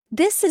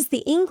This is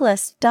the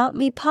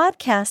Englist.me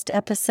podcast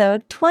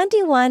episode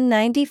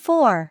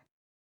 2194.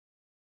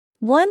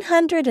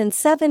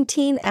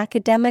 117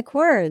 academic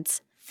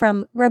words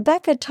from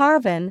Rebecca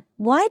Tarvin.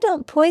 Why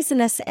don't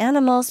poisonous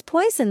animals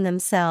poison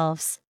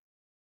themselves?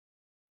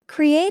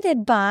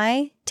 Created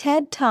by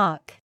TED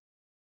Talk.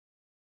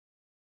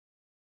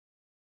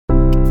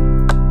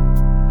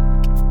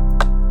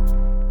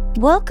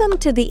 Welcome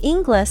to the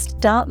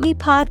Englist.me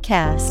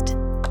podcast.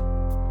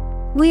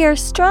 We are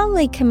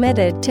strongly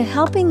committed to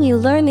helping you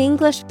learn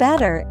English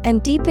better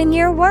and deepen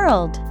your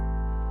world.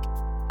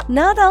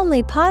 Not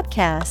only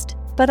podcast,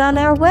 but on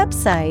our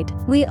website,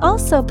 we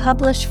also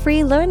publish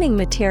free learning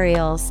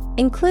materials,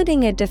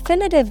 including a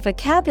definitive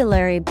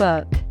vocabulary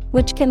book,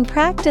 which can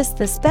practice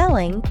the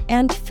spelling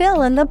and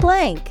fill in the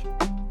blank.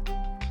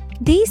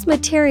 These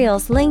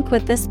materials link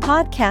with this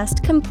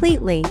podcast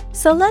completely,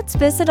 so let's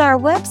visit our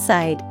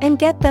website and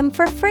get them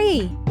for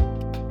free.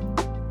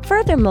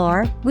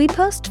 Furthermore, we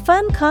post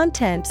fun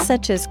content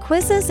such as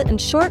quizzes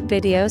and short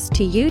videos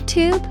to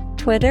YouTube,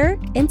 Twitter,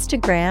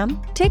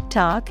 Instagram,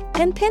 TikTok,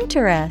 and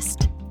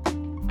Pinterest.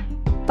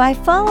 By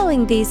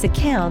following these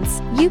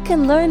accounts, you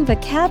can learn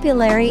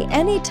vocabulary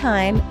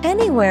anytime,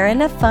 anywhere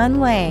in a fun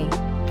way.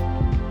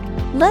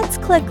 Let's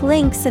click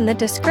links in the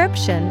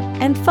description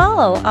and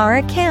follow our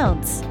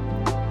accounts.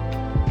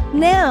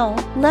 Now,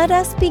 let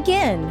us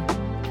begin.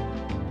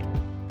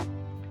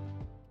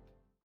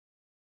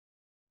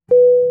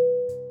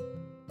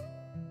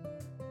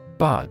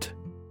 Bud.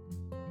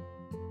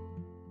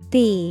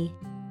 B-U-D.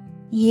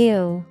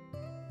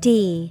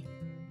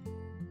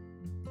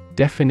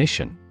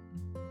 Definition: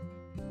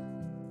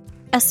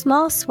 a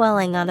small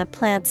swelling on a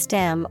plant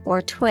stem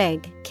or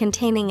twig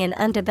containing an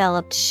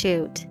undeveloped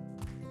shoot.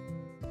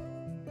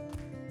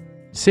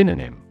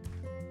 Synonym: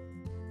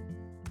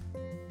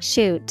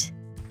 shoot,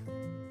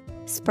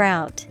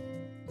 sprout,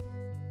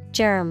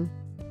 germ.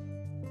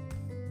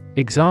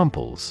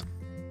 Examples: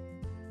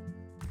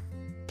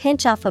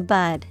 pinch off a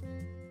bud,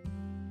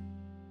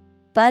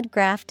 bud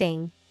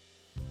grafting.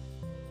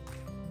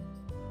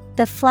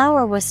 The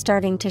flower was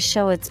starting to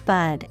show its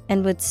bud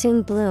and would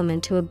soon bloom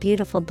into a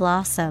beautiful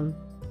blossom.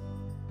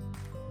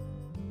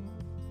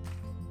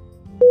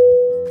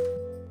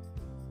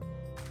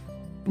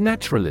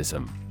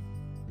 Naturalism.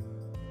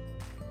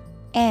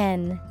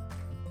 N-A-T-U-R-A-L-I-S-M.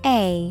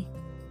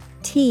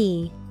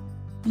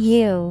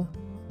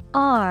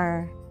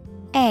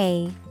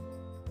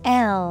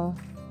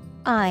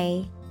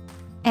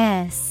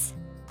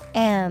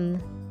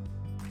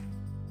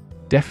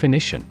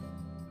 Definition: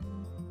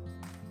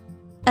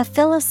 a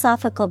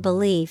philosophical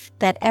belief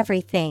that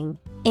everything,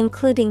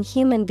 including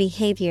human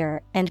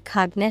behavior and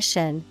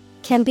cognition,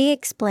 can be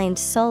explained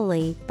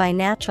solely by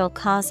natural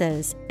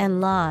causes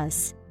and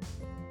laws.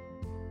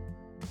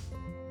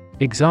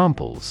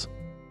 Examples: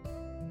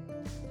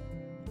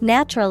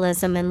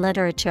 naturalism in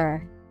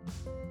literature,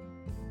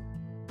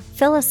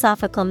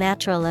 philosophical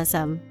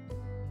naturalism.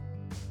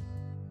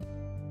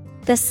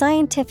 The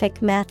scientific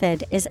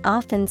method is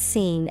often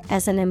seen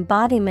as an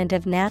embodiment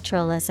of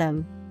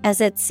naturalism,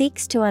 as it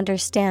seeks to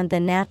understand the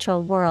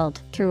natural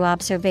world through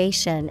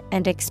observation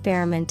and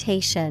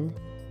experimentation.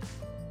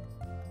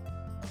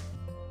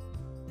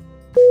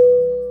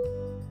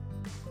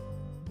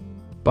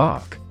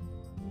 Bark.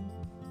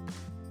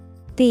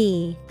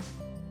 B-A-R-K.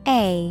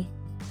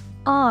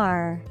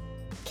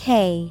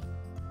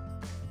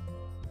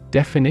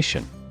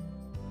 Definition: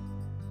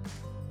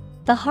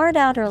 the hard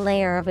outer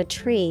layer of a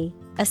tree,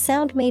 a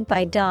sound made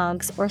by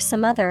dogs or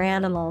some other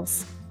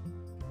animals.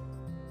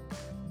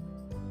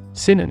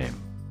 Synonym: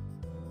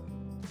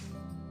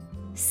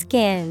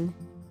 skin,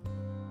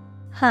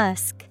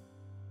 husk,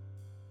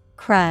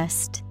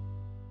 crust.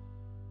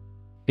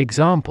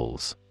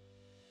 Examples: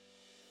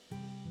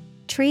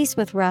 trees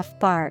with rough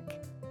bark,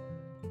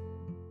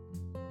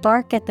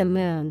 bark at the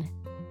moon.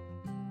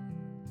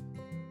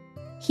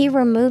 He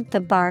removed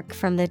the bark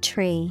from the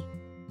tree.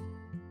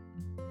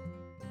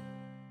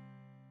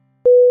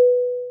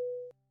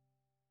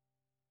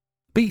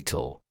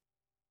 Beetle.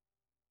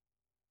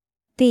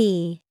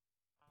 B-E-E-T-L-E.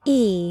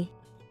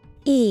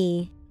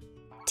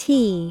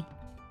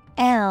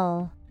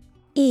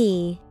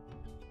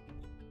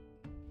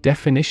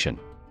 Definition: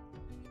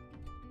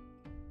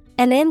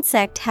 an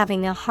insect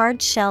having a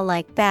hard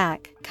shell-like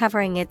back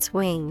covering its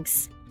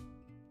wings.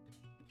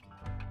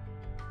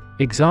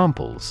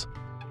 Examples: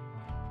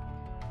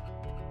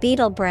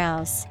 beetle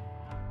browse,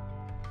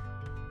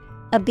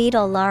 a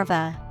beetle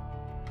larva.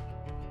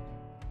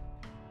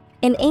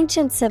 In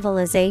ancient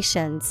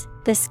civilizations,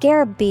 the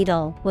scarab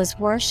beetle was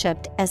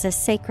worshipped as a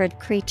sacred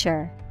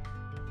creature.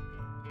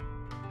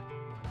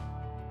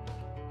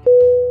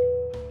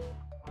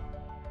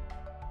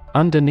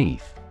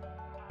 Underneath.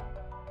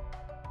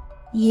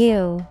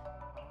 U-N-D-E-R-N-E-A-T-H.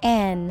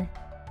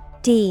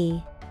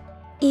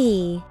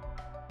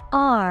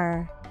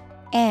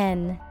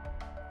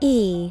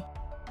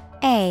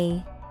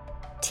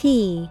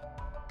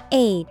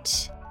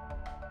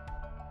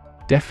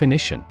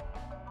 Definition: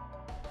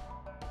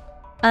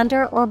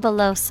 under or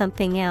below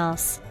something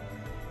else.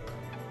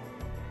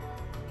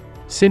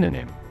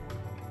 Synonym: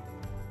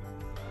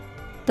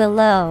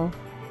 below,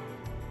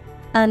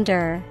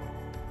 under,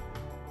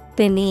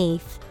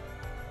 beneath.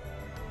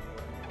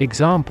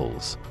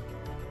 Examples: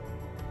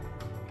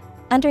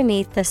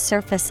 underneath the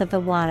surface of the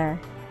water,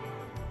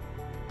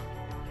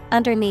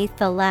 underneath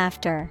the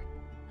laughter.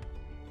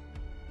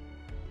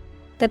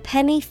 The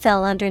penny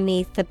fell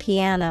underneath the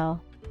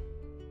piano.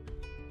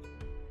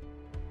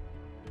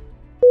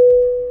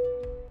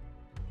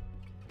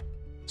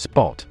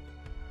 Spot.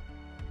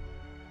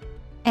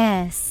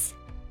 S-P-O-T.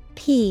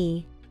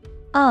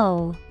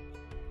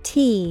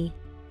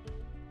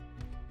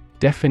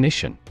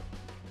 Definition: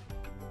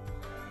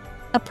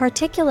 a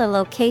particular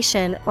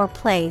location or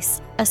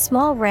place, a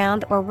small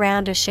round or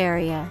roundish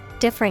area,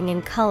 differing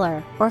in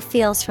color or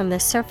feels from the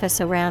surface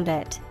around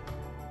it.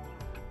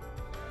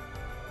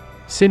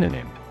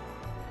 Synonym: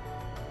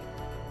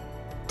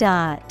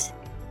 Dot,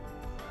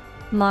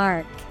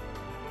 mark,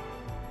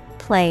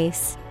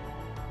 place.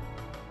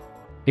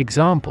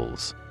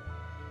 Examples: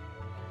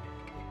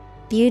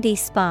 beauty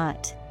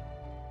spot,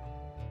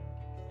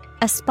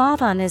 a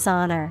spot on his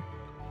honor.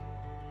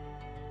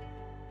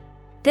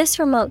 This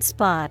remote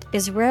spot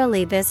is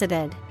rarely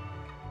visited.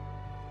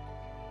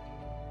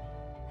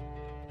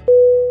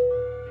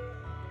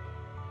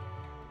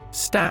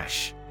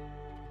 Stash.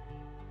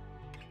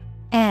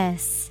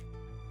 S-T-A-S-H.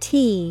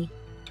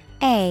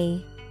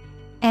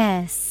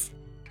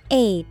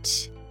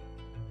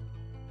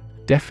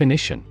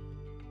 Definition: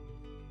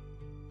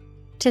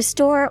 to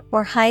store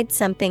or hide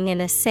something in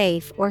a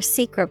safe or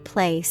secret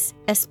place,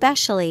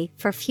 especially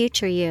for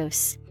future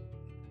use.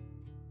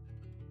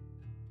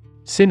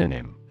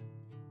 Synonym: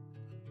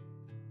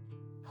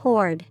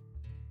 hoard,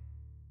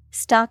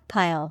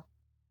 stockpile,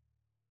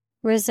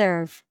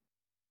 reserve.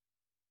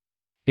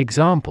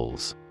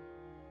 Examples: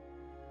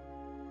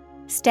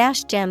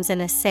 stash gems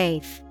in a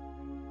safe,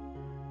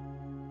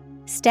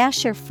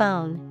 stash your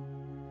phone.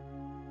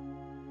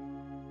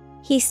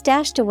 He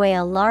stashed away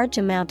a large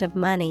amount of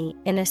money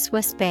in a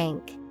Swiss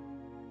bank.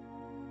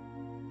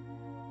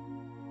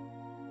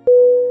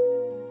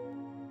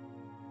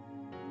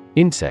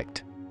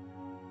 Insect.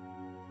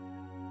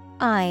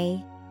 I-N-S-E-C-T.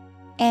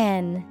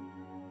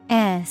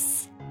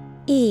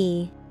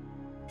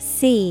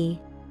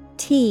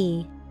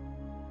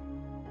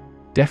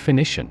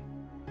 Definition: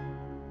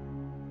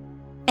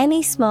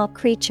 any small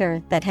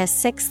creature that has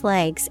 6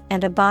 legs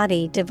and a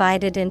body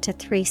divided into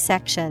 3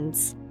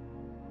 sections.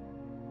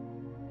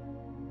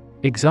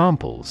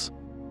 Examples: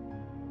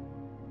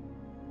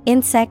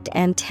 insect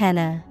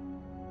antenna,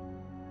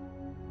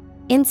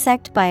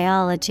 insect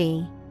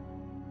biology.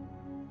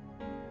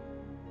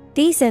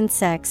 These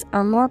insects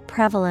are more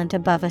prevalent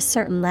above a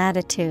certain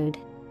latitude.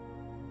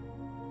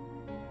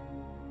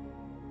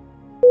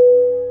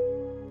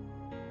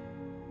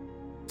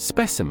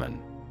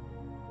 Specimen.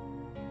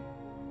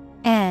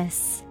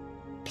 S-P-E-C-I-M-E-N.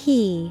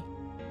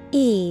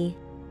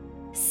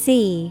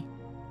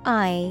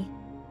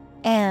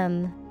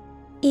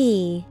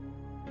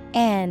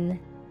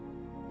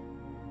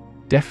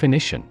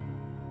 Definition: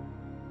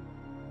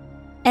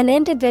 an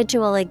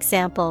individual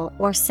example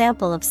or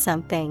sample of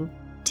something,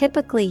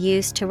 typically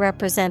used to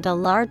represent a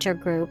larger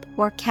group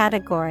or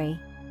category.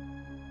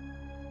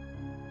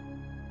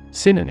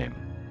 Synonym: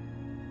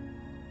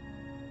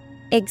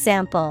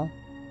 example,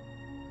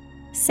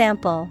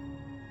 sample,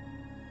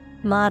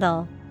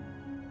 model.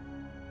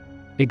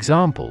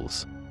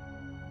 Examples: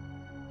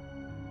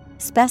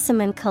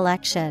 specimen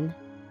collection,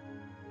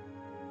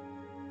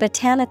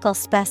 botanical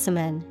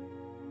specimen.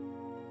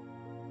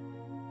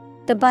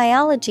 The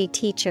biology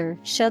teacher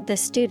showed the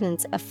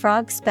students a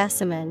frog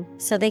specimen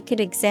so they could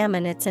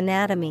examine its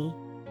anatomy.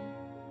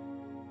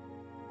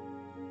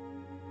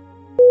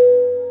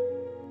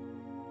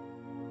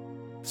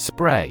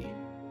 Spray.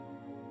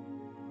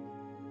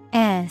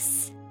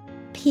 S-P-R-A-Y.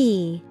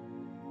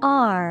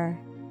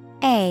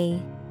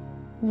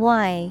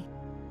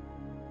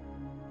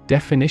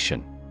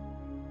 Definition: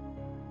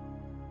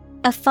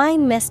 a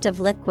fine mist of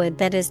liquid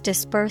that is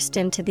dispersed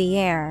into the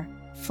air.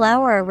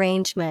 Flower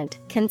arrangement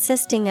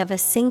consisting of a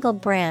single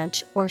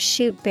branch or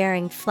shoot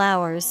bearing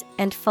flowers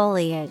and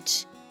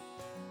foliage.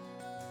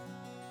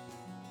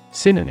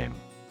 Synonym: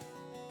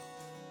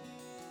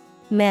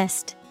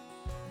 mist,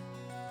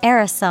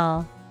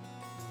 aerosol,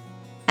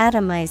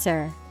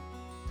 atomizer.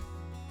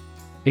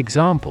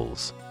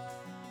 Examples: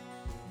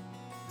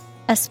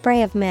 a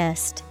spray of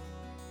mist,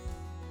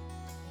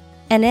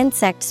 an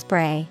insect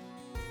spray.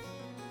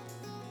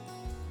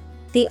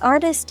 The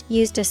artist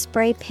used a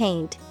spray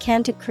paint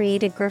can to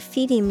create a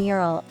graffiti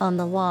mural on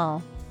the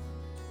wall.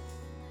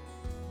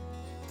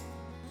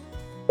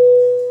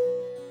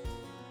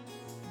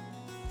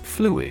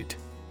 Fluid.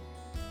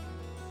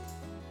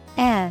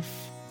 F-L-U-I-D.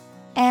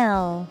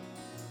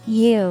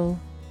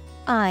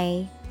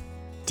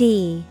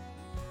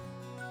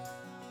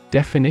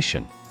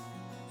 Definition: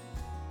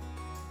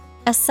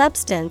 a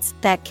substance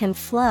that can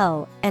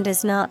flow and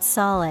is not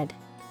solid.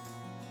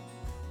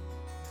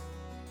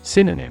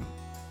 Synonym: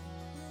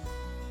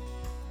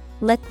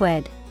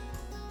 liquid,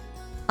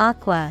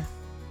 aqua,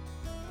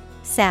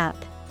 sap.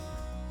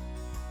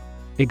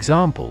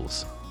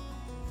 Examples: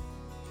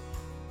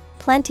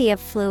 Plenty of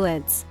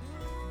fluids.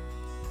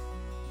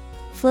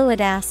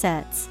 Fluid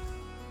assets.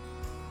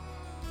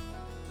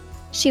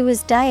 She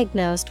was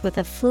diagnosed with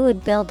a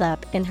fluid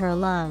buildup in her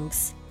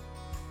lungs.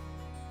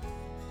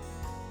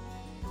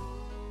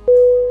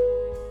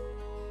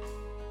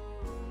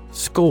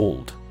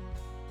 Scald.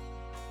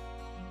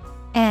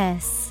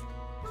 S-C-A-L-D.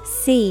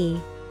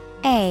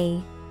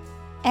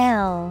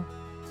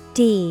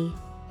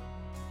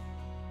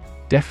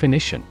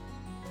 Definition: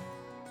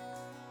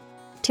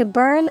 to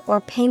burn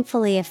or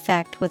painfully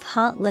affect with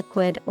hot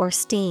liquid or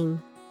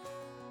steam.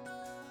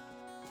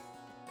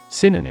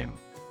 Synonym: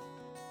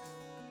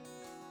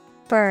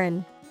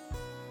 Burn,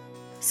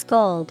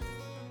 scald,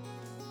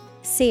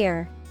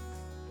 sear.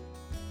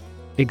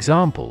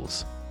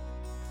 Examples: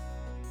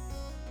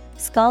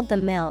 Scald the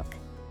milk.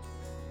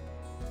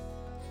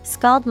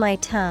 Scald my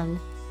tongue.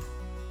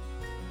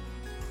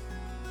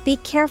 Be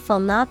careful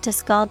not to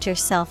scald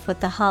yourself with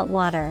the hot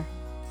water.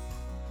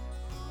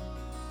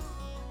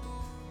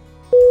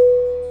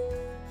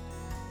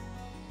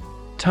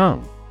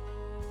 Tongue.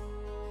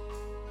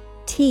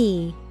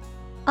 T-O-N-G-U-E.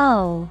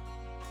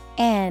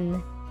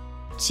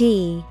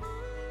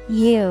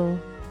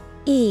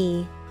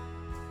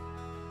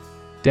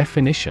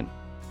 Definition: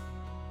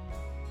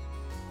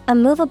 a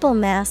movable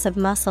mass of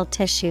muscle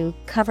tissue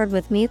covered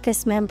with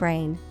mucous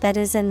membrane that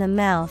is in the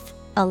mouth,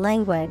 a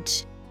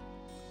language.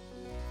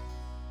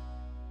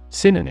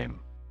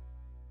 Synonym: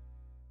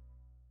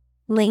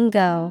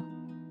 Lingo,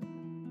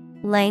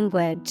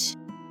 language,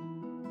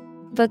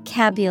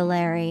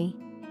 vocabulary.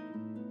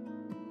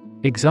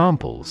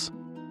 Examples: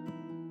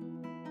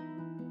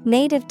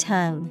 native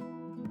tongue,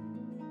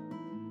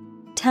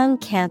 tongue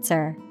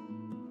cancer.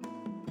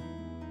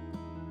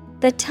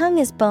 The tongue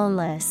is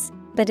boneless,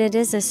 but it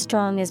is as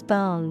strong as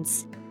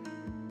bones.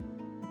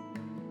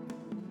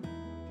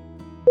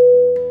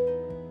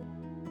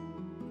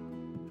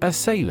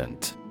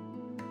 Assailant.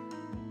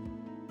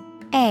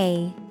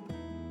 A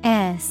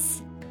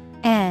S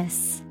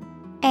S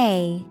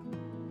A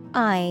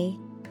I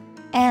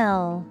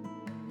L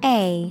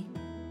A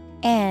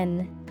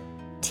N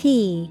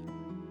T.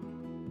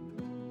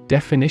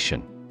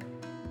 Definition: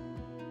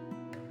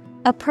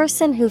 a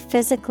person who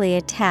physically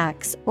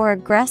attacks or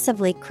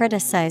aggressively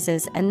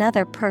criticizes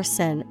another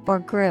person or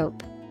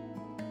group.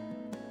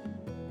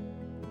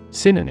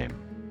 Synonym: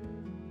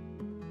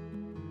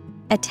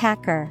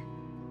 Attacker,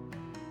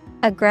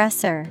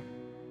 aggressor,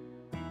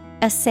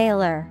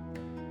 assailer.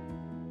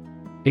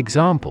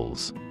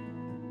 Examples: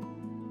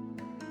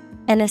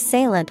 an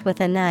assailant with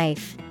a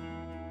knife.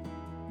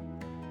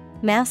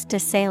 Masked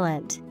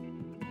assailant.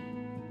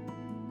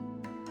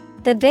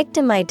 The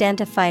victim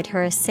identified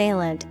her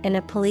assailant in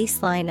a police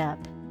lineup.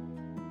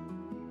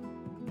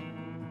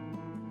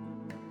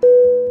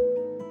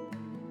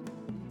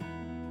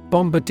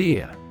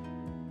 Bombardier.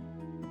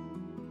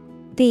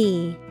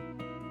 B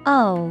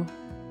O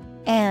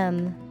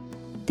M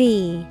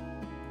B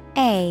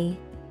A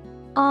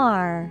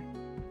R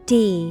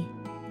D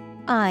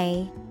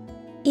I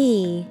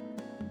E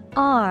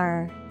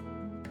R.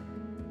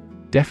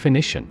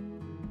 Definition: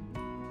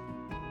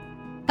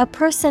 a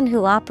person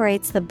who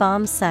operates the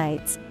bomb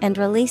sites and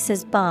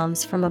releases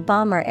bombs from a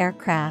bomber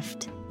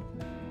aircraft.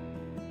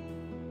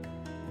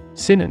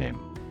 Synonym: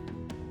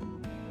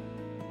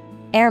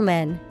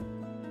 Airman,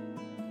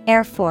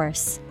 Air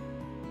Force,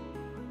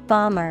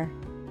 bomber.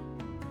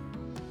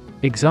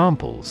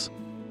 Examples: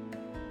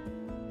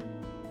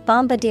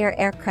 bombardier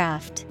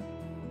aircraft.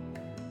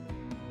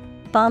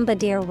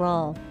 Bombardier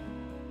roll.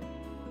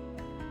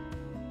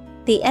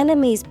 The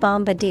enemy's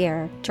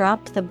bombardier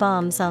dropped the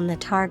bombs on the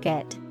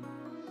target.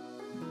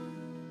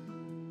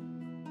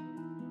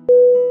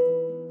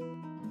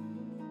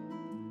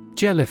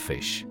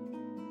 Jellyfish.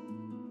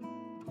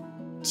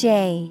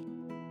 J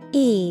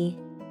E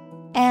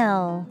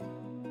L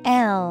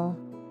L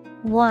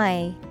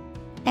Y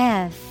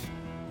F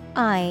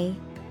I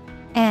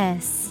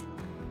S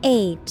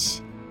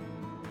H.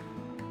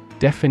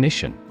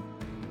 Definition: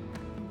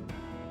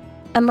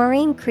 a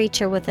marine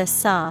creature with a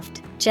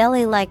soft,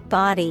 jelly-like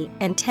body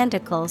and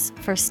tentacles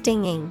for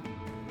stinging.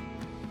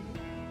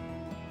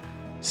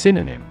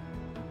 Synonym: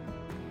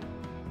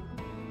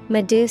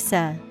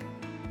 Medusa,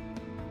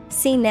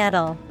 sea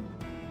nettle,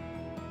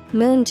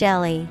 moon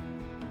jelly.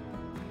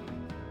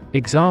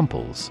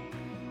 Examples: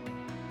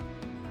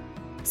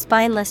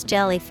 spineless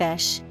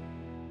jellyfish.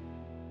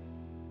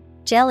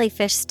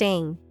 Jellyfish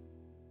sting.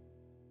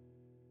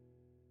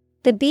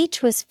 The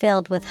beach was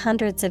filled with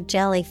hundreds of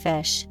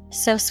jellyfish,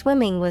 so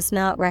swimming was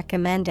not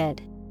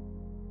recommended.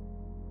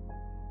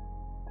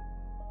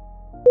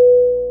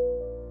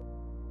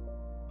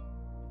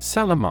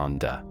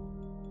 Salamander.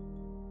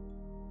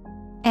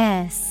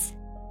 S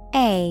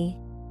A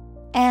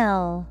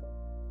L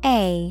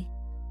A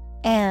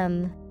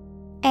M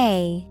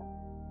A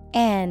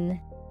N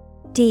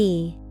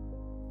D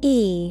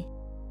E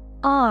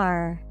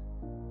R.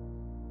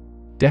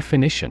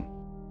 Definition: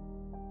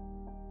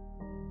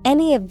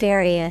 any of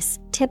various,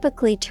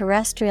 typically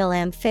terrestrial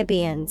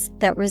amphibians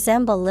that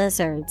resemble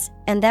lizards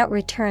and that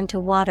return to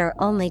water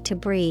only to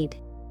breed.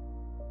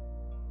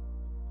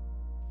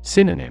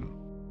 Synonym.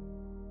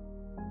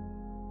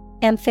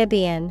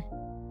 Amphibian.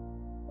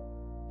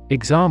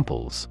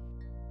 Examples.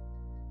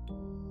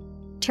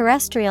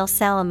 Terrestrial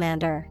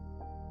salamander.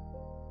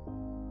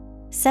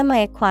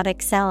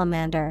 Semi-aquatic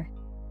salamander.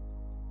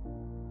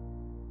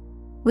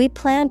 We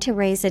plan to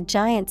raise a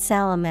giant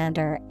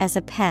salamander as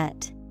a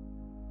pet.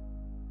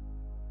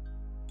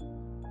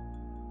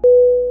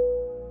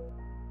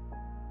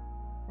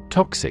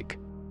 Toxic.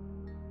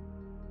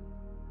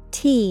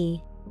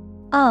 Toxic.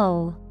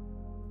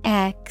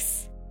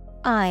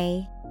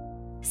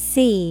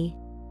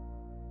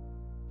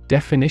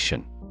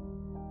 Definition.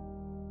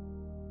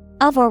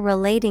 Of or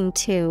relating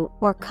to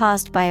or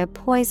caused by a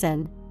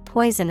poison,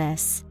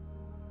 poisonous.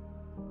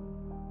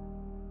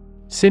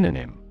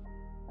 Synonym.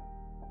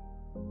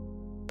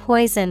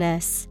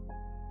 Poisonous,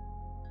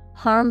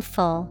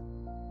 harmful,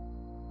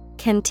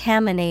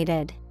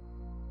 contaminated.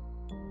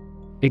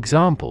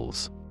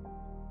 Examples.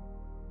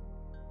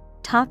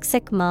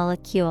 Toxic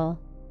molecule.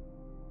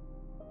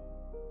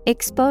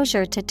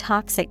 Exposure to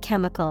toxic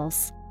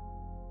chemicals.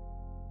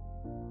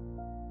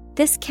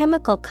 This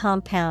chemical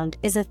compound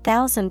is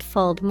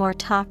 1,000-fold more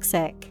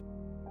toxic.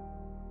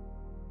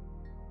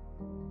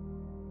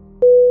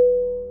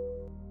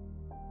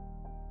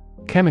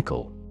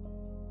 Chemical.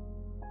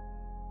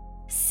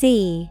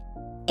 CHEMICAL.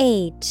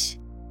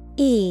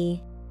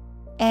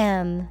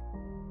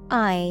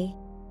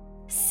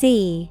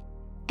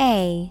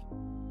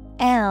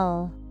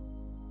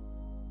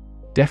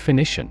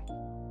 Definition.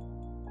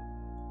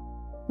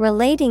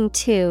 Relating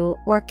to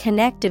or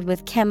connected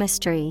with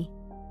chemistry.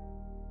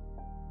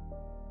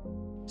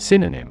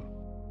 Synonym.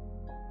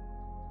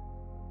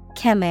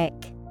 Chemic,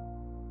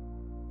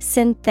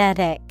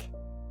 synthetic.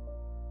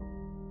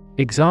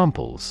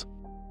 Examples.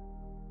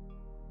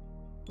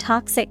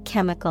 Toxic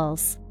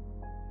chemicals.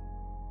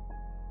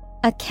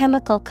 A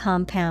chemical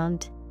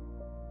compound.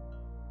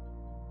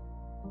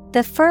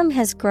 The firm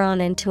has grown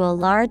into a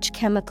large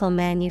chemical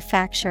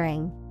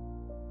manufacturing.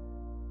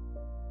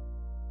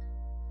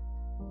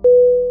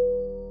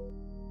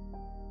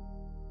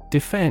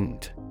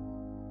 Defend.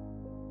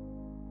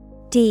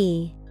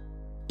 DEFEND.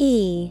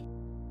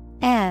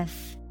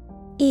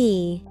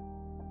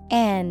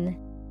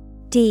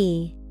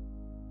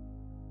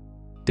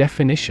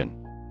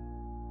 Definition.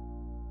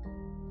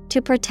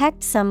 To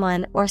protect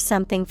someone or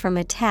something from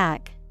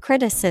attack,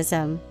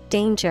 criticism,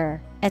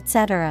 danger,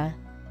 etc.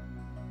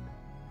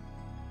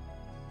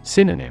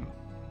 Synonym.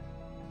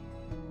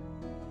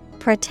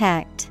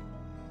 Protect,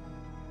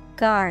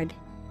 guard,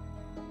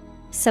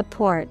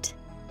 support.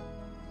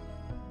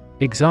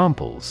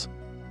 Examples.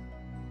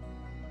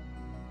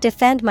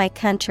 Defend my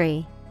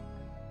country.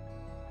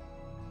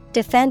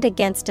 Defend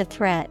against a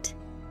threat.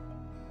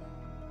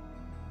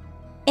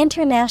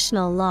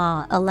 International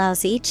law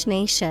allows each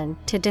nation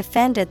to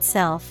defend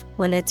itself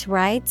when its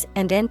rights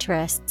and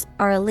interests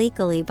are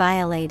illegally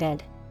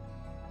violated.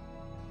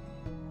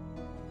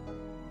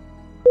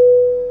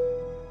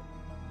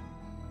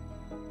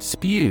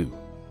 Spew.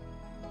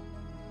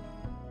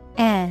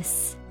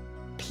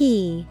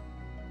 SPEW.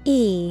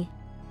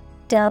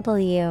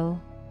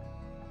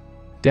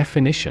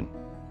 Definition.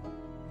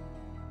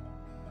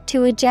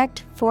 To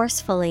eject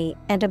forcefully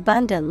and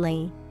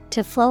abundantly,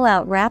 to flow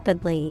out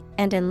rapidly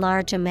and in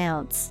large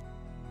amounts.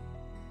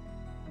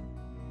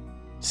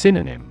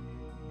 Synonym.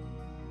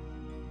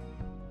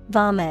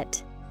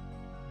 Vomit,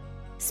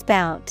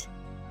 spout,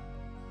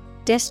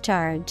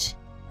 discharge.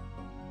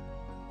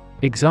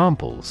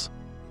 Examples.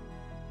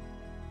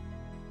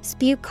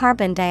 Spew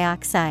carbon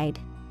dioxide.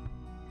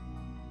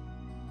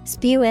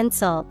 Spew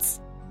insults.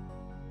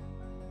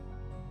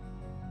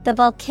 The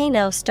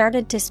volcano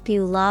started to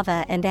spew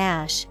lava and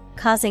ash,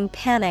 causing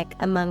panic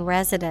among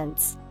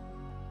residents.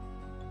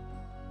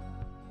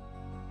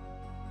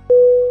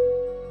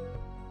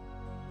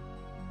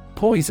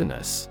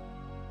 Poisonous.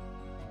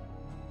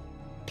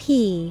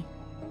 POISONOUS.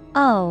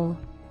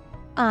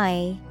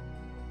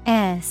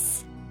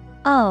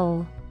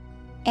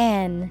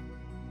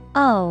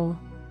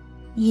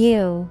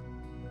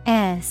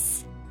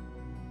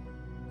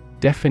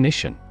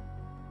 Definition.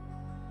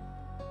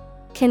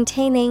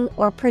 Containing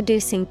or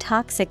producing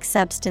toxic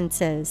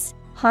substances,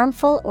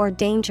 harmful or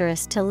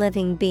dangerous to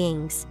living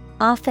beings,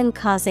 often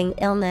causing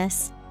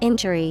illness,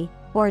 injury,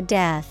 or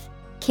death,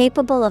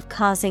 capable of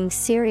causing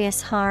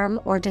serious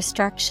harm or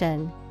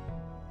destruction.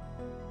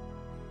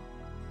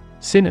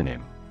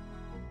 Synonym.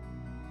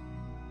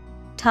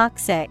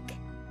 Toxic,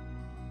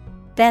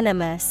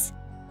 venomous,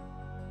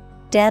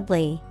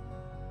 deadly.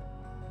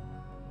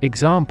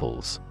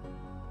 Examples.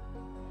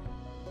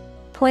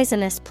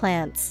 Poisonous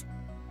plants.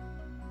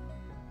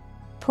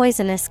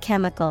 Poisonous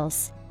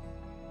chemicals.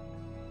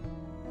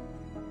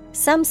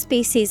 Some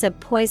species of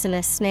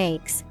poisonous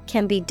snakes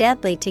can be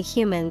deadly to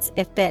humans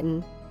if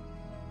bitten.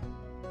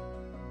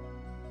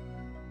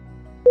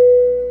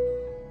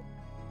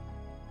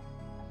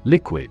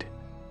 Liquid.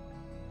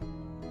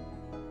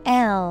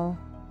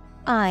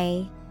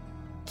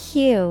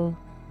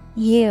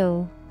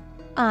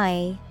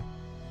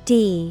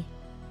 LIQUID.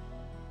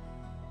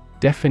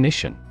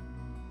 Definition.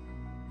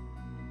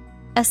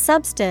 A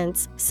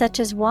substance such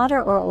as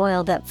water or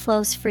oil that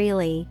flows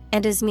freely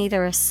and is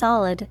neither a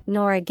solid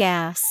nor a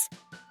gas.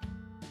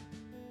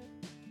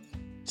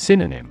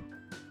 Synonym: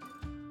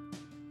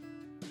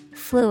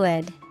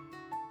 Fluid.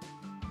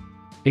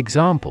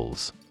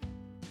 Examples: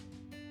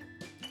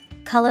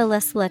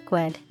 Colorless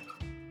liquid.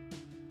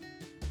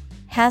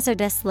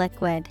 Hazardous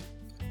liquid.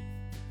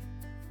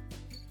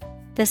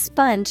 The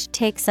sponge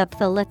takes up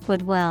the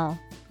liquid well.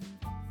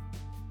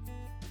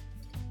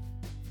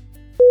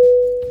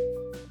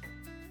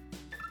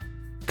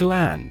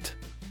 Gland.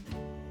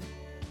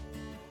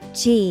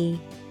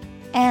 G-L-A-N-D.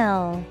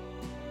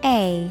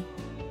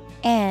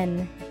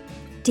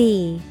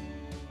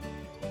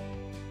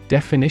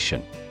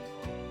 Definition: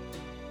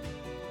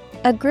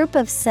 A group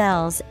of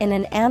cells in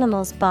an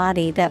animal's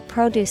body that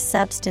produce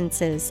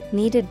substances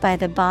needed by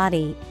the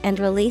body and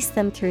release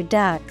them through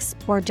ducts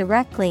or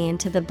directly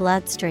into the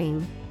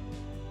bloodstream.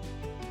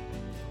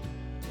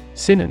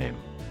 Synonym: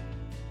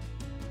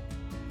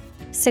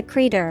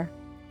 Secretor.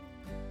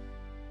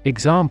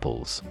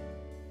 Examples: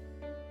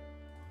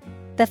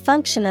 The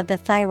function of the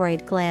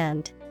thyroid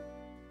gland.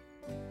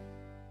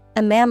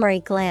 A mammary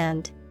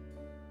gland.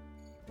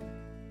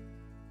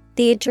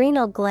 The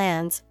adrenal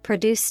glands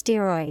produce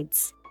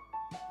steroids.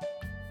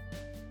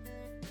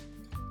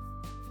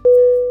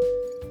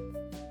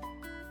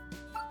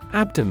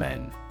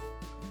 Abdomen.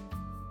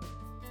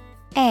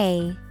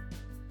 A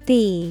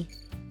B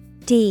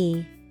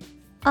D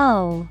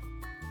O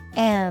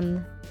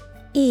M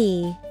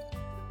E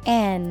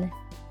N.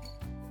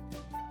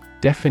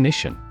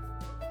 Definition: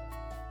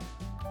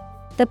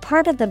 The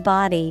part of the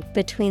body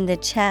between the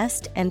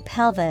chest and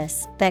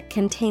pelvis that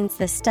contains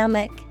the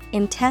stomach,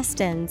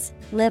 intestines,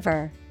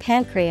 liver,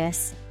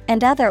 pancreas,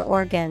 and other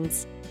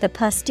organs, the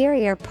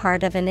posterior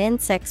part of an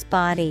insect's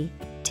body,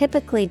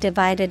 typically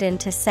divided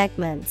into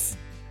segments.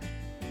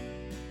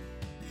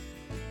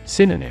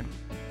 Synonym: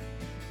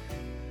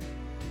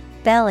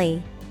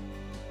 Belly,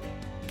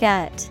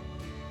 gut,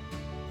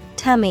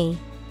 tummy.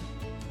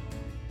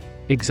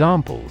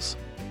 Examples: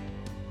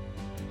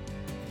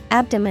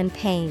 Abdomen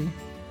pain.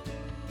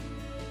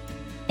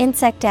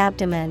 Insect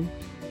abdomen.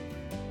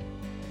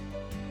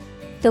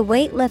 The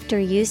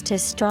weightlifter used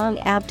his strong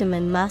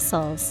abdomen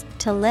muscles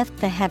to lift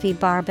the heavy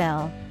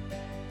barbell.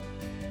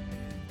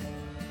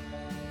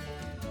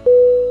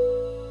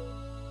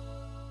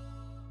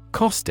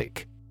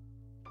 Caustic.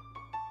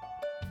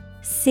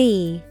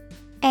 C-A-U-S-T.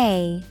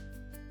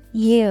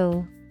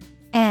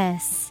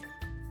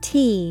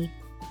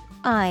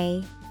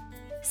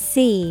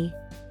 I-C.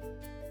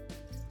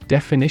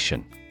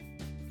 Definition: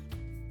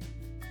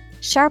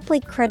 Sharply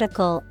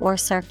critical or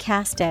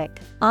sarcastic,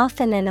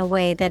 often in a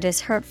way that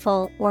is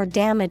hurtful or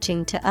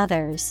damaging to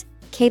others,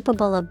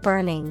 capable of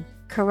burning,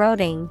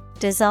 corroding,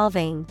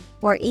 dissolving,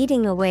 or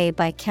eating away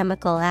by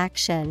chemical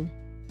action.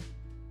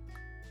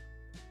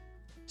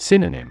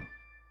 Synonym: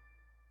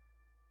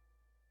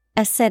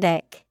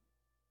 Acidic,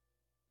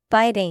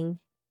 biting,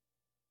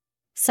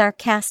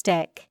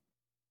 sarcastic.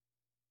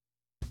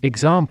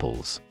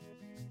 Examples: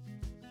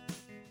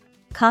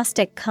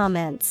 Caustic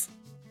comments.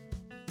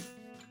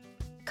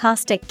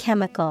 Caustic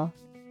chemical.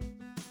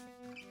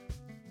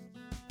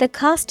 The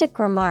caustic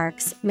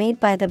remarks made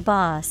by the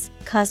boss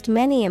caused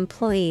many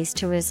employees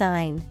to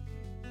resign.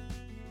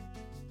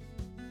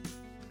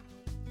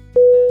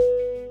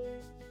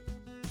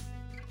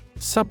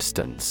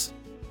 Substance.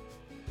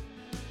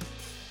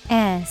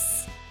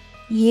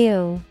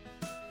 S-U-B-S-T-A-N-C-E.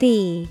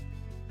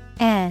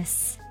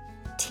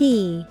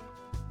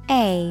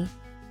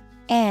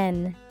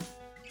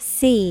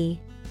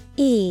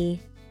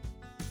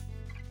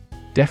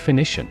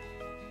 Definition: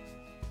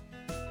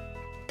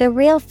 The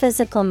real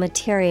physical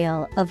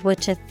material of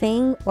which a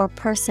thing or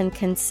person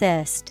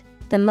consists,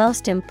 the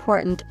most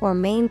important or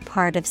main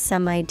part of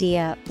some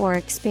idea or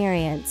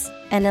experience,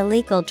 an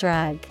illegal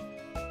drug.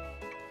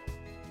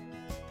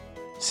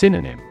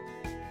 Synonym: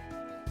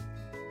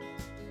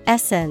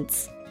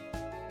 Essence,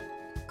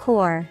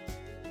 core,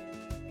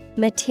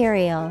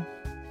 material.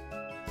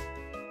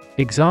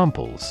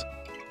 Examples: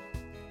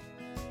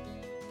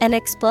 An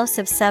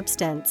explosive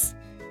substance.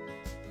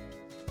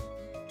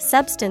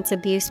 Substance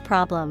abuse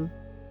problem.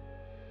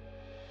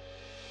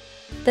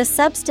 The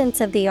substance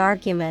of the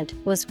argument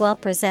was well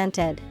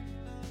presented.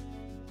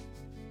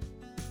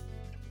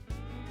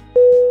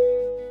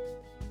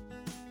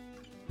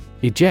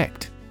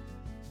 Eject.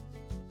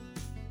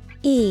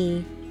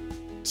 E-J-E-C-T.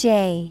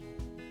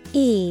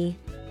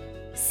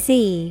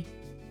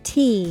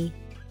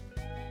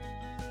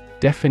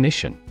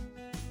 Definition: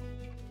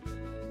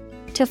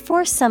 To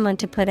force someone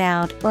to put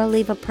out or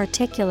leave a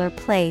particular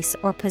place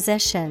or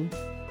position.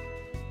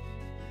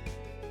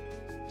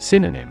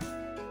 Synonym: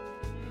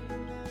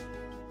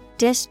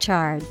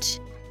 Discharge,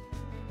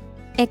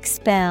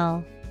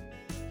 expel,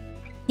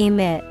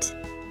 emit.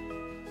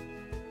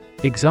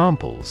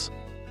 Examples: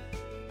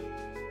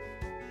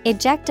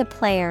 Eject a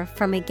player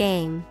from a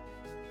game.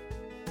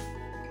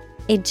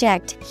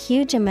 Eject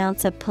huge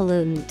amounts of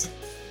pollutant.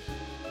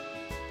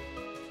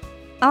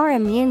 Our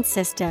immune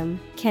system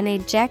can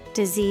eject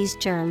disease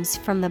germs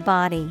from the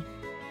body.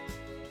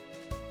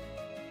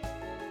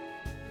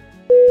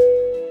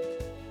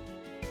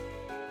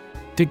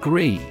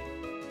 Degree.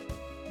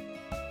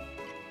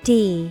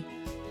 D-E-G-R-E-E.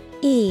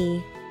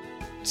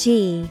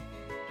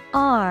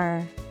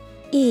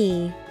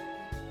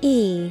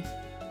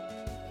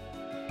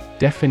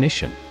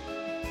 Definition.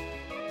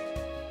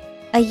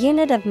 A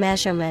unit of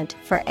measurement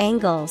for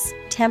angles,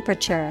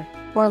 temperature,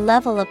 or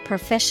level of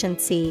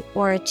proficiency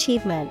or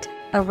achievement,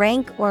 a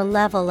rank or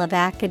level of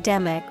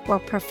academic or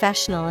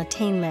professional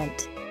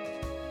attainment.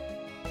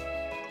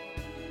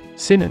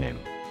 Synonym.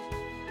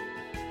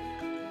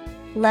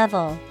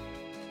 Level,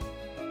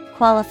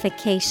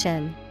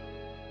 qualification,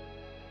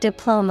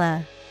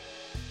 diploma.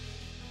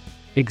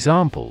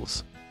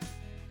 Examples.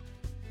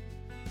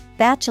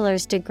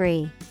 Bachelor's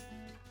degree,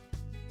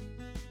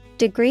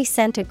 degree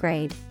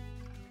centigrade.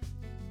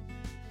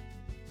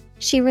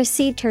 She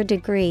received her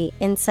degree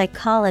in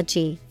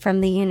psychology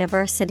from the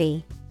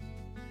university.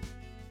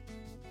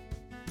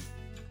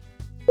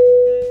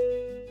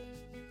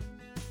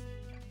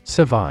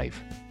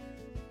 Survive.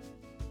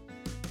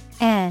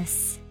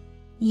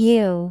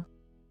 S-U-R-V-I-V-E.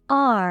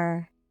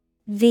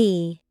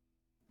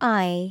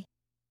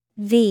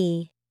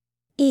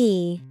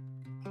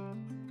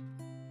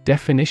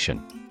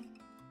 Definition.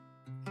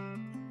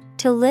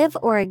 To live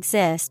or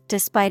exist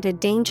despite a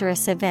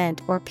dangerous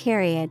event or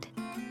period.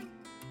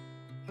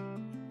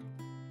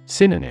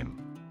 Synonym.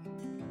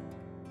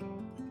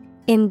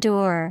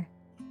 Endure,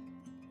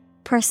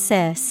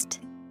 persist,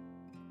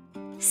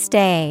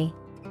 stay.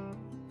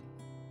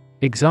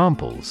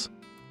 Examples.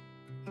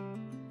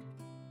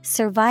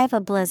 Survive a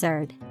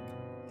blizzard.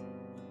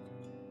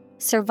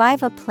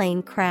 Survive a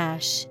plane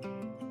crash.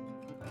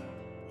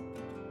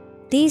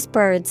 These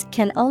birds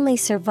can only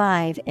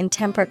survive in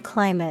temperate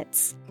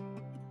climates.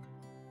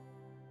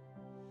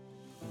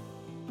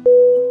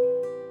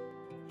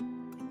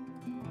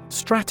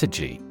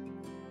 Strategy.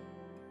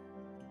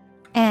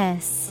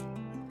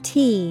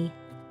 S-T-R-A-T-E-G-Y.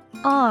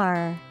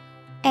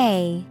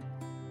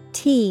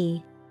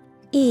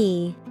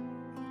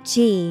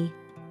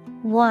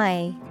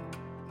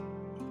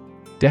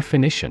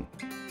 Definition.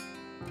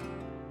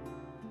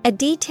 A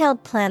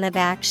detailed plan of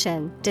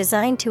action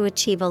designed to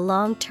achieve a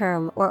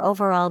long-term or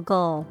overall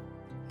goal.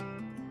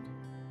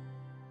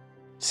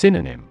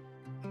 Synonym.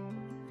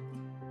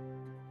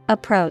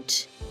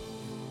 Approach,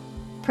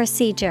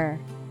 procedure,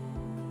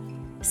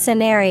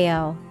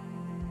 scenario.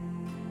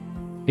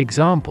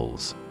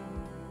 Examples.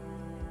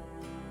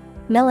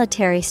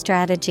 Military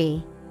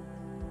strategy.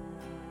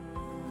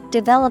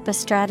 Develop a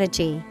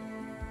strategy.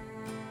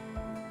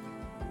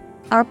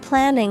 Our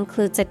plan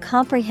includes a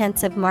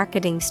comprehensive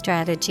marketing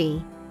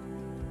strategy.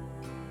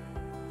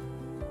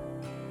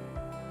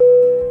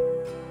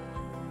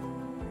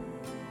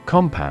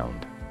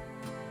 Compound.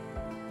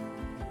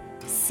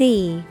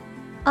 C-O-M-P-O-U-N-D.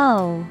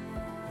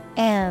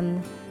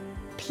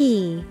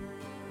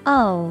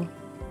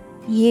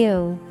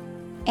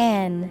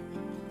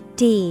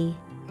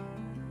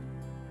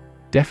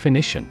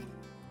 Definition.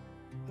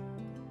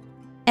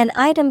 An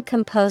item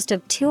composed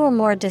of two or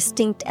more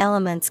distinct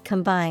elements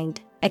combined,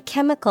 a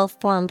chemical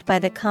formed by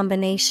the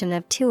combination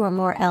of two or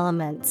more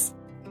elements.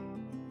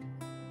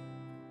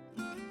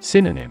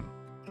 Synonym.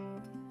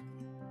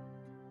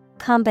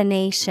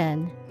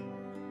 Combination,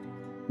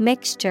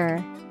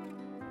 mixture,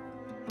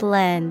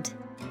 blend.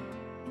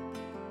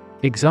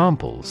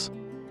 Examples.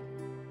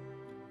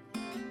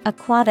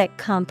 Aquatic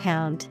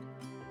compound.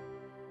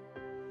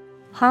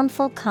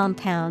 Harmful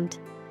compound.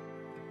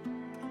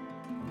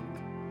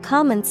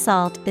 Common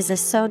salt is a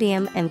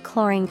sodium and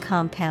chlorine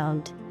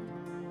compound.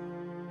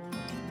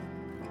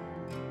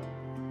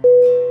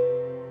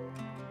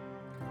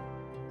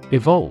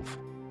 Evolve.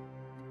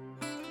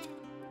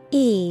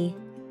 E-V-O-L-V-E.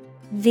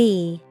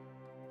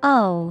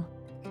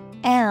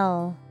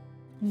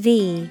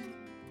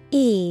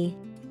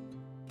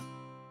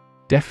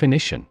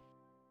 Definition.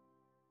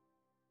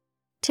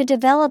 To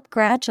develop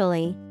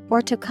gradually,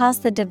 or to cause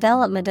the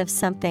development of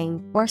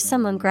something or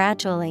someone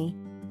gradually.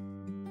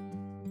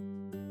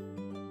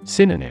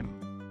 Synonym.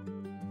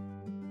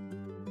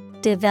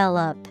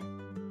 Develop,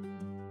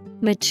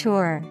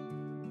 mature,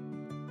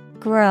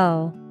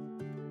 grow.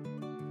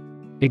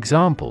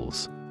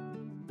 Examples.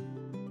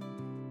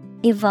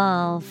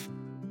 Evolve.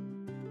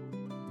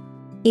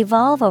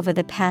 Evolve over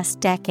the past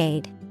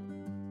decade.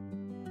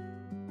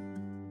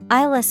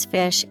 Eyeless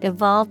fish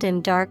evolved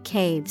in dark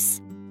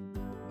caves.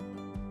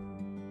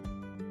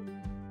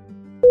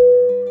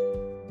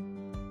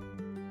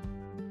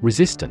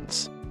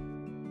 Resistance.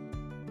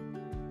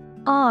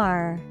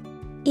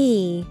 R-E-S-I-S-T-A-N-C-E.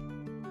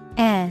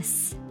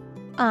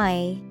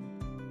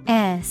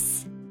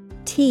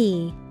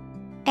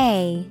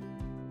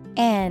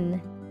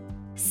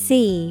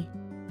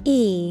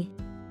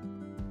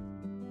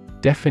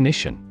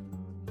 Definition.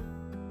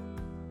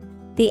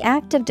 The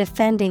act of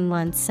defending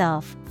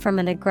oneself from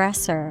an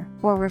aggressor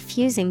or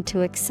refusing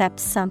to accept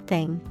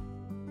something.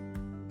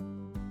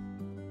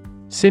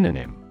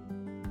 Synonym.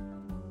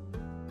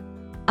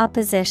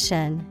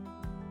 Opposition,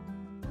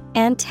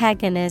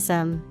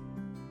 antagonism,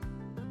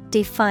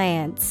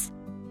 defiance.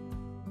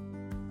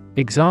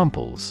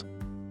 Examples.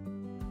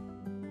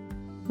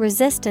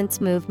 Resistance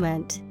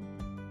movement.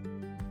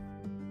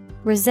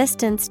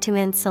 Resistance to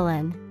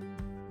insulin.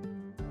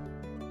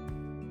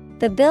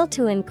 The bill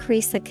to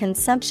increase the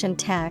consumption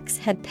tax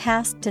had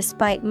passed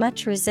despite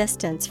much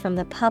resistance from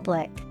the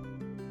public.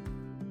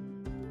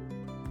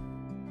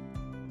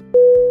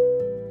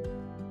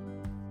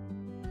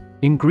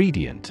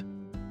 Ingredient.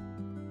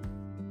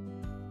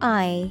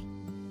 INGREDIENT.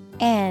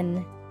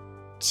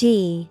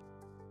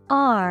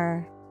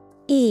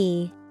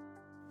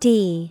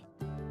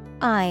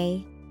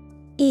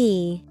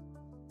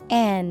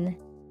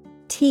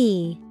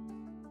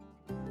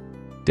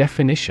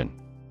 Definition.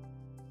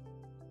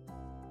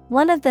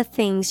 One of the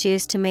things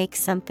used to make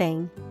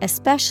something,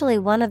 especially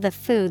one of the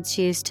foods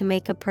used to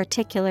make a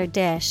particular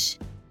dish.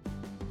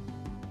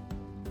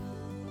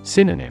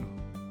 Synonym.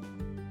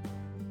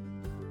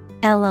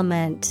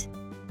 Element,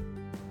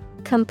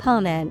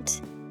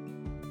 component.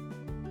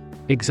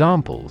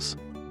 Examples.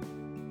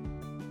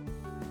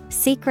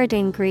 Secret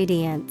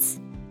ingredients.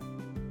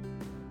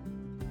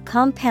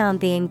 Compound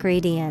the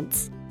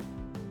ingredients.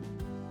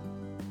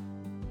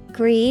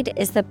 Greed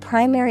is the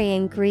primary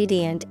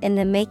ingredient in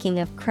the making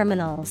of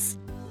criminals.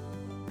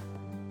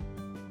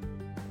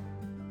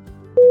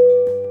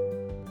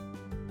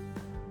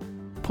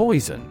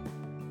 Poison.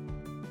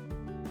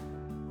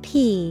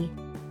 Poison.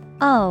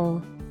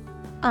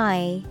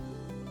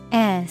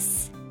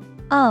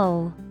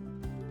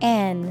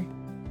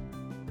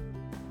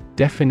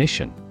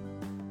 Definition.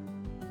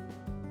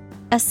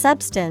 A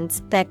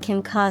substance that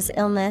can cause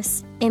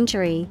illness,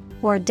 injury,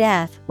 or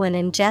death when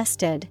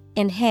ingested,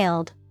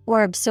 inhaled,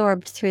 or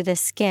absorbed through the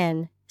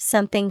skin,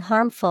 something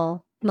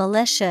harmful,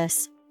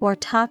 malicious, or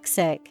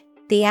toxic,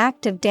 the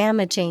act of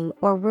damaging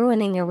or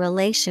ruining a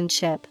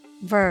relationship.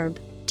 Verb,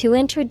 to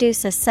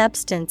introduce a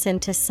substance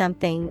into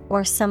something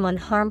or someone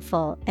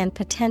harmful and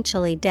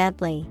potentially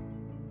deadly.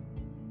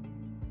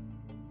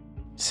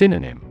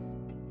 Synonym.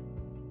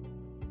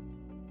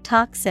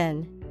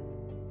 Toxin,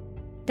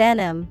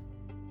 venom,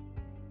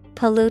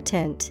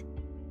 pollutant.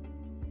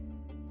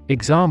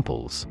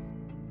 Examples.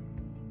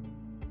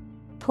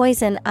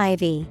 Poison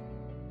ivy.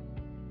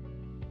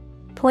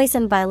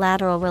 Poison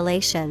bilateral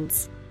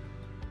relations.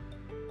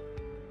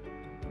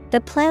 The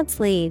plant's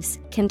leaves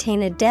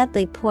contain a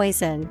deadly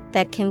poison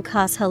that can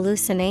cause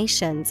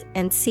hallucinations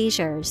and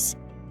seizures.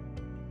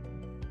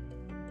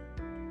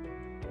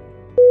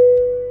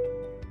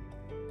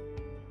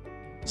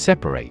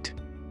 Separate.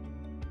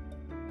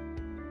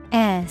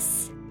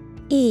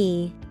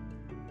 S-E-P-A-R-A-T-E.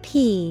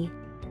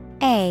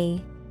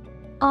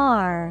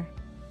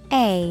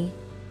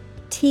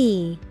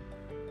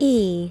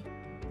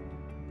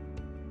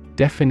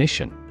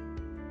 Definition.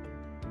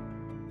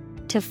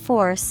 To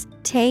force,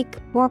 take,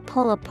 or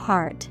pull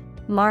apart,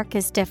 mark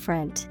as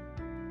different.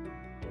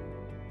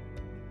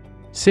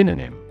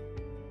 Synonym.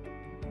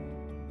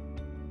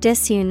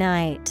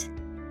 Disunite,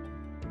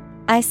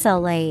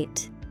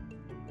 isolate,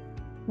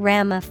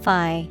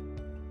 ramify.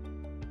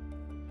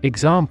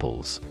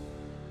 Examples.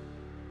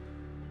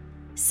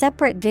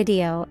 Separate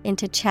video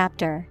into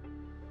chapter.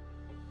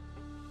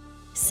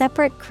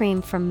 Separate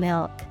cream from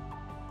milk.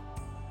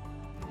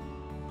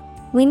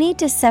 We need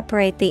to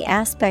separate the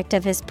aspect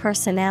of his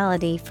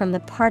personality from the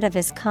part of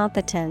his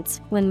competence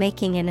when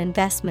making an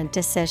investment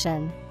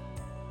decision.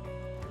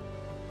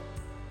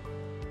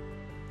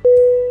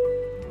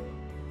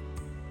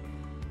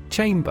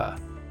 Chamber.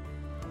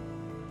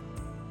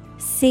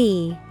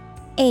 C-H-A-M-B-E-R.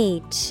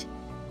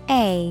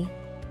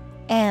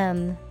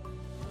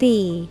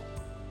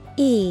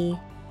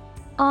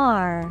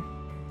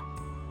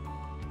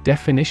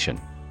 Definition.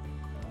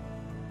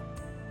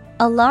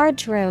 A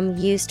large room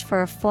used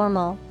for a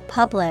formal,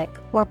 public,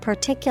 or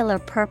particular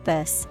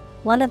purpose,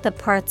 one of the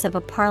parts of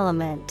a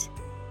parliament.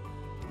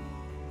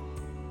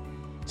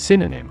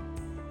 Synonym.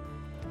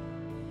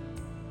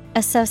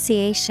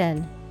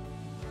 Association,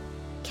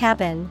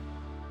 cabin,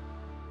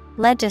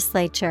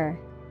 legislature.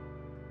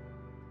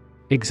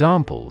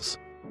 Examples.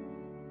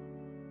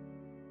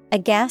 A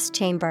gas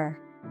chamber.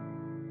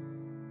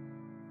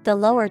 The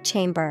lower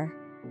chamber.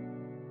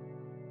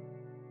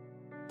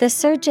 The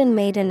surgeon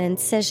made an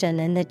incision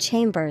in the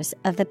chambers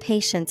of the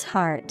patient's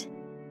heart.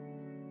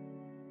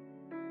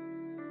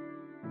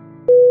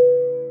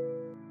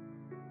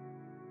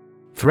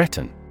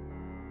 Threaten.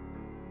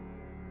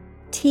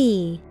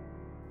 T-H-R-E-A-T-E-N.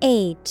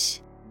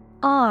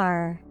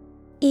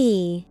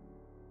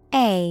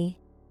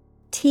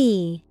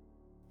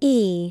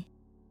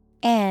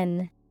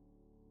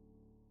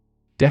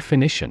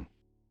 Definition.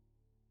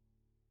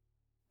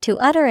 To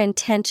utter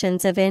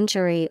intentions of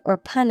injury or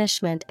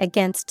punishment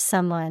against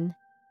someone.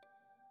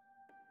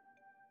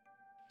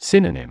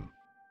 Synonym.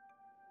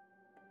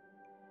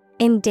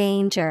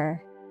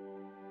 Endanger,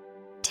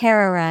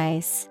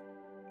 terrorize,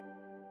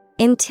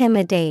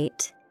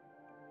 intimidate.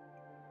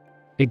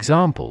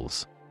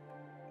 Examples.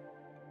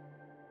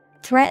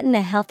 Threaten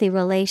a healthy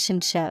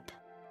relationship.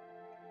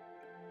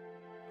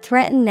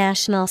 Threaten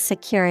national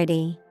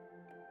security.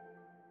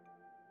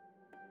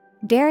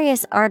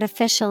 Various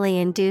artificially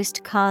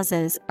induced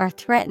causes are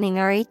threatening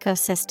our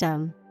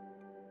ecosystem.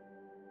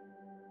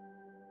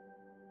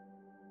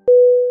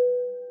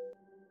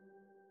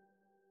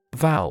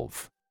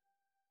 Valve.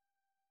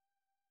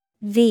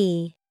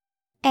 V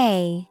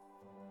A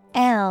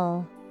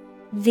L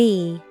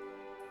V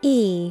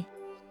E.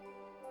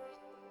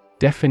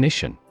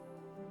 Definition: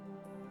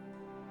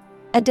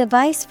 a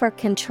device for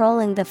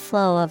controlling the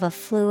flow of a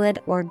fluid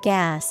or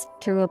gas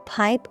through a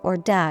pipe or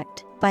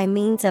duct by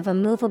means of a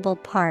movable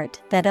part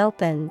that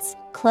opens,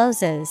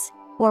 closes,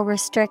 or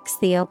restricts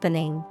the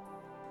opening.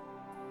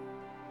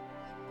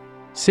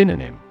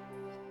 Synonym: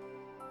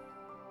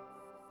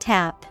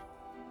 Tap,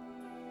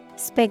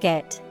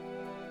 spigot,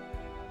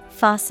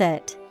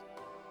 faucet.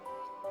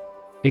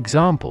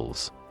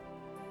 Examples: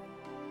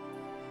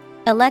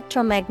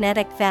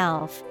 electromagnetic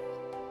valve,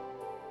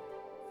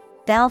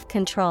 valve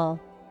control.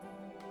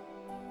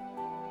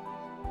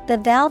 The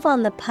valve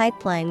on the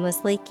pipeline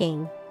was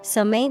leaking,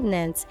 so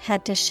maintenance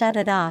had to shut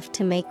it off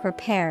to make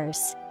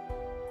repairs.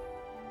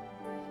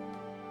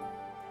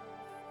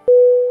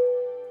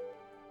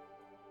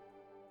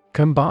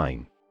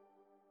 Combine.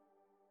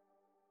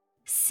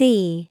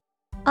 C-O-M-B-I-N-E.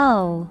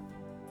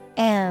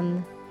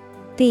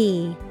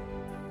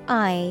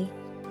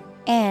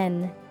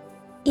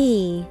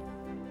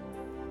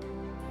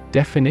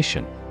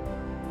 Definition: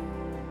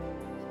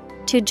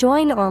 to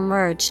join or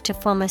merge to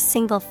form a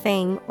single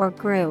thing or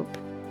group.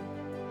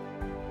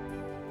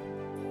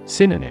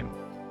 Synonym: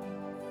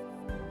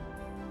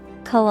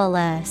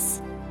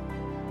 coalesce,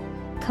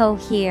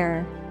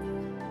 cohere,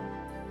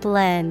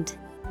 blend.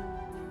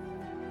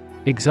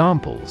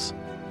 Examples: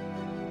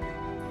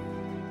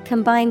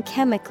 combine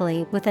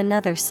chemically with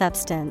another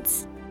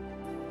substance.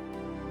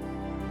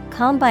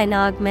 Combine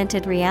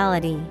augmented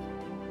reality.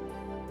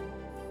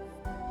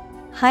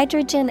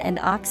 Hydrogen and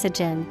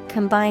oxygen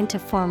combine to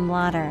form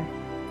water.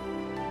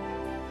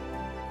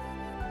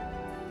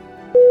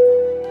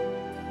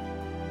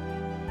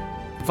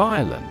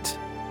 Violent.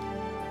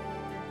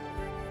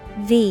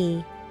 V-I-O-L-E-N-T.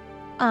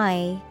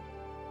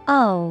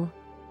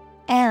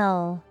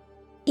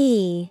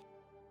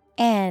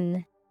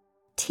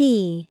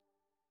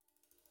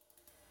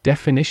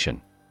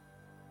 Definition: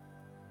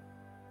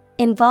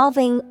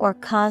 involving or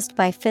caused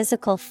by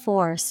physical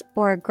force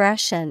or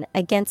aggression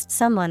against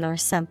someone or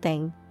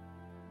something.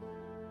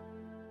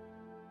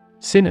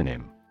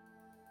 Synonym: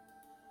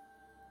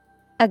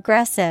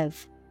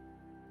 aggressive,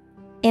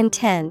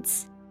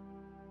 intense,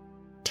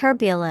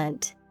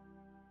 turbulent.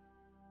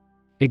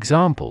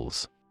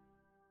 Examples: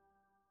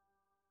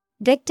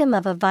 victim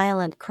of a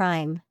violent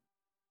crime.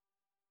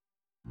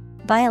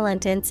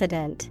 Violent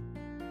incident.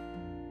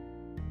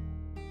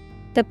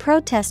 The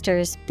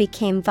protesters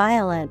became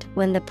violent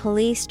when the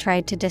police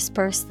tried to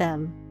disperse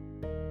them.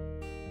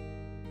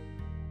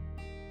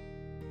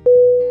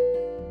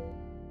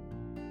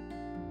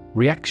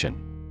 Reaction.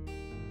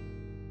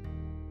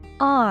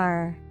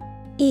 R-E-A-C-T-I-O-N.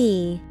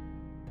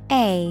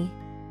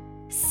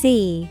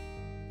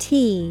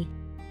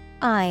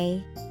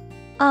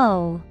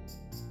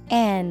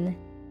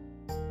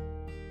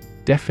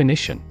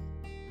 Definition: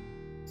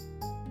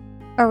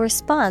 a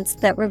response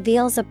that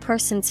reveals a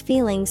person's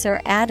feelings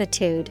or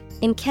attitude.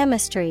 In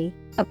chemistry,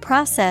 a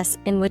process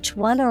in which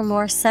one or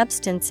more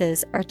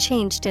substances are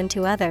changed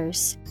into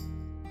others.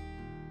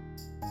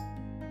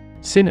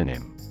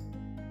 Synonym: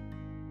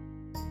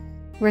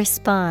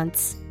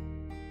 response,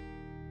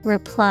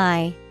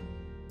 reply,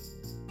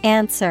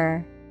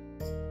 answer.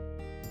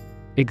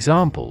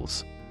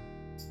 Examples: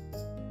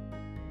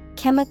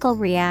 chemical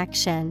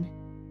reaction.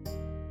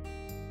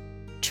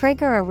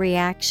 Trigger a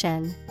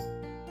reaction.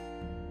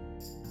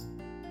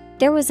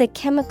 There was a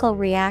chemical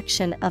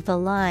reaction of the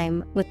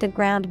lime with the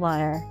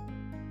groundwater.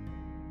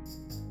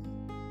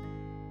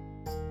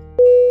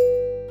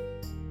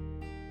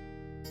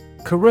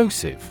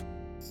 Corrosive.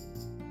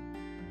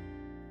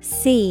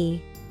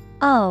 C-O-R-R-O-S-I-V-E.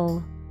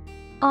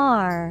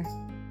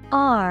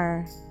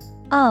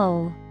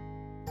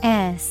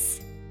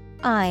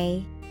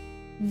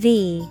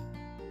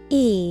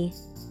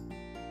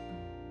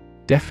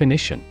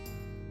 Definition: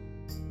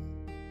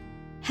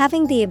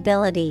 having the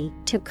ability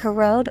to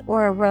corrode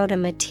or erode a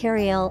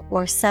material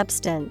or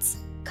substance,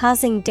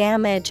 causing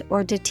damage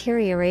or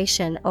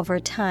deterioration over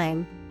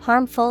time,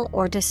 harmful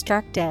or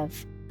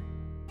destructive.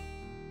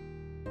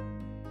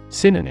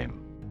 Synonym: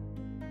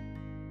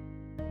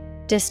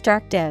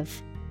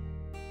 destructive,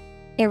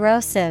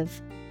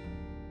 erosive,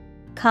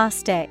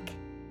 caustic.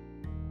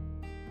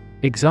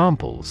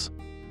 Examples: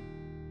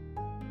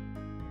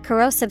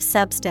 corrosive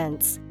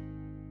substance.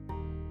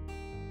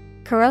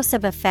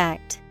 Corrosive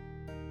effect.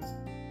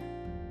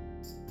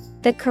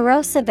 The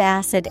corrosive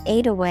acid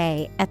ate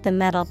away at the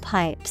metal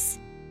pipes.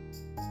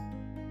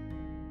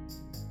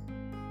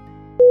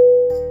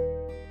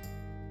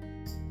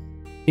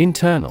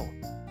 Internal.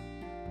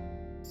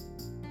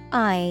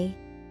 I-N-T-E-R-N-A-L.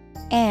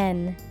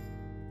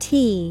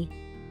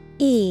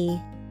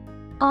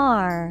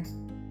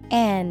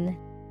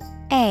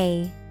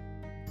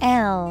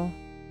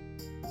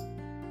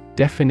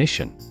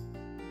 Definition: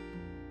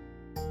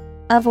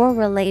 of or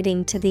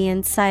relating to the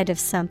inside of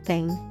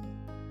something.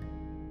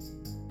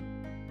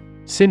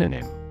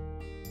 Synonym: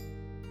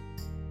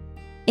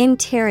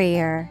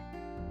 interior,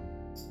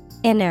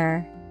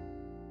 inner,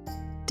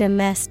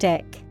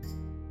 domestic.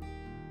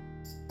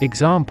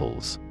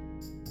 Examples: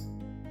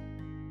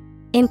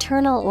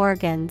 internal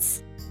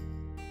organs,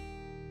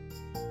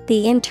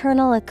 the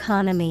internal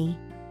economy.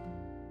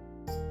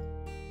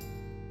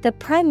 The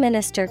Prime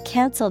Minister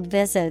cancelled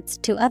visits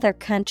to other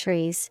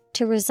countries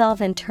to resolve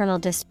internal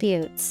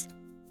disputes.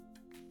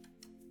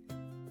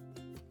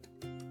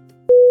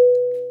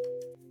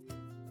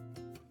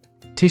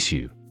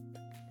 Tissue.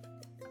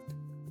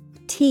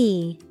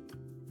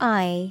 T-I-S-S-U-E.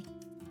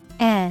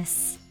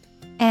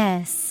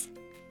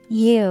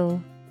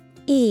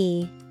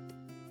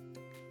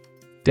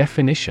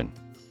 Definition: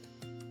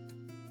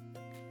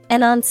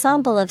 an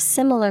ensemble of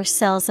similar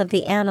cells of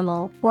the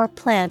animal or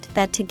plant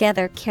that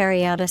together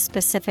carry out a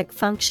specific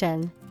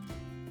function.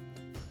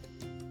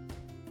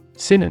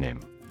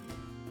 Synonym: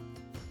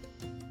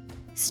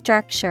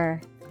 Structure,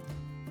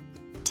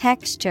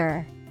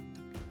 texture,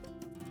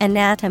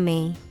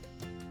 anatomy.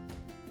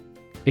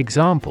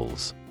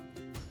 Examples: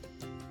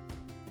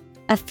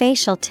 a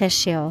facial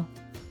tissue,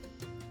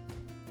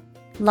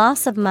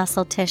 loss of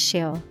muscle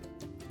tissue.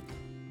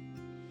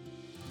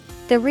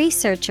 The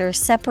researcher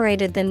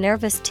separated the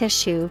nervous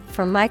tissue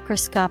for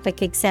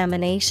microscopic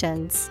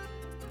examinations.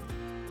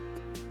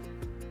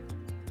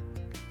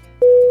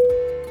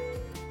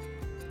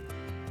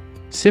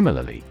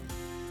 Similarly.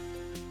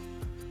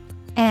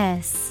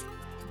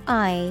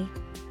 S-I-M-I-L-A-R-L-Y.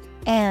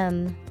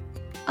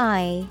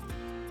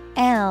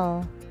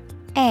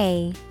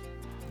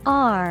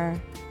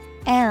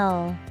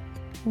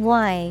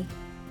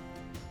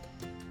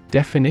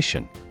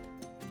 Definition: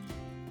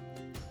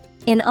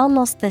 in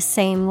almost the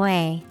same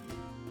way.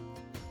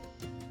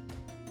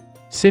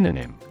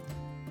 Synonym: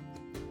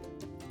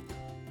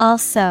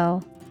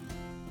 also,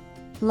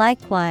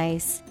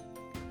 likewise,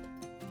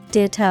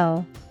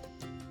 ditto.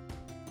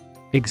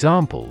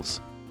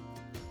 Examples: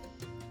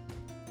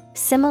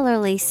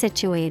 similarly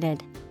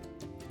situated,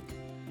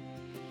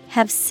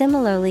 have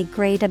similarly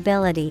great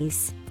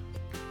abilities.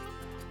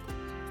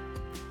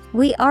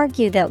 We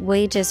argue that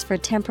wages for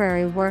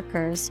temporary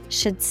workers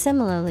should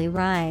similarly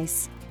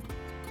rise.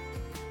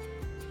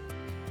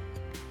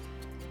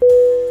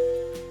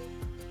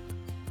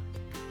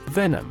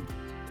 Venom.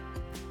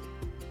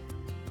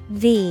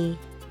 V-E-N-O-M.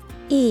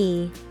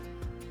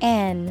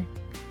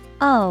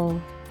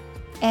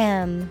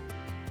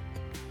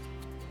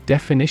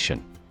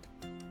 Definition: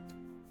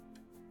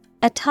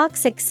 a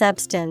toxic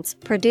substance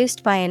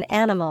produced by an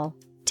animal,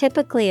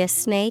 typically a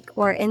snake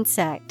or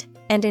insect,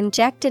 and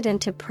injected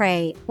into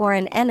prey or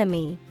an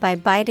enemy by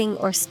biting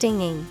or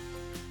stinging.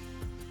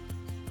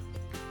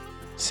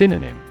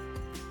 Synonym: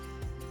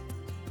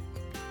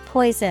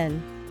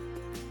 poison,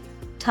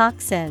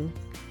 toxin,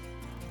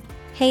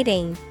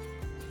 hating.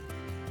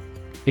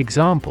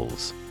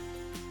 Examples: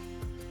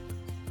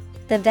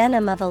 the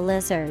venom of a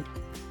lizard,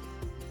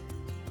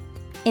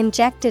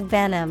 injected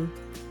venom.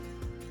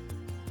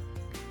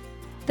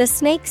 The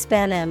snake's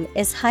venom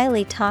is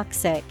highly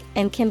toxic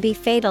and can be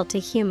fatal to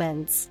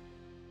humans.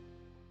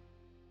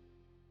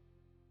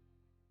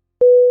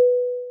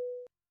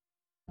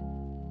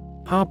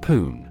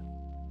 Harpoon.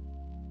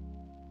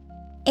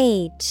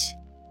 H-A-R-P-O-O-N.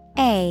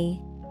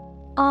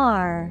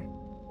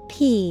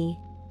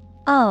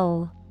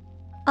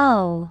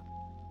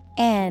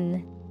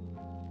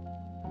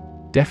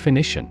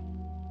 Definition: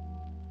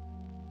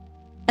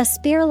 a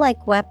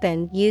spear-like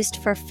weapon used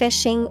for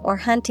fishing or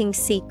hunting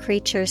sea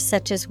creatures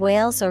such as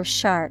whales or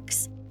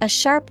sharks. A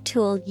sharp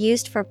tool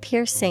used for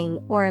piercing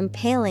or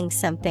impaling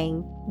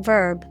something.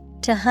 Verb,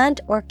 to hunt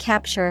or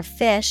capture a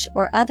fish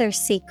or other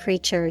sea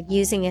creature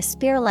using a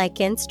spear-like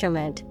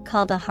instrument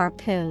called a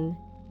harpoon.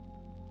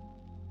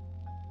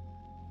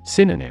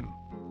 Synonym: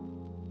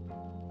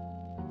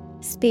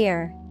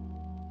 spear,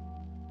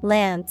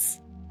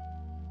 lance,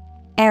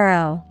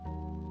 arrow.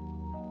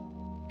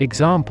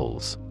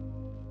 Examples: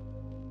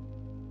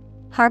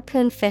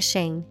 harpoon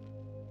fishing,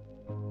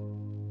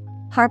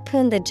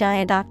 harpoon the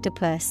giant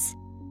octopus.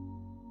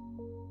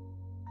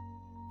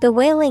 The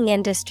whaling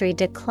industry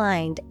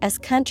declined as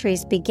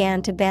countries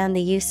began to ban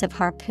the use of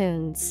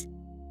harpoons.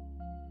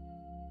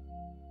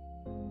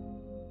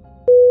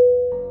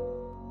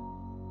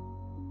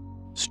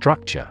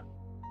 Structure.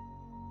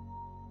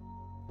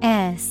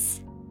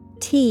 S-T-R-U-C-T-U-R-E.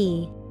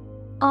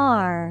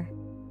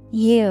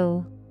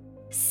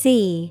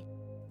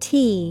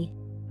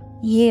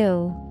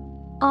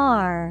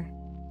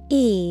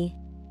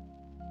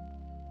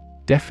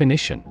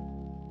 Definition: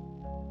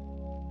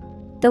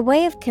 the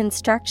way of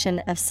construction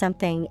of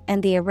something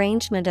and the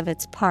arrangement of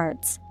its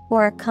parts,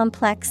 or a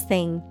complex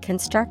thing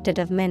constructed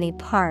of many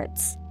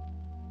parts.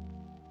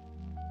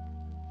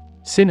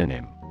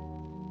 Synonym: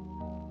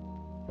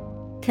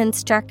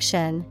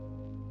 construction,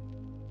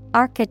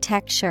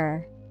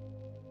 architecture,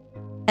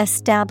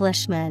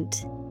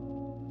 establishment.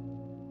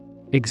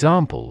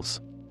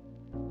 Examples: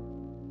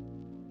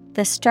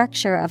 the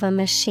structure of a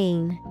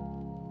machine,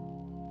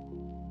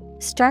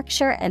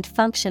 structure and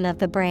function of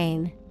the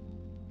brain.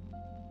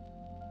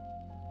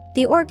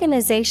 The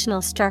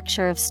organizational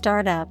structure of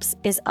startups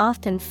is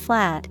often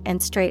flat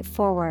and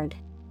straightforward.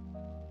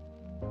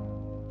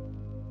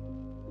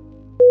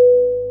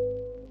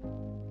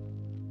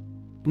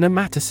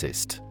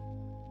 Nematicist.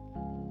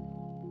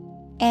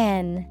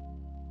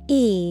 Nematicist.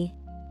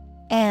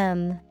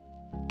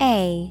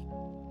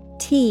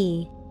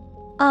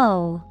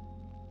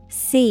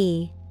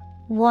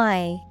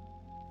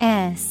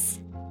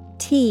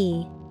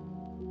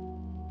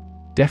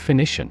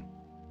 Definition.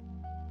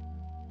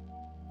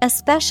 A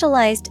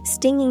specialized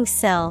stinging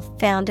cell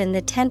found in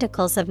the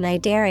tentacles of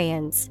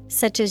cnidarians,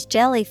 such as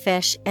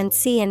jellyfish and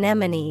sea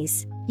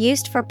anemones,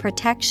 used for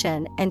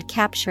protection and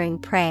capturing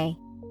prey.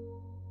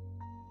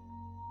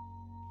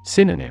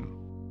 Synonym.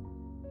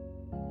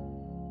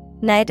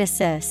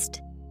 Cnidocyst,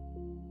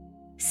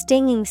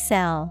 stinging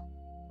cell,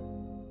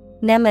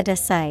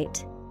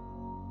 nematocyte.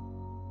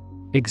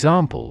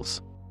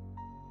 Examples.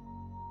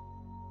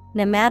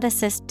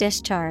 Nematocyst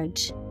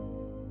discharge,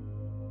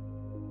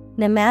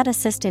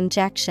 nematocyst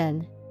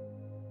injection.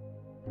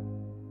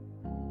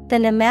 The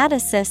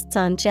nematocysts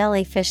on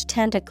jellyfish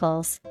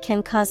tentacles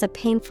can cause a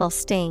painful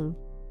sting.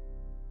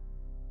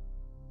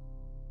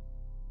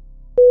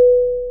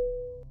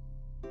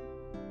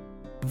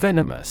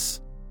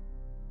 Venomous.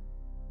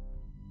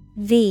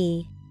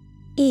 Venomous.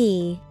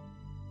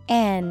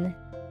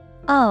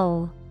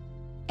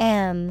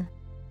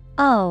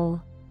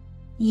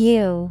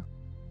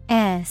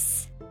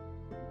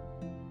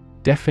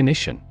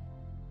 Definition.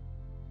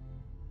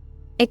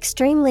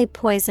 Extremely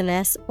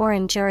poisonous or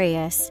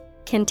injurious,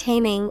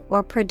 containing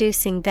or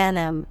producing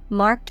venom,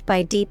 marked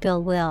by deep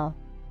ill will.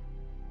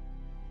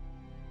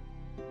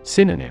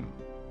 Synonym.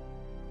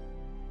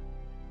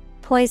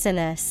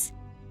 Poisonous,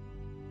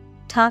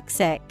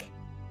 toxic,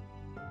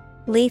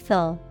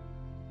 lethal.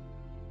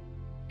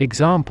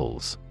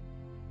 Examples.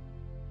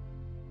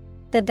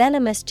 The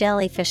venomous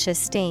jellyfish's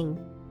sting.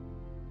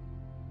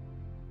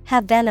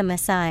 Have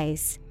venomous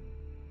eyes.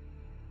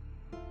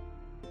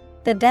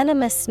 The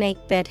venomous snake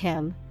bit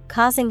him,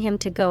 causing him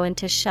to go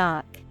into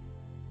shock.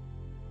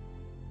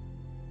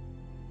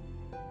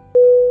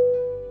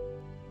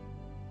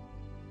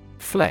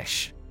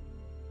 Flesh.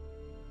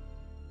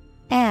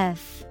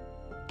 Flesh.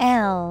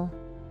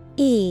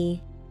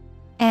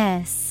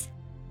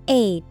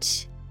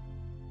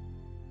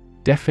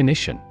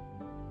 Definition.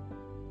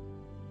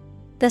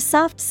 The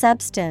soft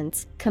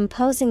substance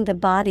composing the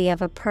body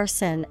of a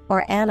person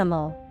or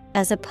animal,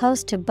 as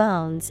opposed to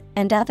bones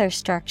and other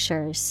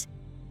structures.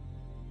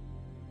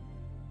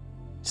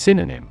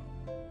 Synonym.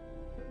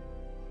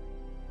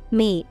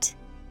 Meat,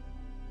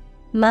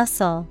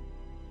 muscle,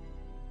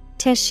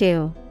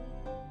 tissue.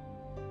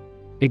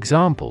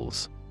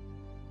 Examples.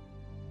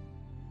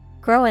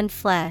 Grow in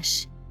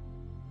flesh.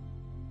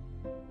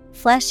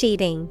 Flesh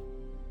eating.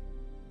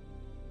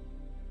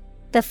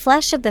 The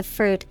flesh of the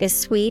fruit is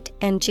sweet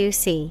and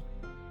juicy.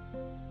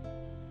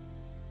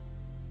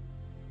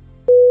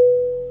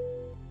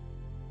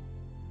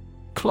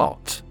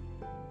 Clot.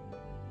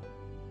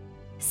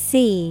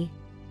 C-L-O-T.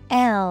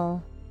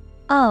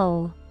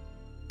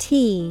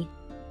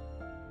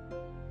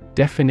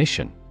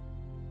 Definition.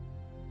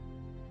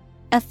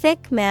 A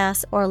thick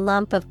mass or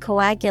lump of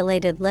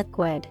coagulated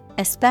liquid,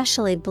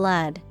 especially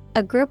blood,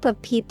 a group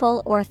of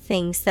people or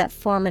things that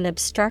form an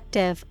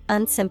obstructive,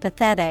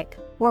 unsympathetic,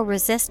 or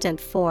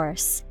resistant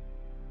force.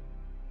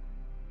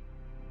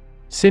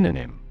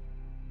 Synonym.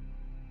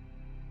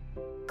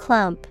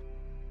 Clump,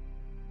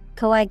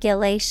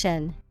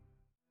 coagulation,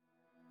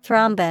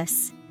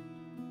 thrombus.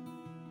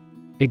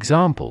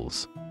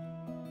 Examples.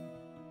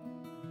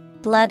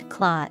 Blood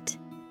clot,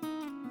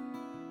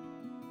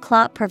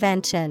 clot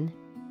prevention.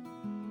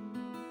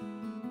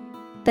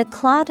 The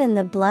clot in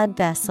the blood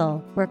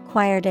vessel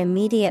required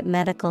immediate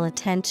medical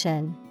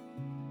attention.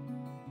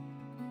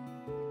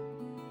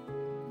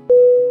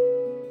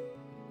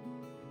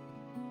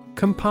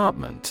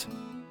 Compartment.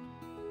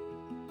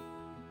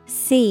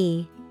 C-O-M-P-A-R-T-M-E-N-T.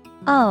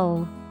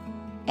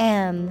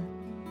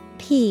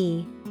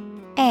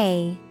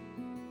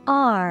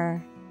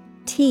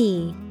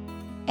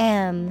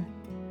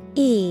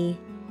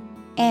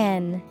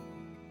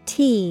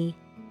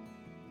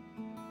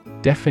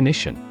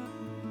 Definition.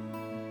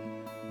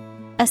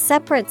 A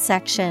separate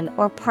section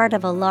or part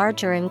of a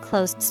larger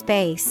enclosed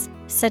space,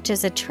 such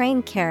as a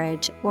train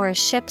carriage or a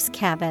ship's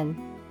cabin.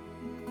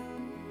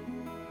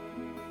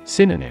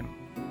 Synonym.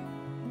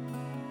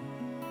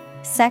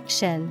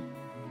 Section,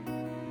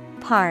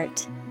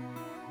 part,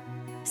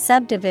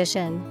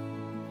 subdivision.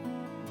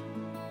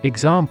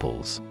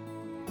 Examples.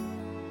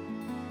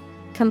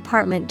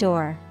 Compartment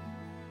door.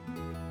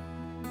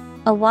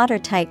 A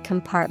watertight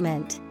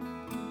compartment.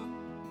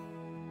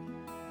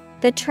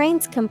 The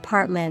train's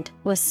compartment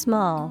was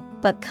small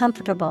but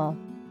comfortable.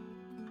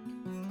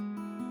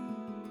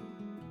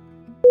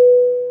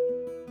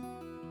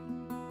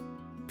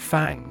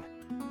 Fang.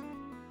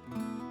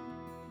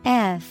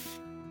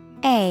 F-A-N-G.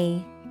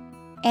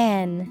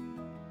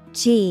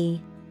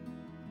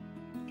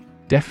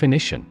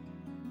 Definition.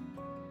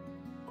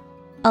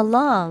 A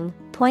long,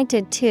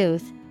 pointed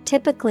tooth,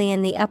 typically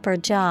in the upper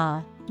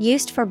jaw,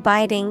 used for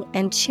biting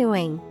and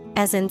chewing,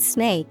 as in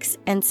snakes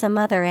and some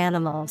other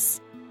animals.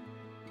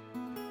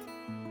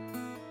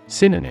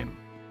 Synonym.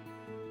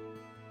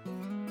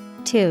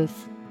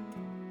 Tooth,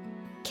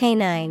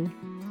 Canine.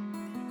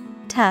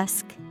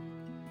 Tusk.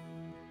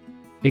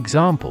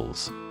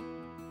 Examples: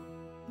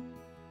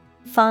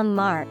 Fong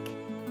mark.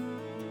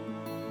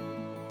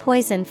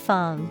 Poison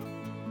fong.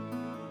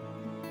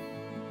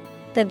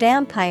 The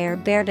vampire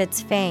bared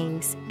its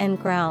fangs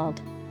and growled.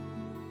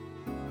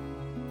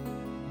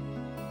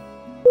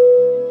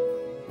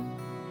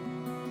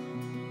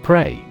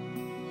 Prey.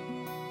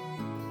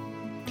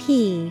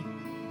 P-R-E-Y.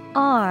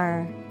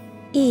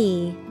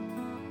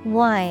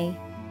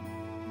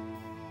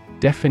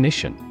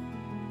 Definition: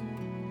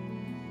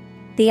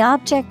 The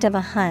object of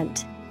a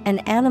hunt, an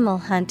animal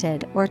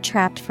hunted or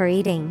trapped for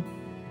eating.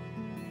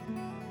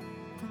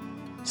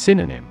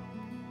 Synonym: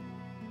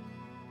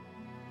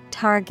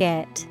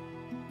 Target,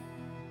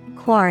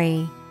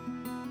 quarry,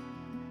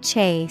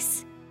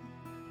 chase.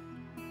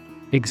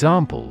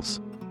 Examples: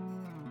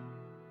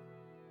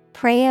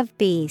 Prey of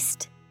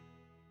beast.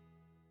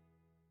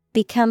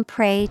 Become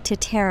prey to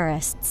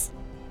terrorists.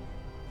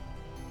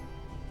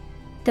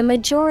 The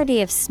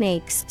majority of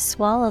snakes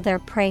swallow their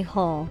prey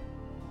whole.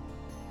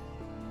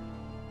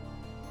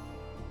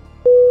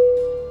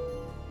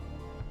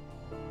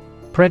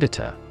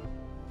 Predator.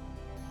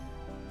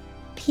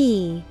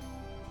 P-R-E-D-A-T-O-R.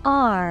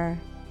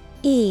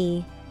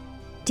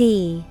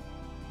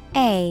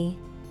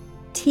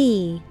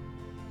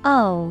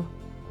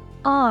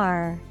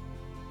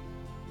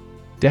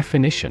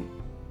 Definition: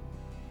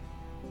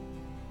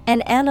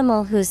 An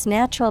animal whose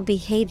natural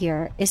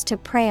behavior is to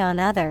prey on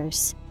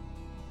others.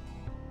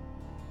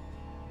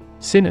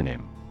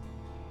 Synonym: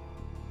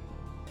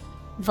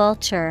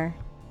 Vulture,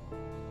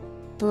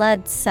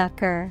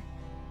 bloodsucker.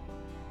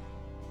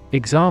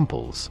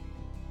 Examples: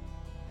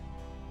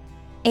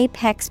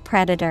 Apex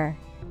predator.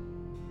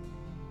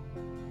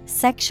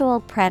 Sexual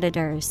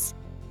predators.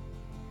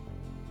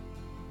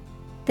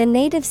 The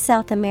native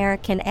South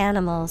American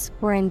animals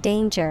were in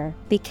danger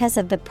because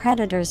of the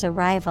predator's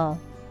arrival.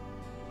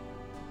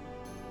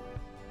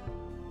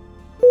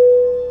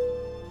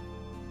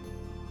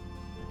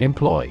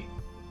 Employ.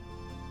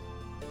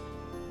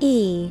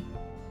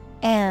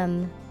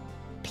 E-M-P-L-O-Y.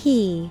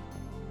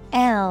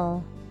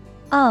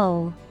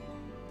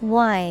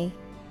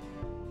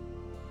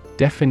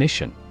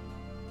 Definition: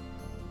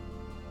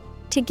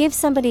 To give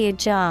somebody a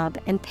job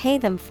and pay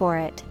them for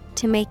it,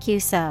 to make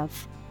use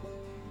of.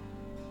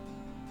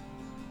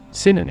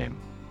 Synonym: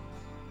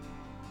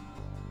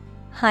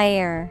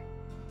 Hire,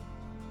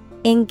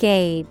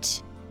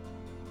 engage,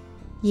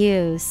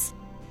 use.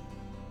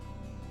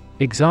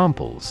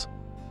 Examples: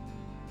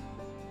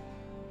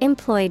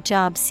 Employ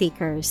job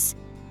seekers.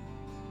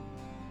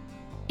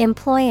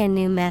 Employ a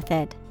new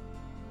method.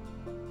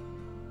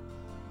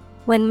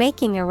 When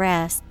making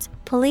arrests,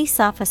 police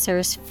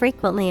officers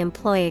frequently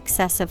employ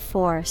excessive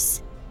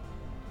force.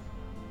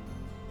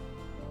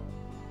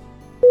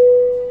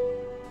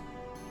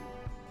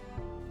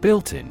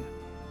 Built-in.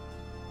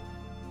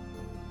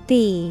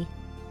 B-U-I-L-T-I-N.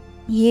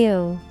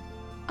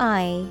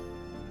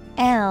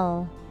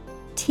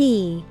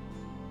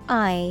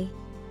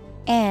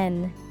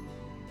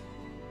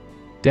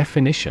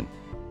 Definition: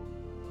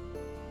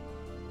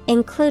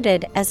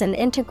 Included as an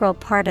integral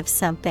part of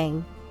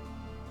something.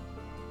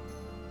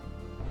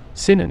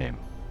 Synonym: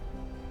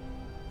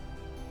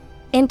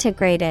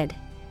 Integrated,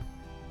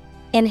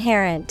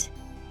 inherent,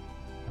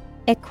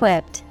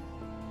 equipped.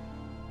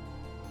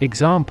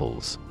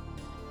 Examples: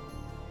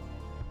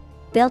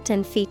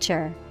 Built-in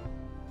feature.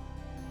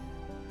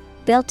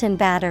 Built-in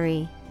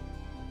battery.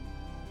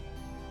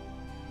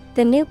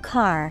 The new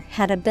car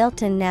had a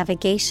built-in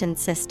navigation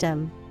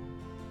system.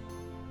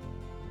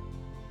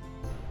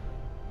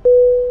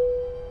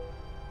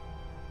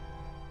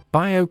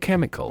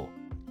 Biochemical.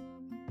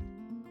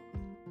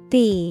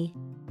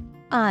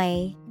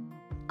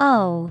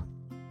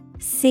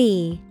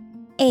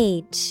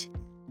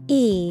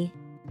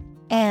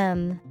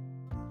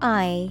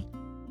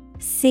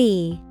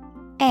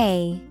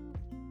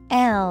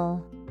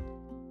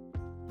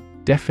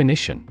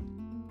 Definition: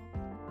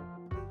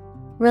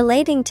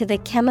 Relating to the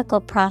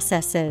chemical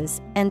processes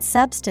and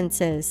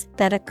substances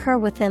that occur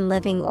within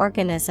living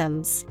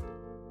organisms.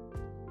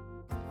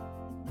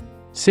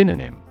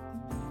 Synonym: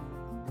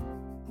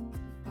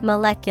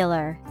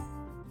 Molecular,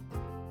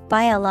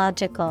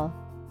 biological.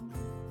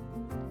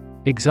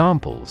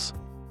 Examples: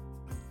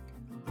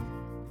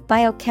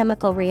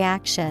 Biochemical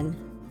reaction.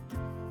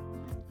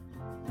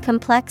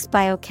 Complex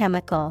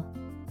biochemical.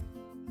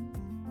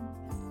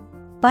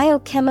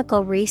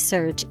 Biochemical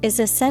research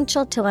is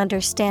essential to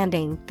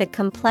understanding the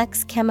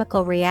complex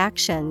chemical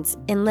reactions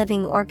in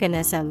living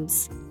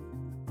organisms.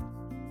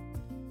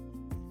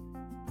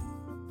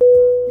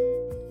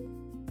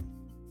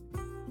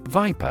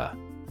 Viper.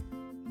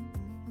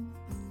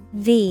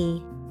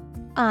 V-I-P-E-R.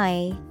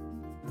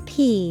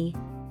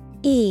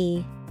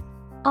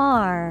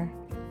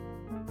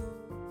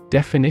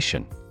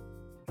 Definition: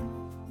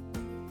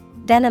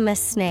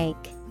 Venomous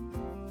snake.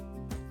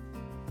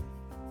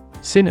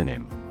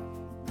 Synonym: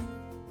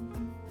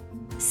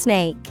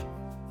 Snake,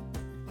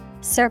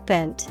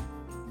 serpent,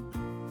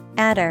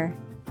 adder.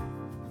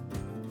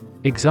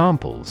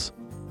 Examples: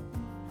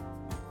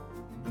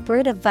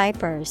 Brood of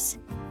vipers.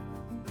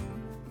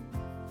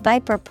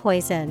 Viper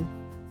poison.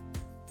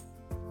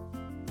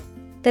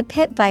 The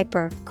pit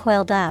viper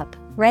coiled up,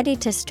 ready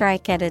to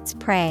strike at its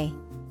prey.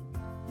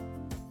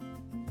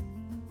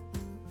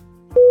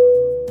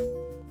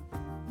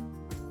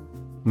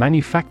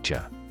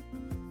 Manufacture.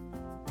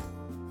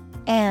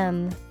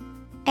 MANUFACTURE.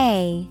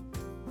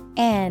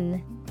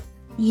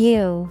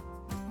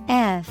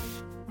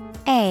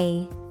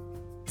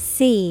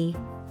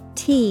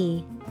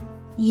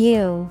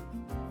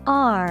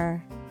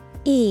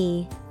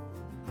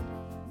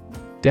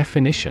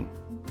 Definition.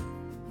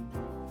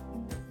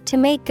 To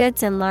make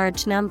goods in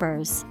large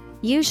numbers,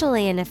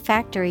 usually in a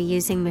factory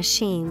using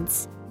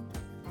machines.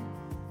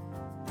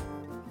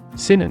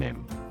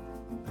 Synonym.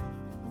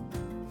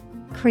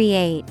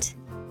 Create,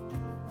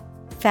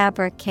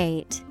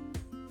 fabricate,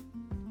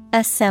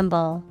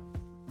 assemble.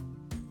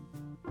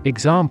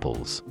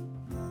 Examples.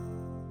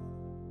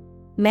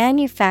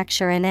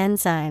 Manufacture an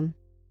enzyme.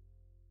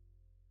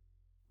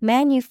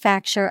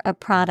 Manufacture a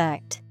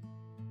product.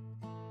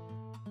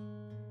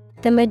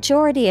 The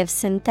majority of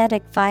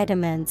synthetic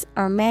vitamins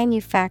are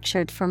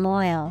manufactured from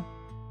oil.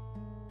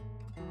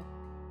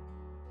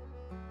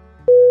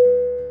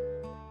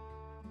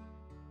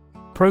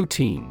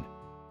 Protein.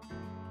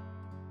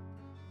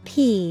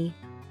 PROTEIN.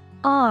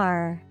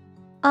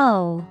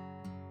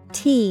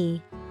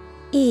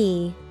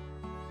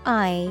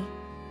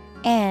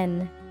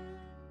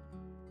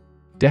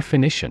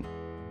 Definition.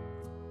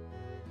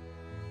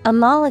 A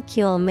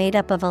molecule made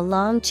up of a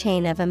long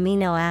chain of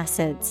amino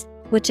acids,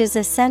 which is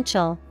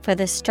essential for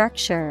the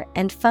structure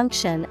and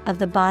function of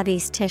the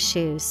body's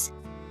tissues.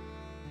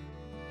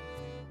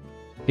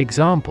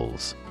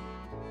 Examples.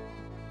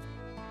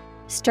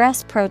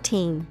 Stress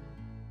protein.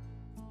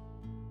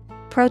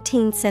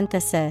 Protein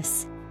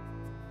synthesis.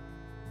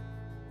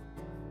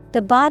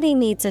 The body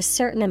needs a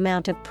certain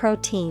amount of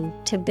protein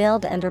to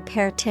build and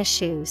repair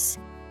tissues.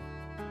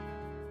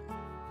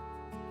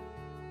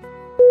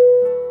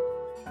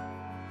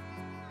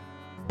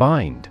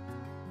 Bind.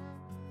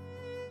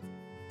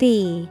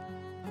 BIND.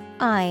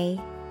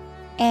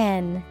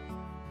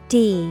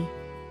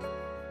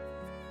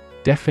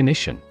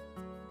 Definition.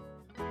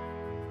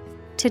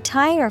 To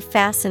tie or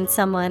fasten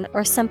someone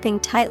or something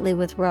tightly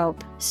with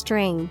rope,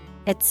 string,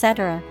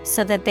 etc.,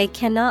 so that they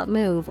cannot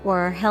move or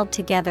are held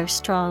together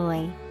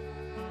strongly.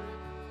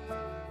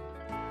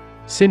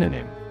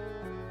 Synonym.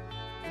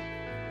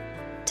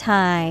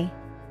 Tie,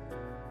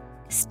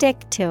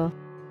 stick to,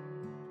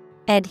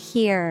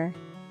 adhere.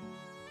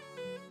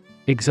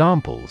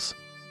 Examples.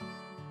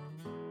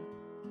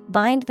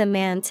 Bind the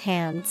man's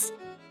hands.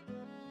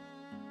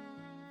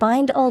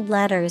 Bind old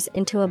letters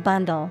into a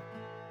bundle.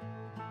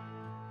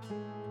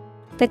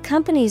 The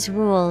company's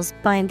rules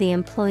bind the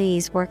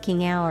employees'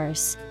 working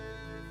hours.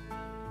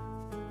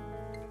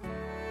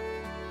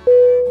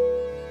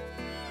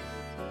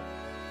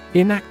 Inactivate.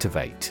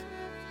 INACTIVATE.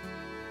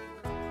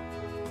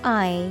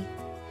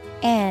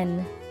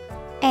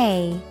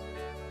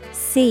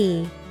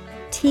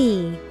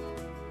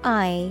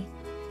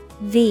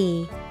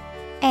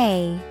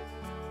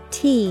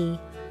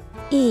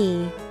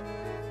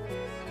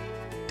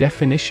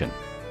 Definition.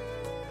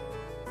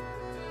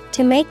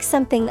 To make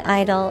something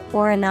idle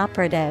or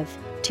inoperative,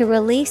 to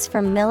release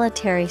from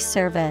military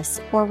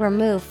service or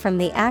remove from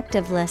the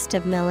active list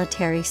of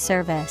military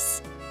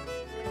service.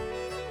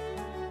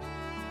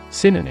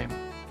 Synonym.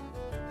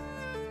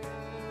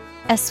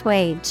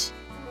 Assuage,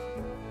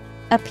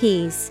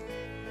 appease,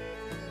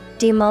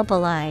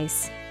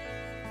 demobilize.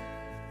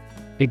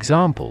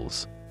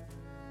 Examples.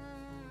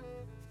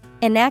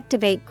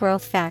 Inactivate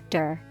growth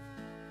factor.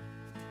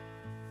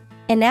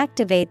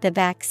 Inactivate the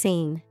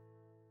vaccine.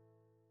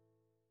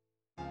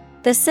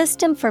 The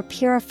system for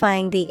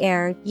purifying the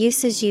air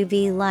uses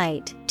UV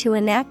light to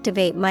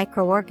inactivate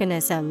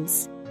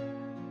microorganisms.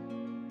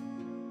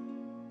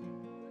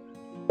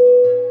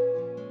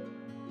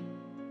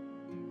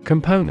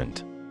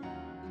 Component.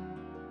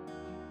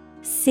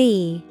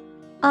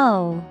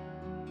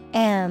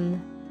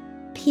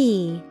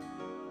 COMPONENT.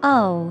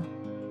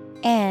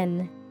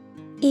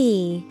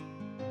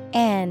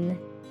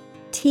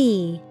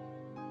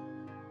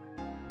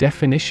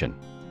 Definition.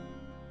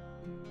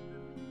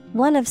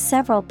 One of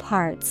several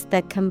parts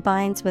that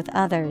combines with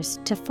others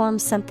to form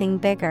something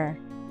bigger.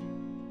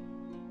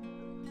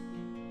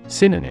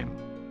 Synonym.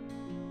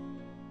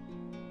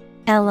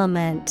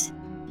 Element,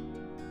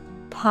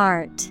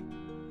 part,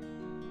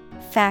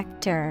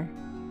 factor.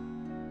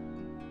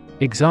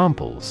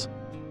 Examples.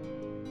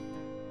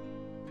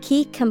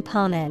 Key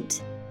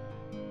component.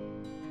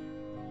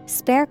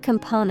 Spare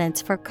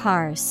components for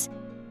cars.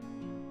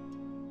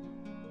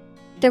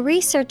 The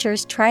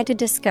researchers try to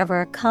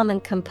discover a common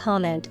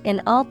component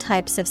in all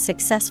types of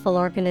successful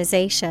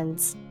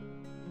organizations.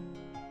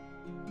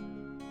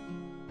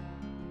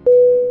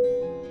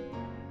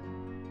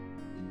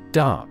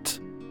 Dart.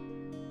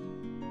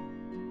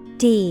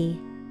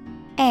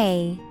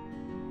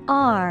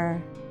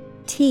 DART.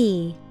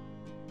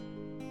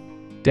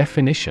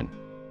 Definition.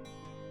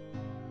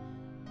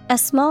 A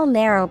small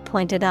narrow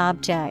pointed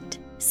object,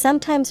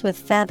 sometimes with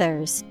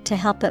feathers to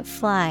help it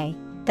fly,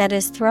 that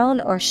is thrown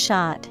or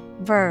shot.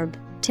 Verb,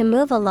 to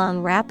move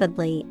along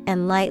rapidly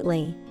and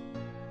lightly.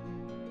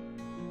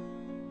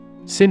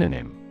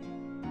 Synonym: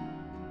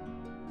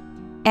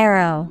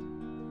 Arrow.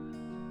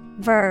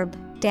 Verb,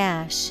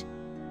 dash.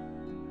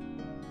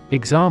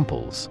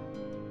 Examples: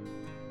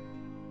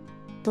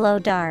 Blow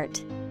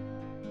dart.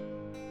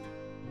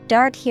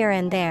 Dart here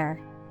and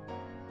there.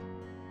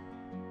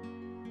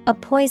 A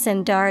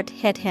poison dart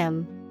hit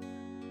him.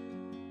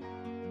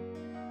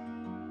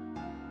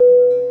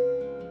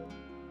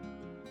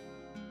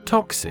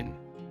 Toxin.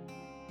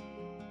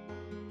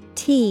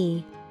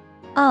 T-O-X-I-N.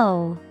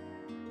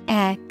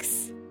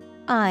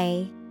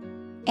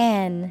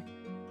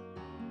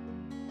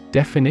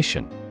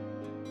 Definition: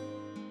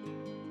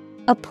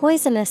 A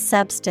poisonous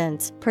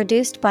substance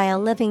produced by a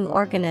living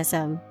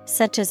organism,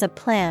 such as a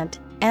plant,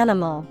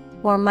 animal,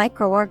 or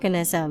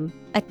microorganism,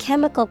 a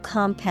chemical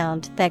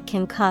compound that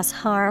can cause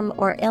harm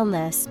or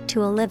illness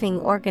to a living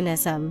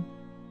organism.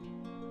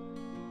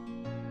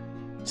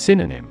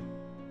 Synonym: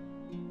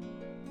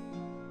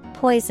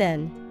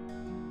 Poison,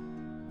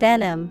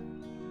 venom,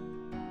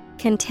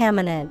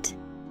 contaminant.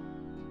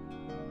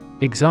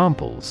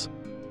 Examples: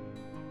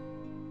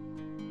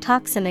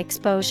 Toxin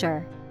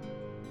exposure.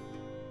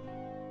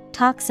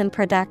 Toxin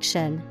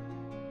production.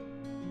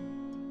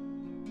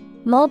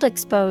 Mold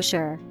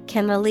exposure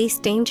can release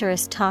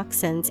dangerous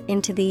toxins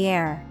into the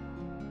air.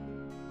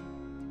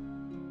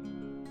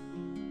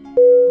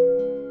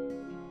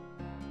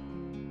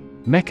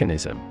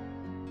 Mechanism.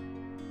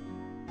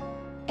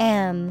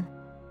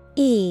 M-E-C-H-A-N-I-S-M.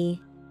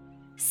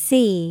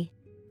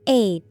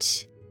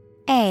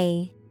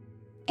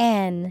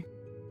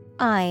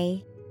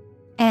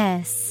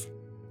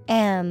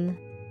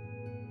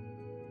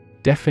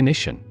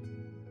 Definition: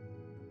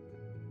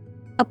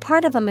 A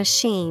part of a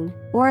machine,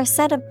 or a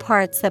set of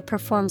parts that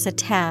performs a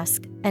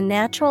task, a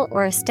natural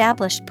or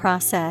established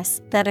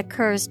process that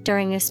occurs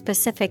during a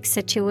specific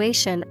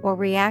situation or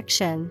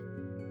reaction.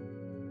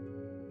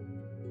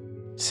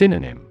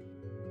 Synonym: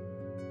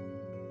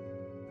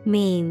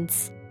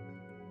 Means,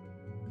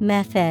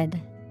 method,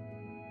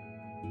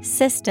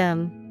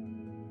 system.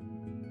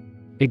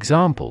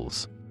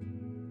 Examples: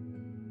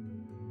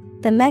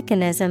 The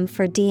mechanism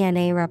for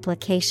DNA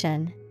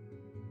replication.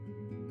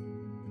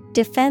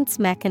 Defense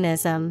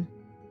mechanism.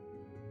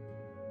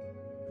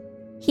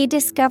 He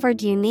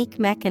discovered unique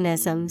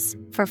mechanisms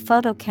for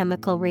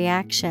photochemical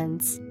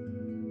reactions.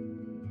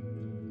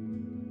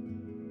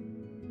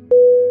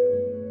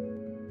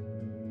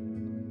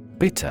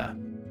 Bitter.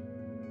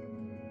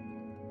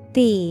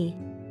 B-I-T-T-E-R.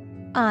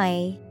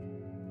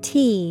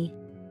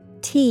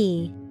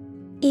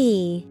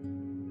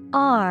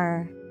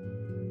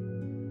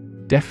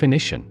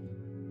 Definition: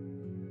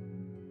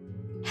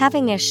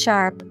 Having a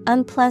sharp,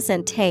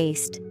 unpleasant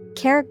taste,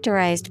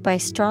 characterized by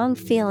strong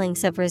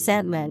feelings of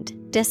resentment,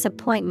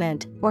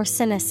 disappointment, or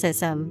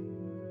cynicism.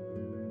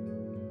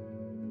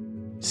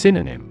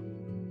 Synonym: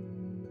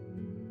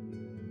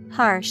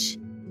 Harsh,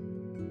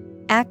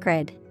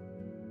 acrid,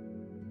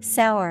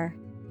 sour.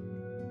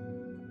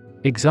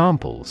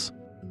 Examples: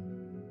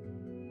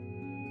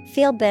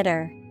 Feel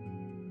bitter.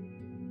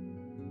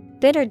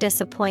 Bitter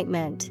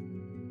disappointment.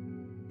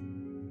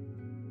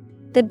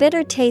 The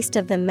bitter taste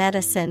of the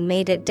medicine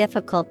made it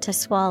difficult to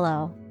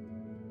swallow.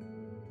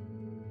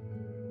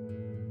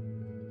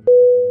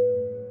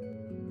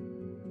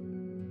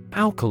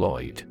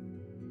 Alkaloid.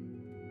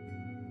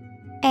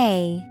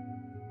 A-L-K-A-L-O-I-D.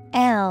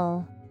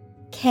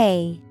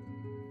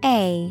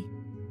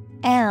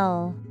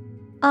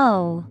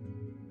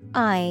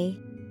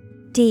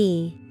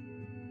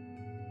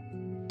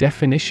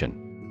 Definition: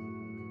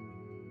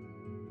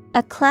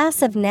 A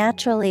class of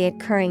naturally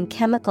occurring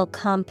chemical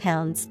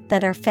compounds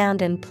that are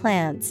found in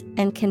plants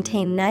and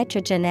contain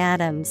nitrogen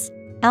atoms.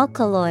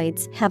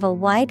 Alkaloids have a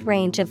wide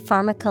range of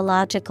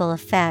pharmacological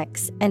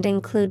effects and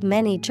include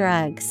many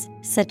drugs,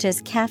 such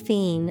as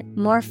caffeine,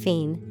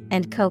 morphine,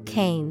 and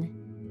cocaine.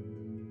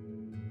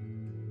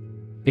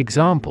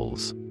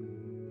 Examples: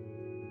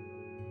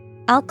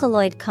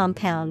 Alkaloid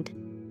compound.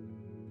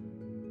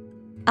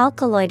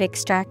 Alkaloid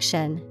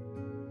extraction.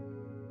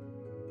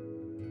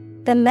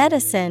 The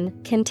medicine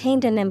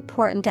contained an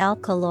important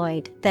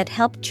alkaloid that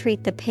helped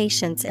treat the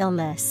patient's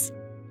illness.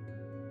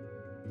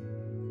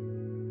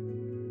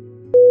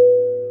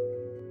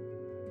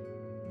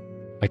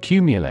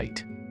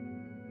 Accumulate.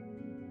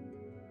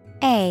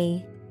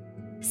 A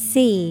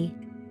C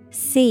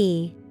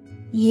C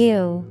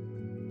U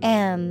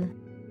M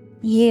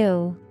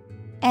U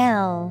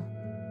L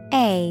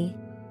A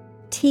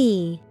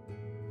T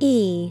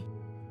E.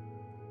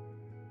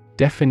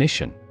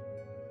 Definition: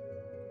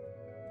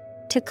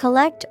 To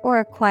collect or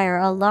acquire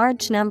a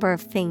large number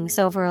of things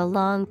over a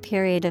long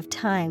period of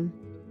time.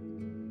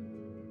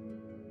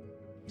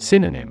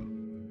 Synonym: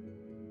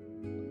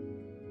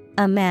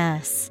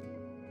 Amass,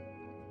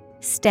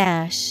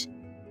 stash,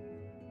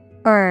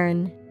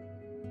 earn.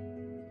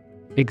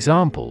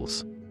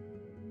 Examples: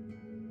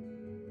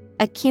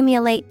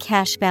 Accumulate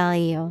cash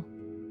value.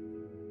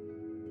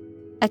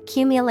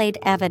 Accumulate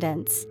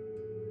evidence.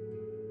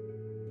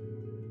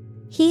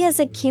 He has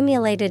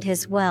accumulated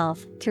his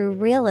wealth through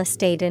real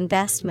estate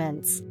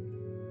investments.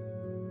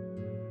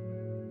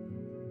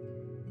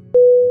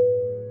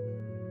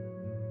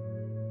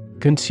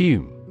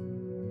 Consume.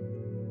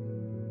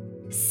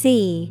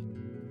 CONSUME.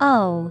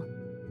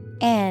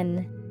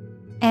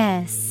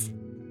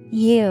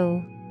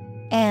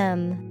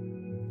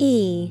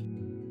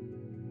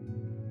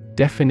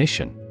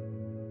 Definition.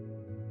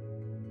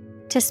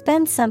 To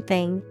spend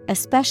something,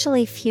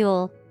 especially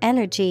fuel,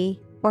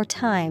 energy, or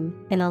time,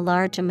 in a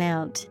large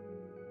amount.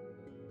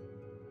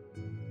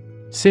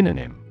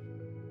 Synonym.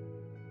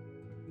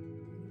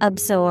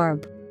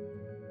 Absorb,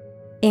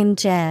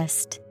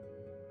 ingest,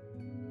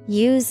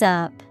 use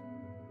up.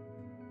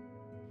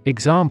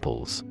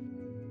 Examples.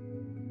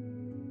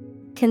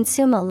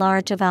 Consume a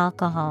large of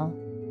alcohol.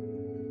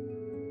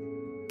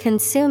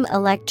 Consume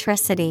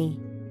electricity.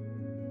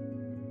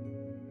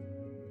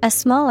 A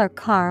smaller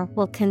car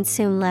will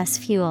consume less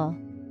fuel.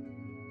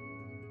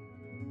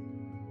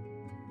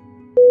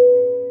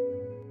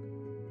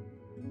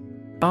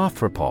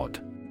 Arthropod.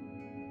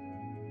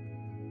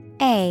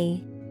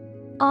 ARTHROPOD.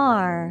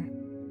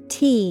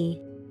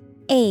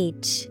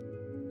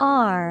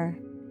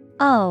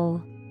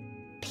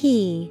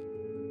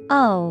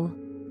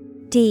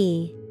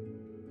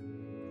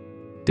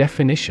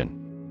 Definition.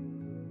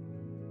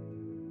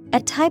 A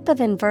type of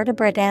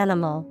invertebrate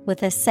animal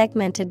with a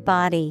segmented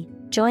body,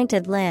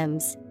 jointed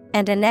limbs,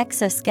 and an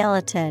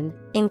exoskeleton,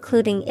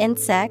 including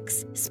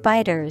insects,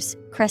 spiders,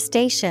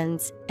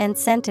 crustaceans, and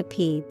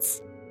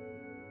centipedes.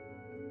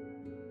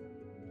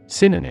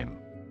 Synonym.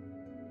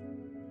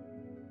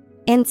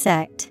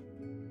 Insect,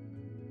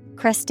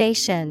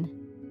 crustacean,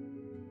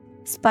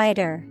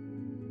 spider.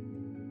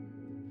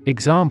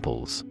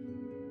 Examples.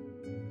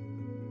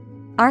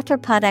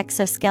 Arthropod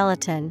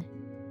exoskeleton.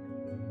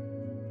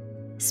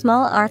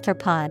 Small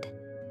arthropod.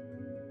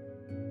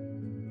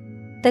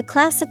 The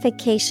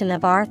classification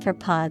of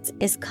arthropods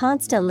is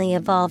constantly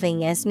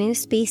evolving as new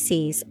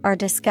species are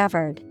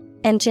discovered,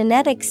 and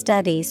genetic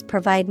studies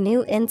provide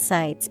new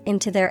insights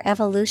into their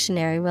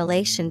evolutionary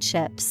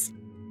relationships.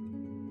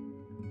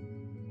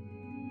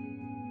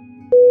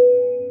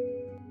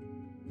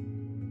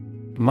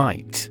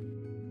 Mite.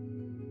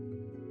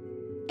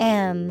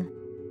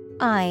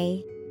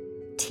 MITE.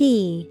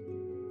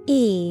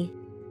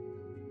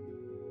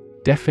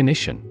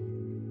 Definition.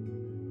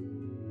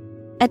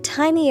 A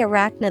tiny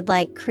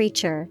arachnid-like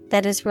creature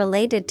that is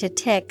related to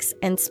ticks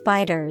and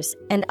spiders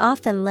and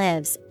often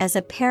lives as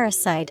a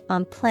parasite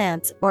on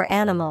plants or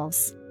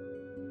animals.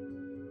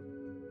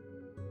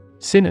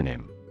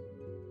 Synonym.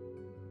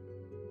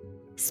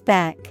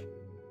 Speck,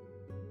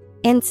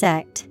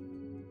 insect.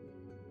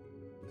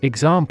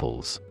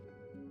 Examples.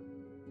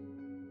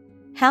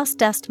 House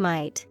dust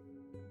mite.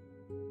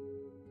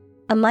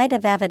 A mite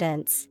of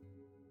evidence.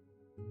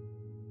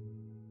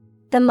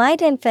 The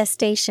mite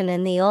infestation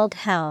in the old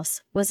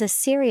house was a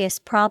serious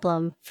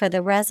problem for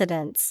the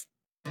residents.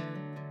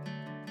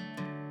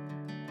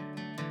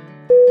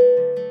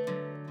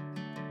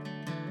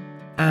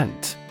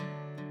 Ant.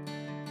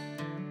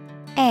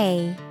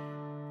 A-N-T.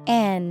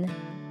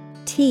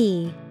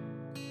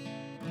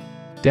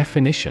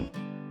 Definition.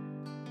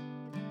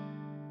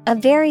 A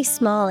very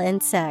small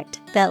insect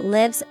that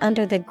lives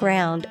under the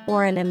ground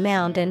or in a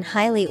mound in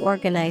highly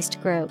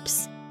organized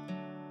groups.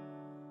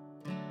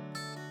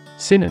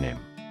 Synonym.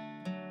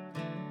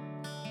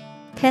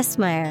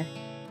 Pismire,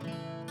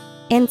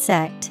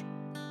 insect.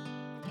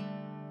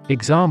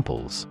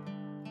 Examples.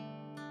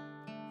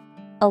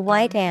 A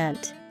white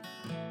ant.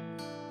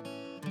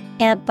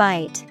 Ant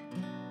bite.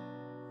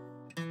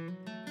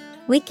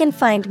 We can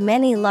find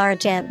many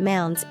large ant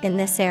mounds in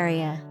this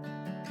area.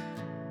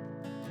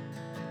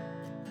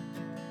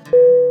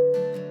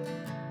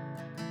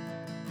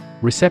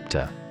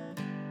 Receptor.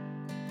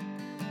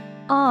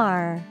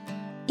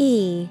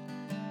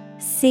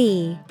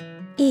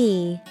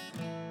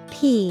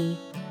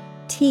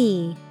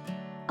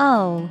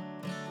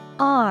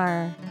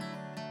 R-E-C-E-P-T-O-R.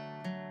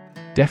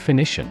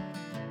 Definition.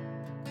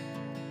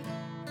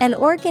 An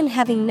organ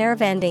having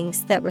nerve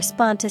endings that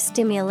respond to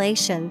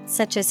stimulation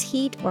such as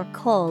heat or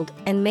cold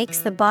and makes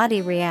the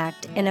body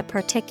react in a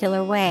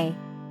particular way.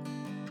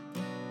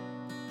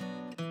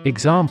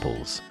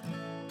 Examples.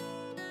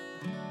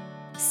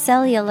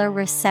 Cellular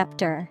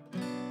receptor.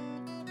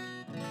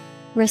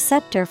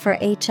 Receptor for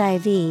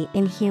HIV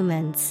in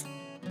humans.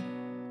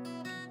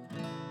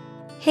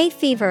 Hay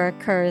fever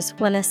occurs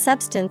when a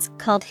substance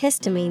called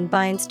histamine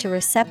binds to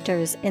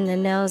receptors in the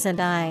nose and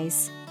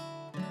eyes.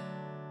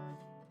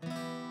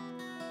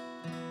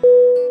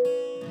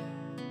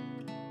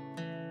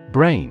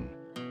 Brain.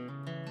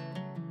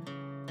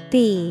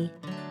 B-R-A-I-N.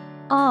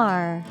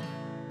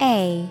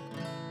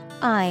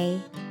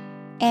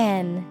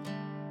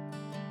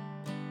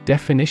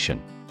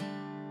 Definition.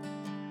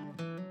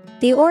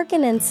 The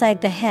organ inside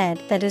the head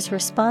that is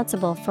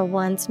responsible for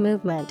one's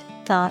movement,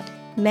 thought,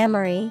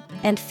 memory,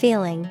 and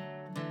feeling.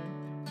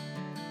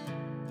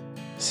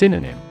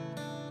 Synonym.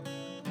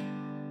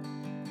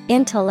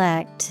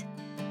 Intellect,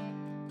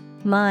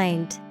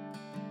 mind,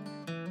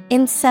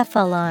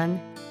 encephalon.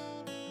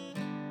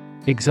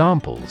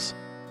 Examples: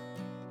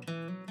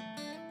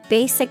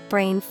 basic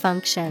brain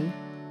function,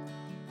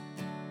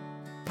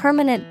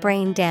 permanent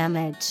brain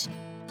damage.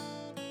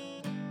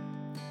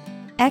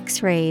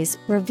 X-rays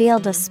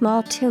revealed a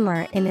small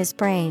tumor in his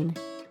brain.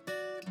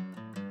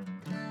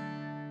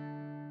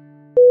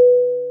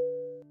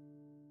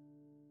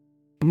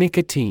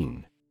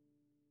 Nicotine.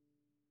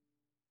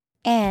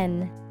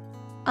 N-I-C-O-T-I-N-E.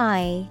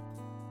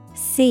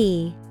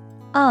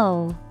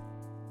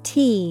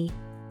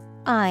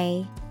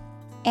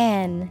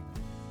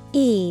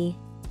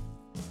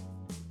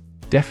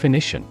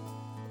 Definition: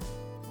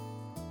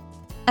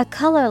 a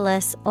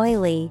colorless,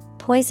 oily,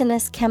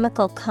 poisonous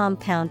chemical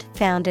compound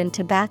found in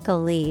tobacco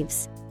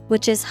leaves,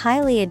 which is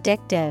highly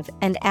addictive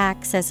and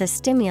acts as a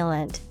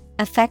stimulant,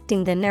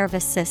 affecting the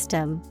nervous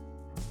system.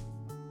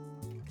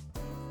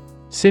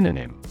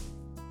 Synonym: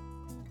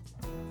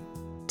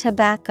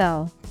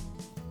 tobacco,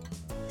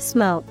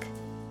 smoke.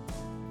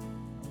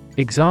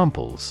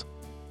 Examples: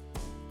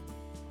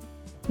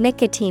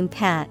 nicotine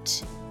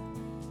patch,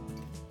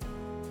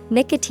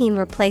 nicotine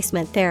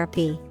replacement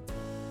therapy.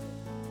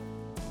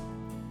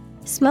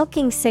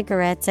 Smoking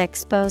cigarettes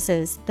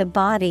exposes the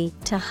body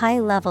to high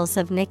levels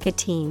of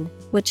nicotine,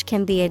 which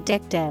can be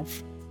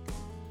addictive.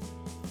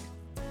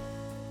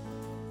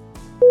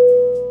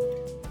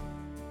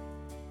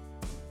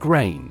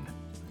 Grain.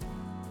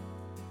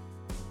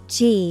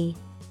 G-R-A-I-N.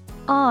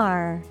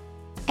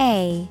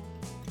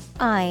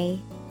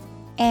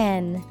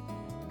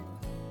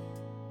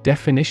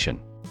 Definition: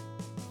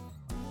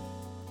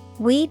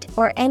 wheat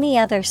or any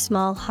other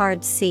small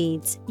hard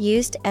seeds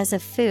used as a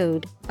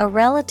food, a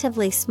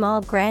relatively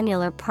small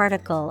granular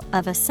particle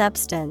of a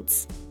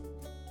substance.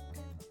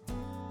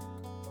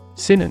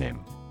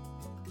 Synonym: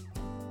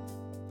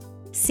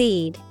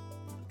 seed,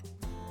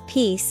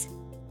 piece,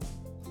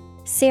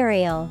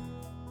 cereal.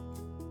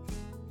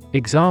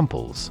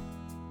 Examples: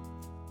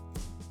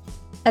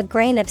 a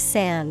grain of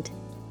sand,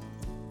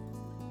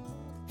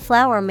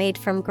 flour made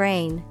from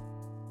grain.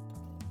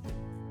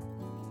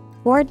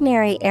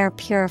 Ordinary air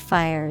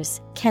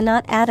purifiers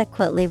cannot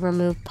adequately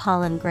remove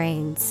pollen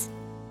grains.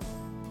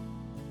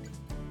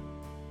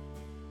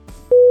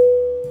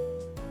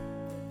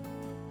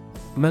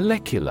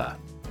 Molecular.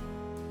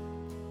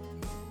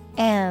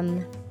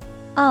 M-O-L-E-C-U-L-A-R.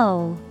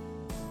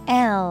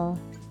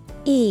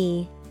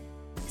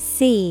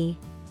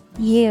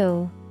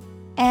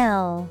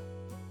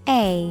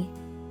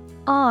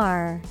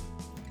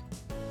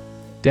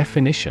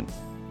 Definition: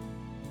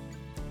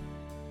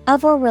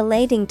 of or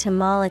relating to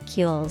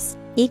molecules,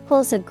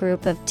 equals a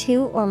group of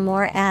two or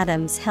more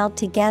atoms held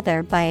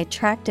together by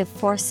attractive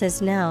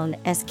forces known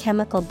as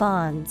chemical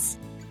bonds.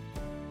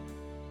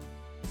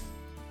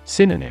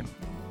 Synonym: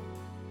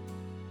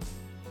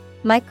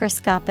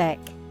 microscopic,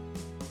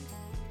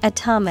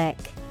 atomic.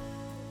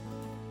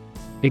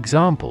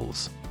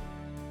 Examples: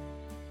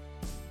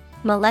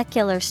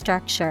 molecular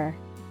structure,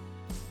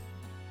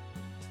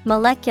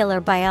 molecular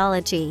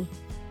biology.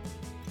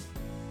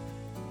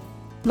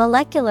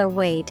 Molecular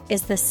weight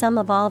is the sum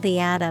of all the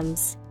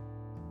atoms.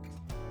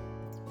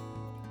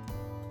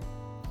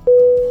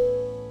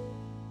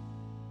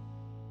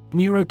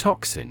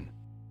 Neurotoxin.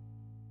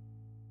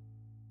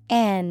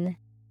 N-E-U-R-O-T-O-X-I-N.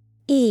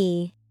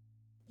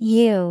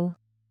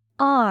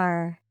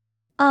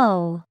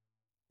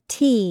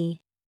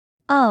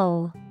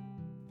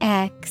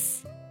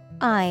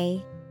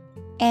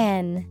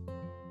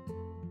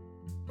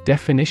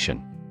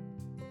 Definition: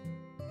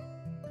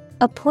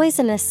 a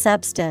poisonous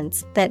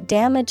substance that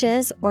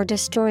damages or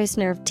destroys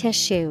nerve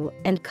tissue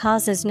and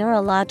causes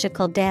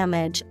neurological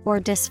damage or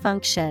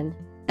dysfunction.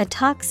 A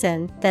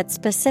toxin that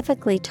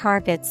specifically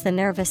targets the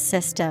nervous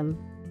system.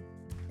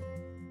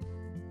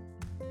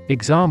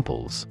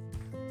 Examples: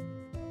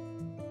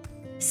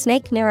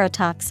 snake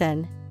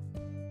neurotoxin,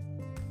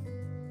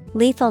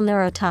 lethal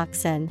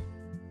neurotoxin.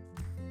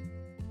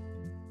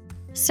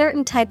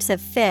 Certain types of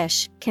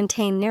fish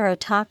contain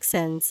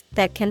neurotoxins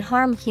that can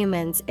harm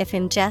humans if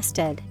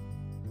ingested.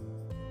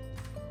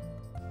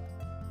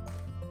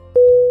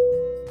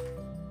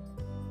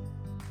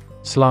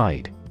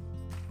 Slide.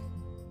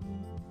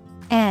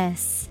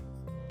 S-L-I-D-E.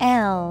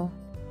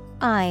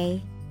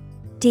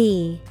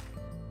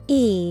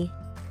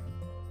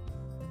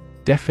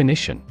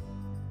 Definition: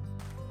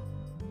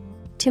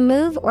 to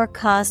move or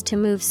cause to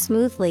move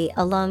smoothly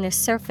along a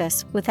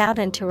surface without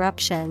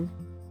interruption.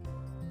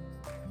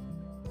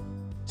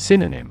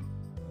 Synonym: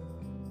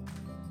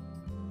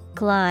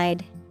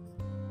 glide,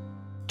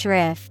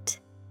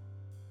 drift,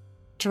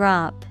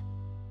 drop.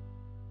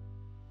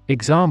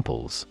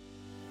 Examples: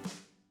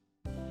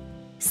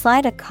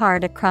 slide a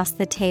card across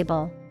the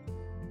table.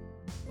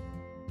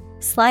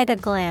 Slide a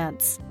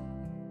glance.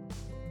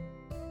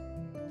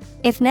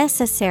 If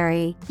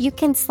necessary, you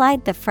can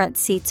slide the front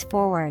seats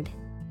forward.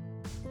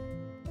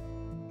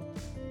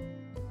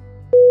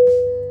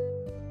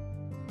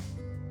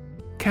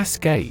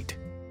 Cascade.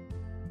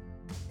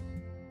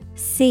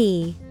 C-A-S-C-A-D-E.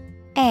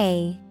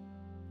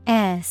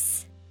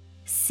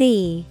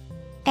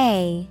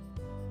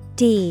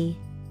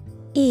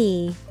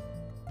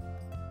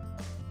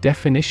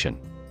 Definition: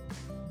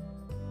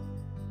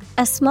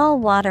 A small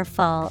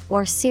waterfall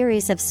or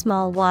series of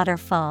small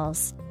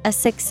waterfalls, a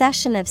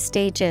succession of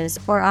stages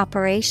or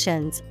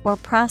operations or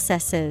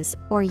processes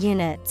or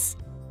units.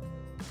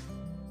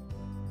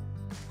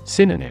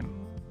 Synonym: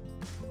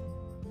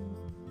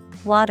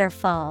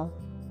 Waterfall,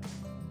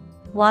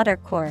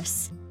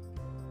 watercourse,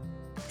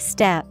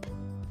 step.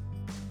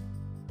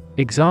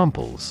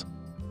 Examples: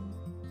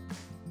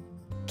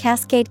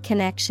 Cascade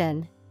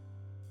connection,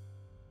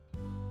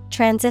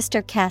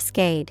 transistor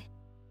cascade.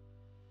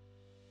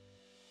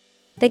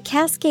 The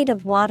cascade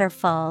of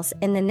waterfalls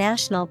in the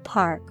national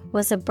park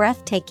was a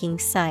breathtaking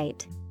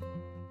sight.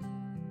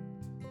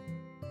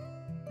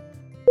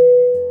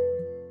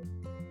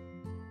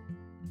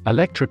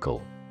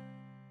 Electrical.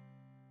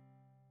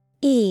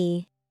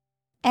 E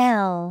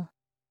L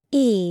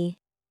E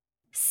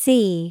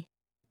C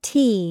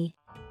T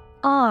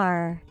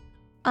R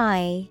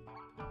I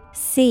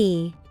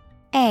C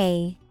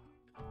A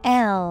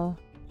L.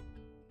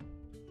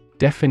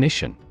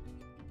 Definition: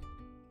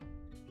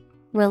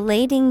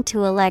 Relating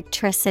to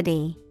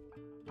electricity.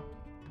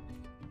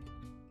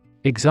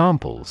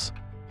 Examples: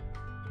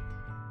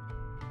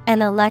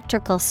 An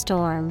electrical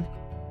storm.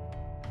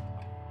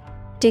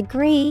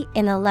 Degree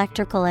in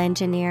electrical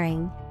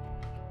engineering.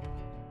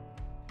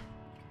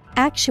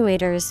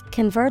 Actuators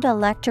convert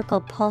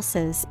electrical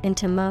pulses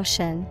into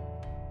motion.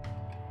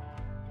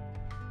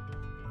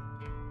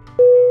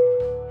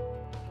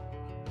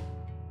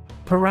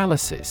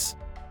 Paralysis.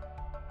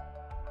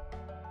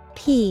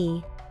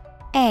 P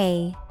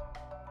A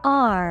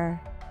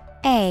R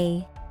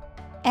A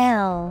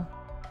L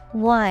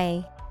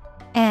Y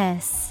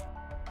S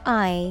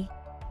I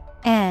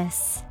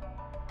S.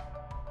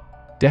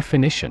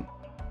 Definition: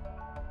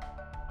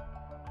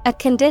 A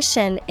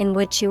condition in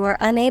which you are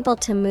unable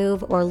to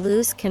move or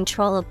lose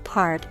control of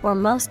part or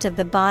most of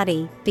the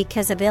body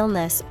because of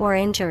illness or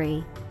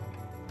injury.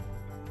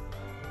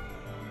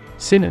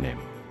 Synonym: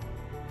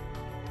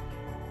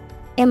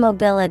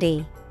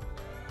 Immobility,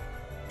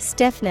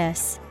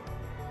 stiffness,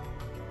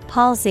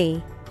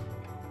 palsy.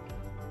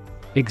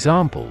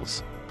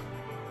 Examples: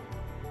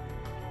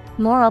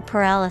 Moral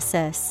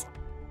paralysis.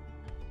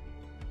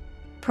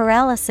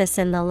 Paralysis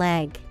in the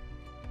leg.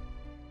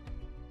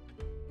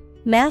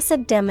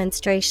 Massive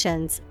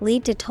demonstrations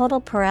lead to total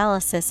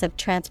paralysis of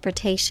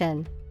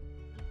transportation.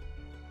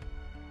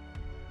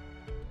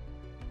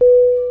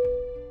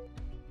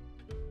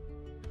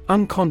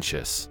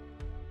 Unconscious.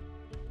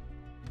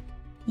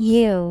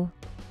 U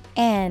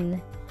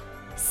N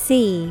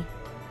C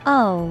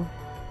O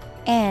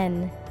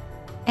N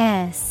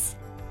S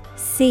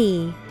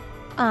C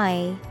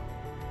I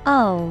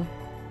O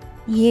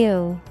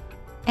U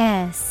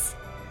S.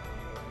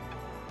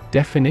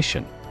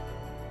 Definition: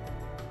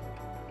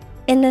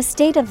 In the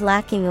state of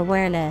lacking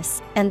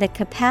awareness and the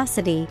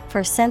capacity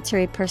for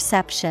sensory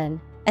perception,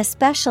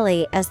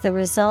 especially as the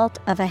result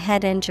of a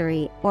head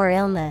injury or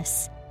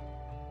illness.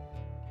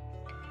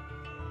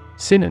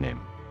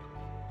 Synonym: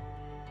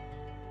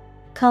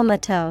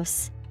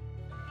 Comatose,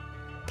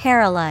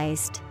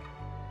 paralyzed,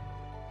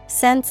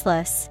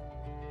 senseless.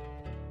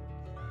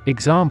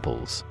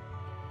 Examples: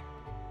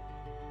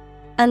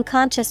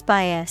 Unconscious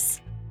bias.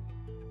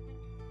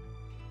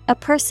 A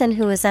person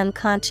who is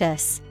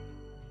unconscious.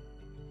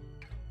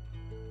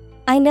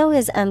 I know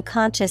his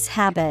unconscious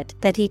habit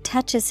that he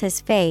touches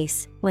his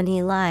face when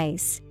he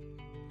lies.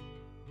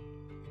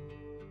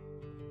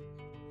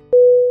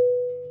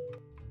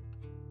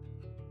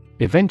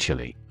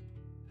 Eventually.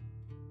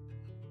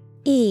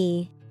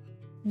 E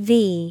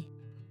V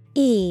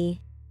E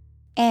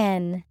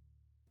N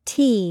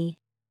T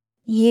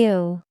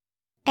U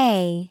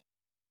A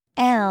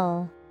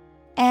L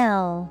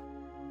L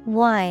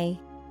Y.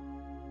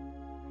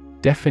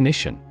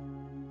 Definition: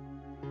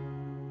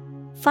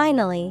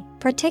 Finally,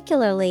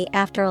 particularly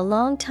after a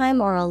long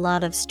time or a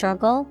lot of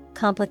struggle,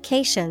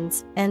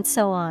 complications, and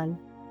so on.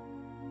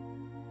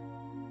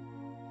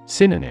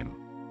 Synonym: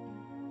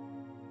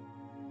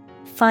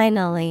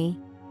 Finally,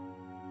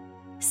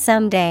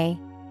 someday,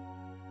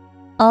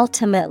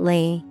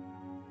 ultimately.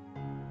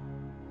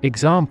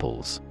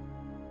 Examples: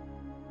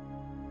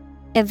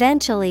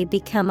 Eventually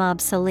become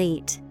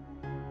obsolete.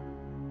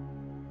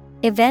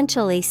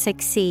 Eventually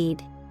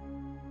succeed.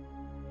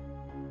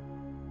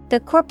 The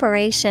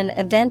corporation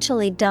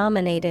eventually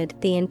dominated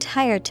the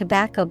entire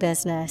tobacco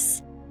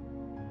business.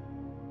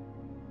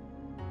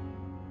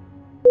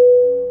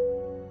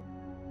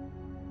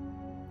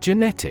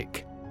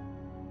 Genetic.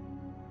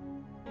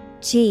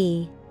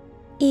 G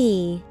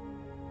E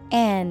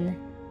N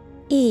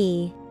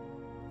E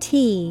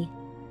T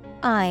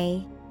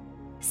I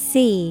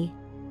C.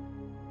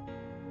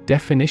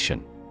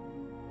 Definition: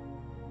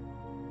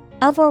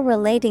 Of or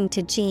relating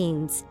to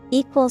genes,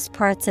 equals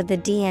parts of the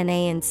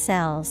DNA in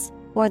cells,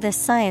 or the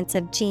science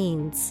of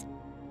genes.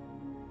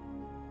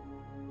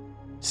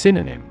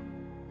 Synonym: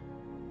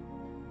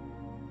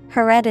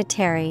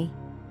 Hereditary,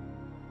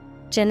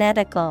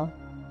 genetical,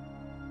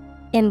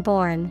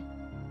 inborn.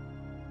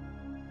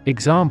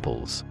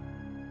 Examples: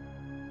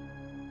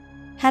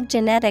 Have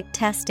genetic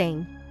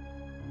testing.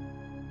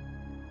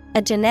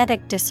 A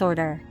genetic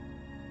disorder.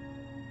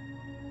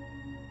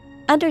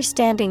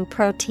 Understanding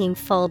protein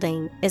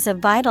folding is a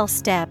vital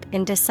step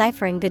in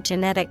deciphering the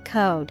genetic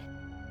code.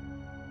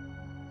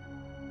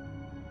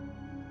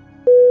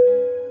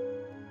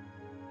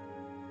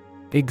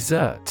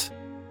 Exert.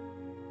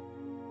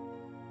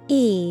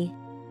 E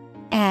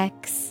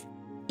X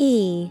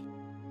E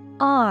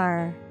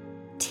R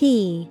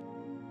T.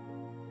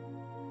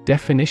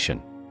 Definition: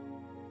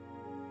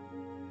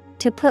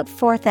 To put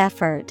forth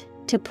effort,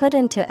 to put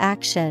into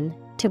action,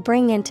 to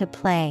bring into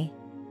play.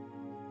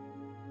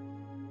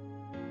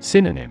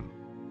 Synonym: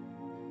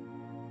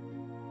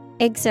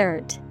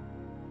 Exert,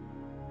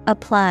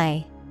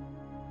 apply,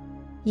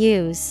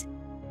 use.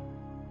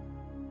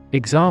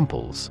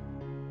 Examples: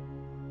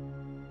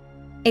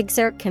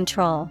 Exert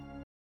control,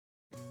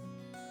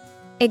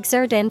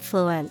 exert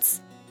influence.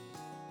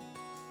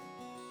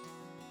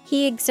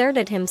 He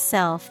exerted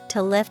himself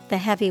to lift the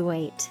heavy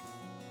weight.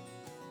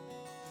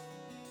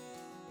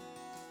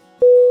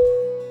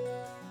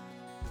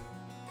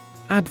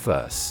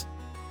 Adverse.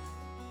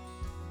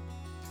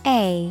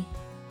 A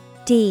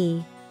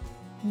D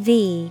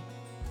V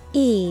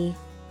E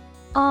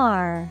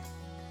R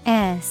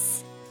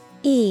S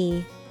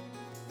E.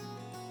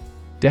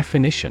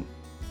 Definition: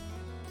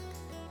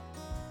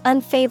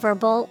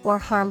 Unfavorable or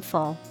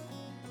harmful.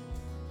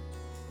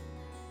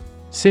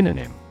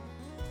 Synonym: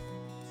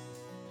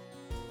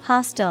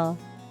 Hostile,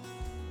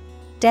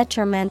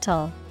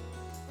 detrimental,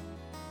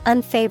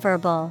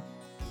 unfavorable.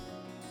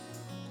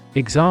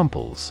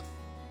 Examples: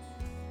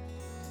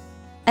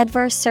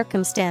 Adverse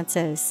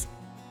circumstances,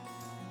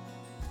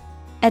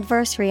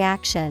 adverse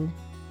reaction.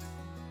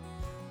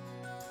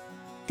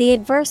 The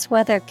adverse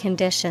weather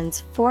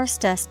conditions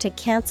forced us to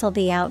cancel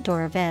the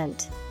outdoor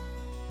event.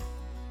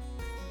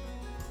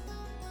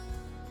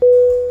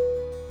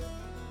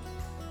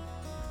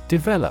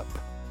 Develop.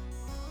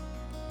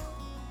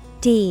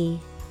 D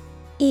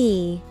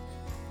E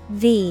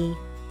V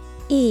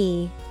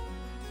E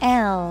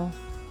L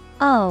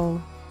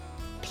O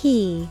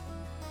P.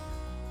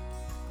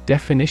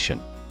 Definition: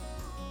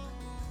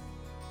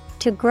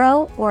 To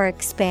grow or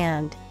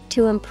expand,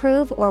 to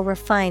improve or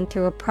refine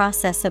through a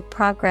process of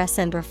progress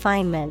and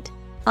refinement,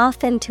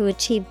 often to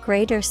achieve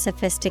greater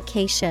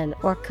sophistication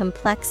or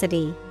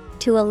complexity,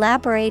 to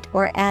elaborate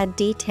or add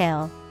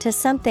detail to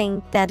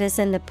something that is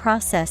in the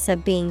process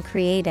of being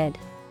created.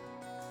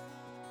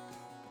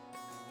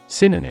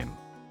 Synonym: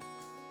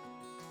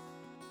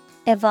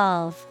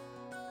 Evolve,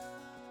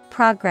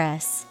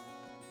 progress,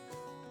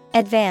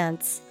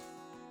 advance.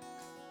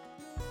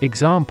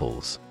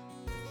 Examples: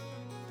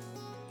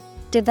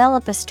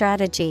 Develop a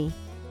strategy,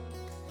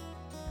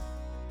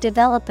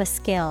 develop a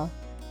skill.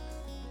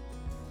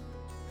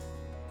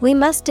 We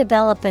must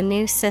develop a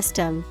new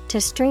system to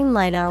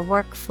streamline our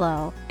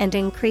workflow and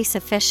increase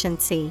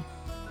efficiency.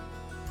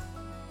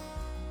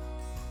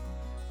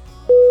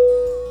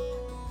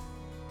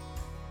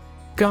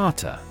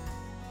 Garter.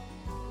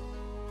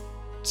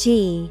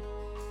 G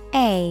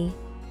A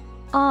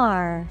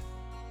R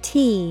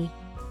T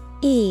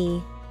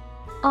E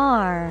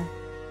R.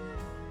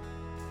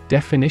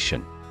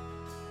 Definition: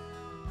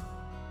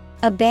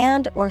 A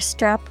band or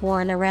strap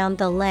worn around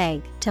the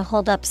leg to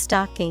hold up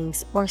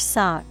stockings or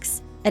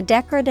socks, a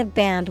decorative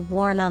band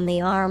worn on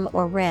the arm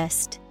or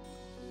wrist.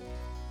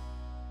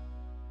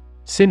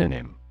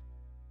 Synonym: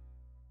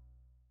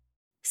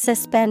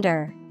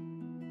 Suspender,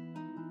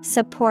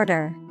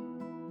 supporter,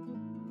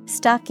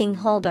 stocking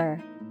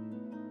holder.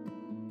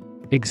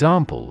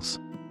 Examples: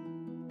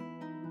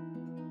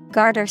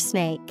 Garter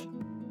snake,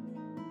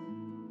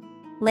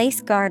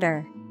 lace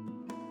garter.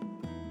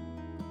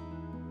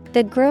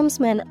 The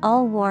groomsmen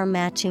all wore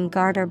matching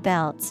garter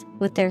belts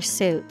with their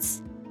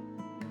suits.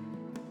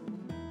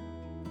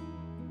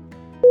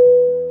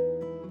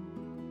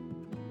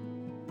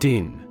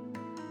 Din.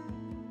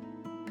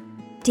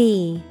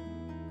 D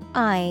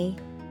I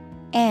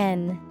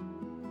N.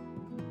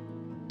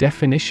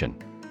 Definition: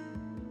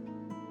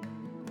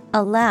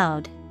 A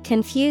loud,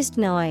 confused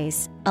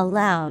noise, a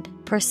loud,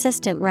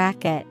 persistent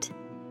racket.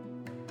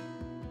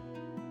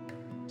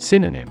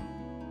 Synonym: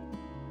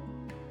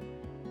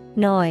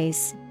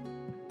 Noise,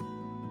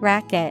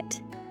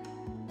 racket,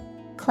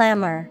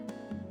 clamor.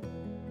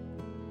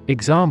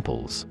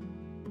 Examples: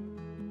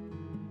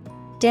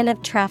 Din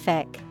of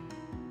traffic,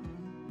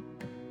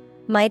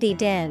 mighty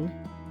din.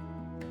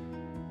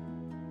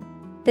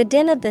 The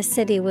din of the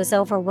city was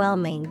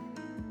overwhelming.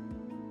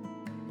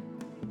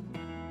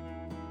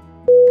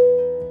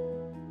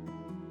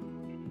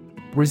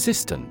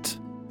 Resistant.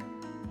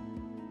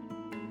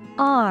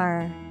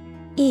 R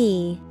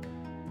E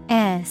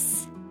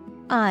S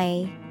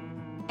I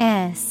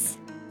S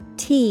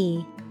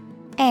T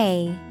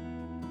A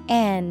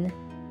N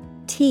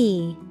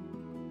T.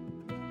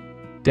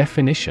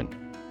 Definition: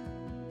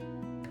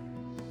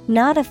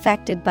 Not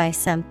affected by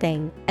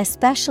something,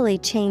 especially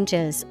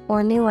changes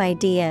or new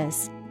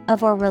ideas,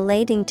 of or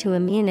relating to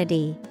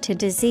immunity to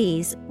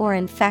disease or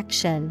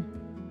infection.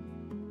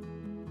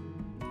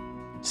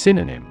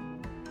 Synonym: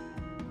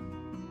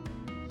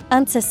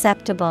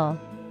 Unsusceptible,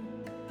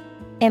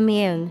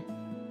 immune,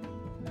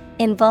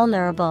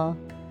 invulnerable.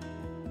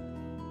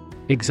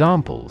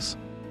 Examples: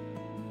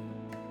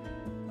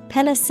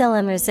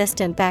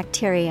 penicillin-resistant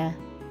bacteria.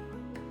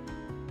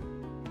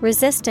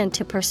 Resistant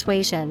to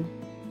persuasion.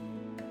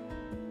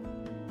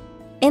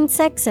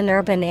 Insects in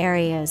urban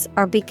areas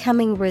are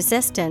becoming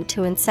resistant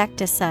to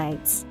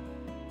insecticides.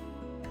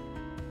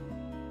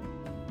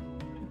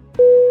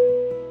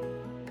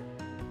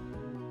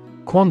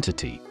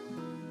 Quantity.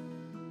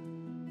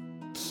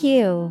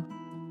 Q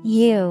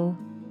U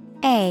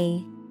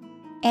A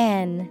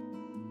N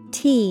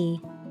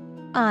T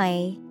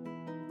I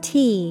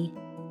T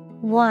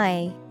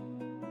Y.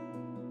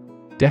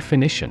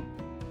 Definition: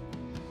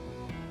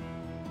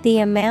 The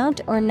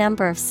amount or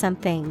number of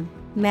something,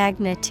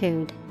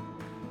 magnitude.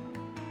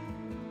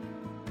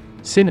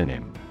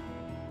 Synonym: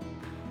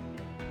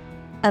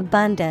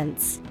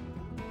 Abundance,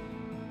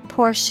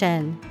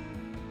 portion,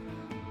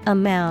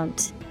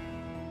 amount.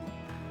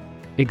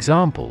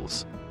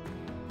 Examples: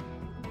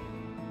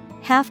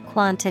 Half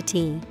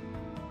quantity,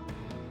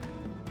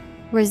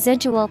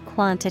 residual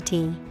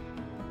quantity.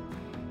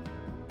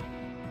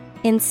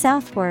 In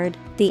southward,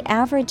 the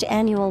average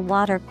annual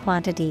water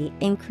quantity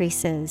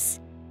increases.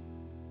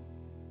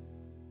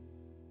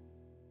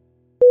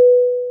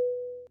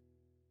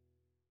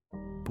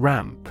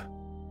 Ramp.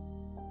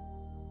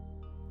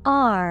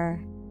 R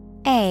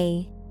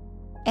A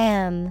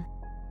M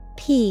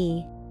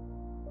P.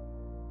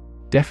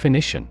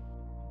 Definition: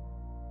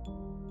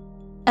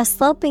 A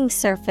sloping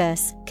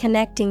surface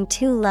connecting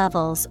two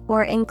levels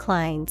or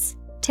inclines,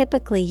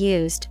 typically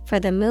used for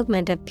the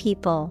movement of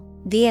people,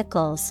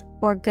 vehicles,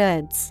 or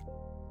goods.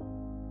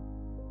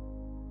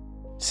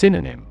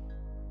 Synonym: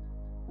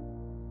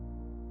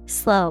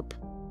 Slope,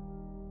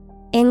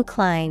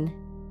 incline,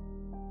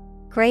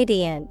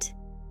 gradient.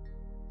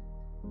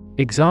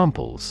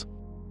 Examples: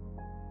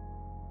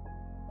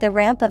 The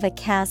ramp of a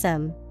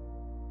chasm.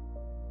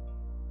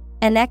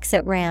 An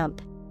exit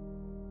ramp.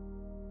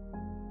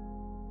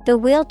 The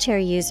wheelchair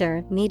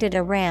user needed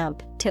a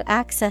ramp to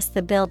access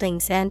the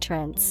building's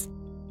entrance.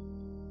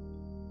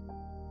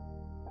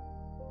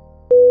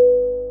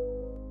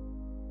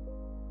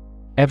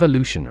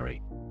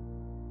 Evolutionary.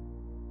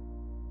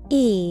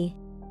 E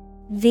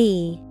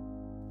V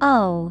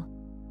O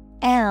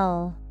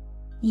L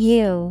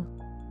U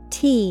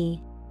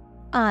T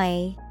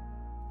I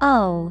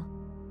O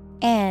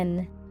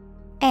N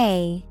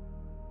A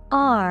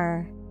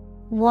R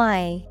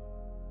Y.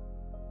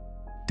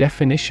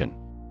 Definition: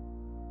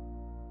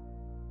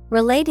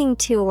 Relating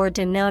to or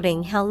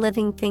denoting how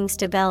living things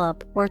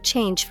develop or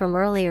change from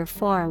earlier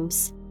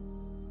forms.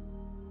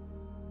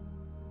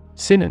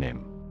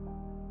 Synonym: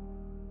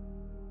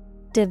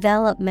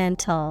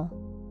 Developmental,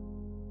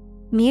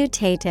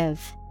 mutative,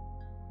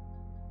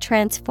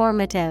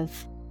 transformative.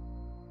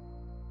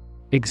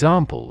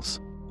 Examples: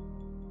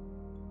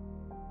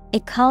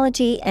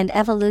 Ecology and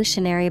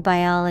evolutionary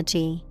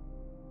biology.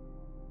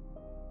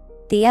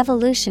 The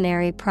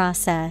evolutionary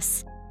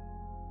process.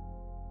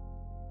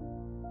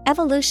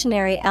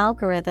 Evolutionary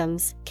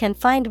algorithms can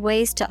find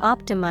ways to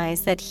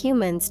optimize that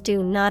humans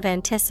do not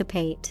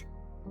anticipate.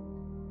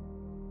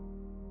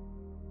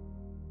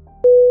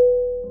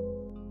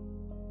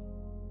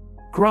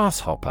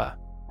 Grasshopper.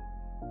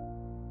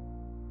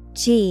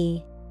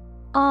 G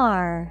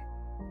R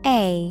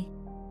A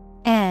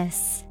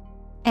S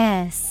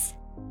S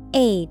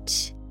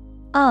H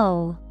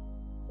O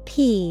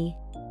P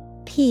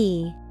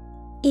P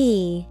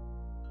E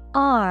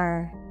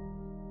R.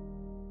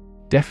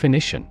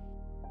 Definition: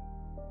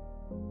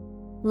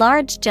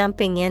 Large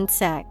jumping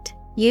insect,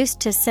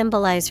 used to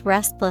symbolize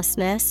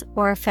restlessness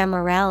or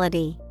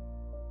ephemerality.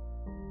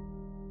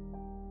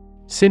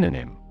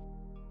 Synonym: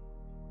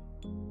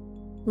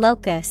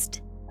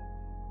 Locust,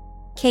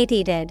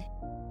 katydid,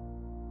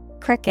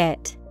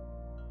 cricket.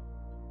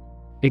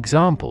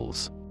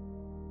 Examples: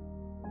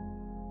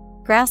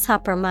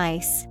 Grasshopper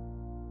mice.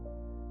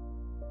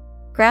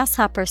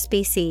 Grasshopper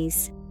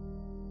species.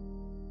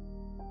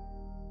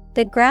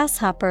 The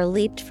grasshopper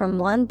leaped from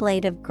one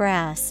blade of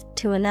grass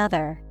to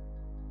another.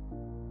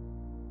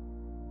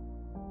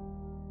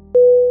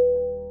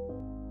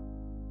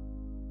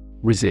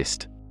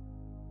 Resist.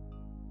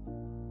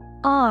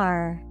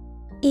 R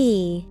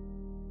E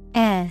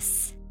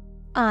S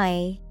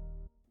I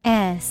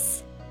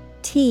S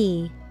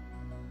T.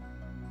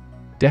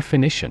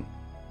 Definition: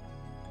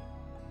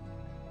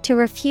 To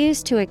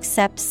refuse to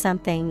accept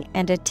something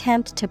and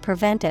attempt to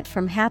prevent it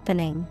from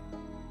happening.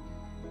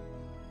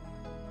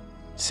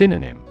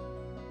 Synonym: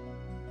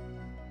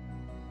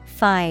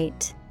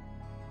 Fight,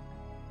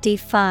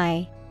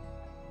 defy,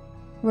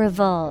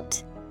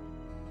 revolt.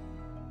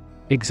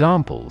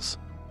 Examples: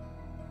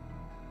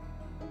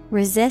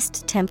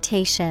 Resist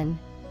temptation.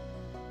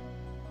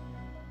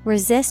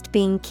 Resist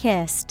being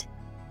kissed.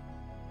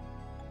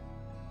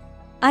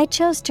 I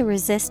chose to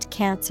resist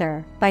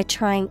cancer by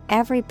trying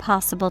every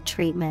possible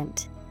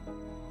treatment.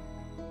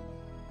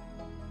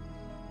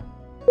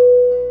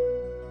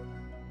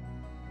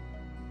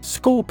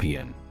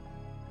 Scorpion.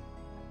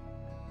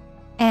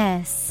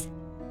 S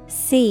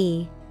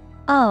C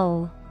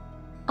O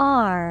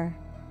R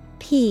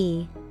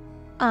P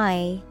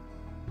I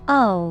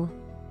O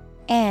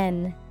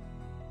N.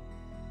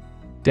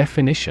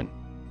 Definition: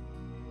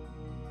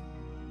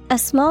 A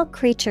small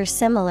creature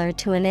similar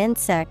to an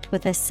insect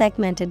with a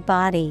segmented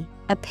body,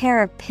 a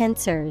pair of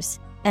pincers,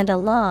 and a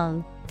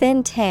long,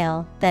 thin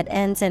tail that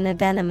ends in a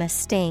venomous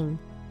sting.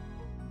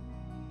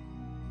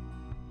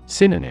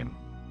 Synonym: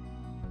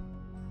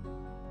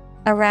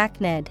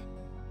 Arachnid,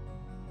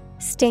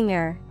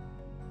 stinger.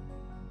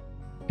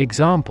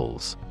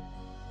 Examples: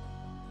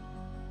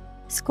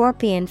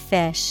 Scorpion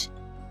fish,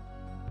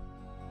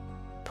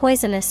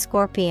 poisonous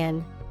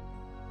scorpion.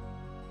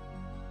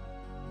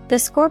 The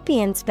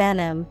scorpion's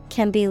venom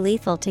can be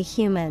lethal to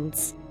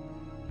humans.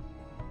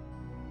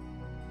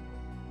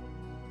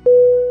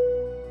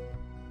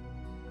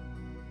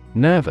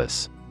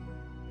 Nervous.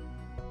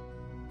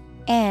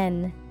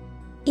 N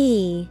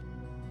E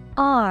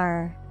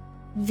R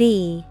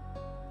V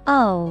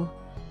O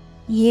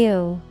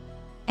U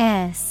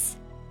S.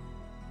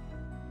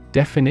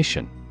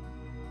 Definition: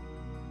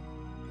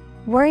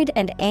 Worried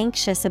and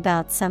anxious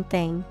about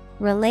something,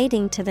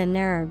 relating to the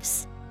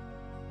nerves.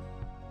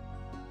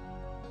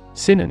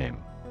 Synonym: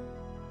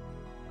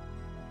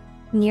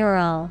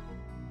 Neural,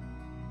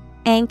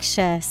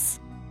 anxious,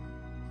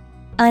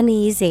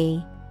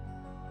 uneasy.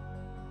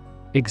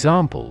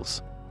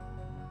 Examples: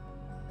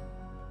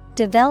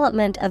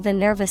 Development of the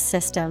nervous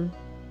system.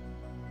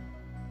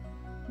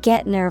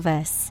 Get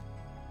nervous.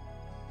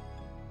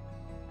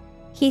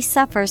 He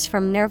suffers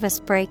from nervous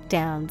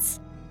breakdowns.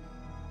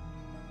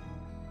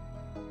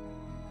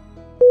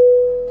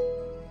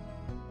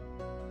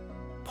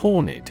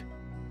 Horned.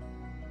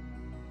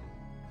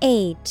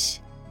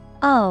 H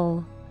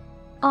O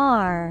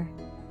R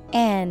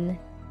N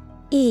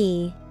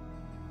E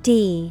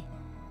D.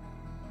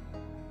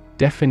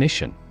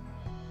 Definition: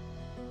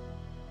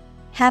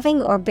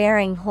 Having or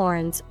bearing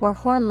horns or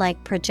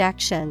horn-like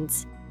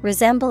projections,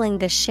 resembling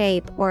the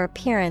shape or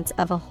appearance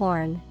of a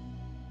horn.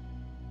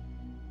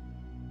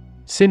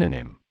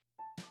 Synonym: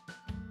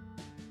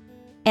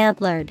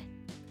 Antlered,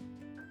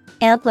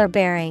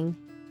 antler-bearing,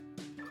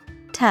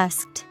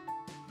 tusked.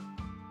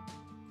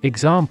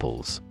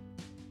 Examples: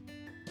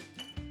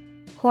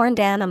 Horned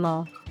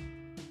animal,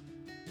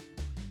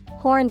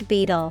 horned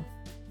beetle.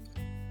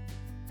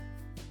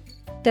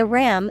 The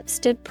ram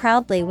stood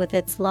proudly with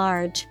its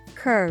large,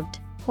 curved,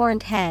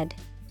 horned head.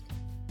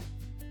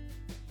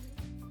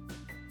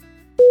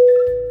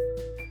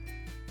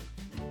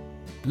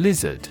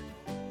 Lizard.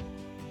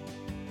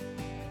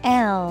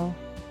 L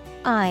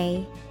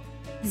I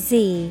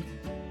Z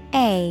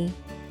A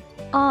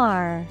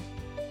R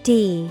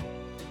D.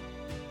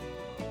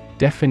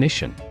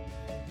 Definition: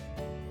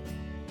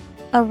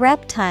 A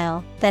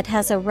reptile that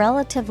has a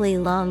relatively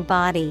long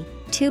body,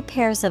 2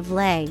 pairs of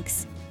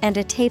legs, and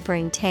a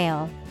tapering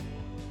tail.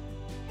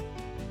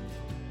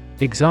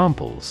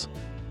 Examples: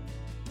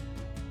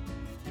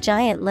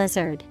 Giant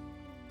lizard,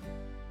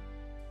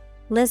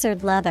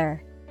 lizard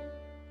leather.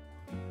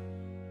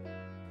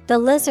 The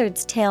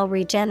lizard's tail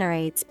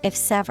regenerates if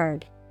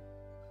severed.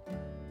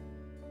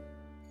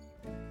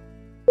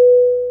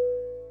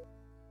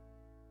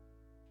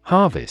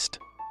 Harvest.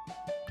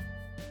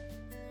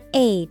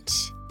 H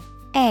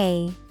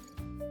A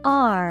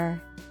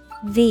R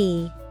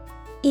V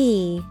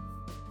E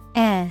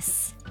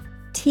S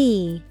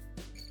T.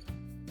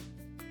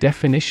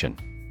 Definition: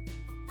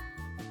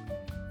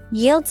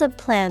 Yields of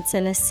plants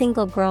in a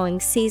single growing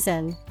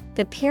season,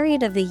 the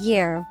period of the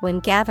year when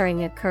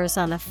gathering occurs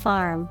on a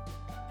farm.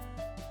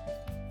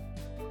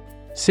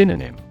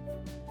 Synonym: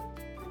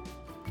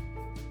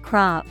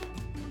 Crop,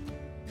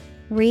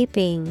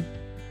 reaping,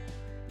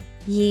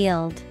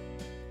 yield.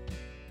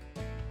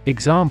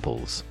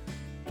 Examples: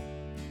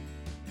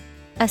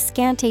 A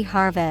scanty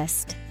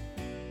harvest,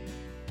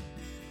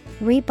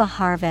 reap a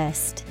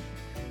harvest.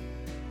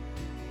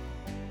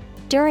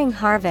 During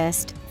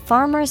harvest,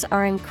 farmers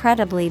are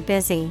incredibly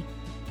busy.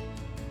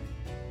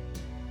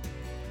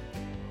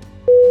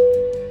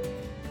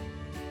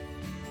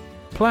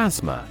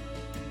 Plasma.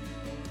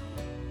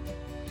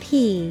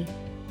 P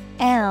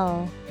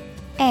L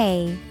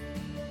A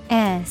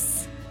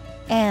S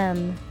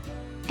M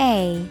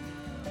A.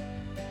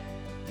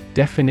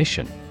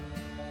 Definition: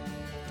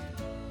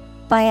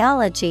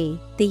 Biology,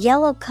 the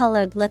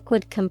yellow-colored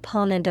liquid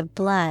component of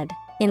blood,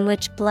 in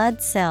which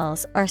blood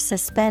cells are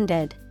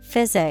suspended.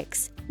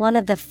 Physics, one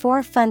of the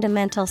 4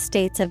 fundamental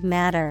states of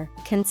matter,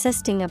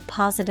 consisting of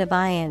positive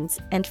ions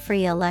and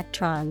free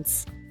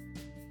electrons.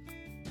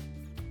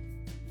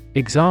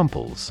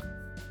 Examples: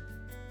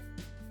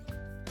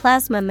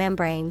 Plasma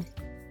membrane,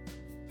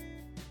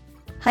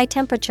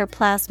 high-temperature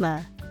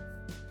plasma.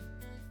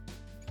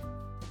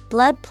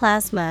 Blood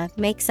plasma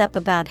makes up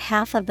about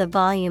half of the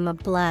volume of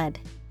blood.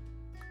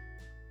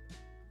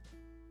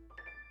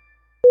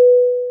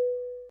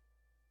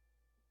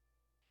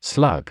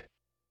 Slug.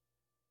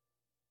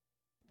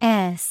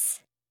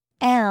 S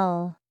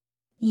L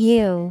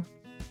U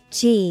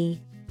G.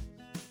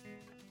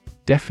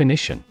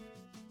 Definition: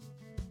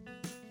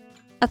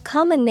 A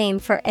common name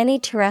for any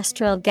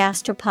terrestrial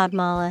gastropod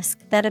mollusk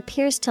that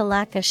appears to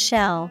lack a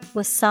shell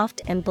with soft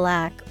and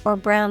black or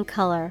brown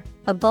color,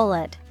 a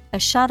bullet, a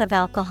shot of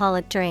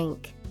alcoholic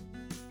drink.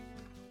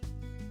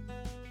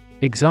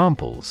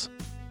 Examples: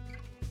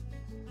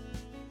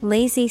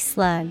 Lazy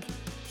slug.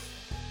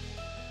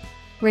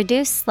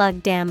 Reduce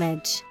slug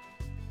damage.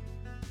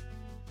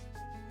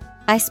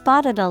 I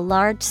spotted a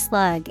large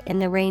slug in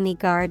the rainy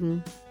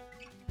garden.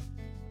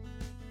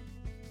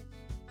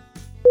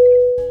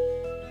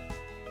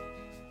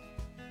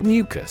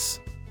 Mucus.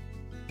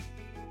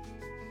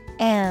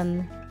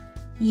 M-U-C-U-S.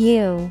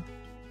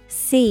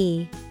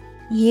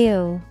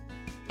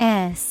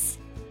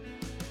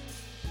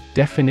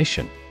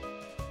 Definition: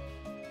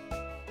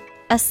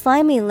 a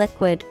slimy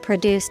liquid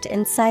produced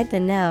inside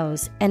the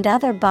nose and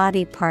other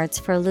body parts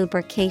for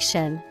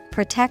lubrication,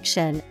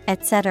 protection,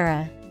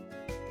 etc.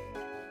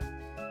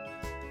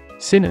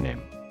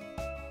 Synonym: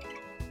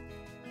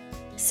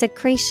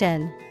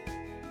 secretion,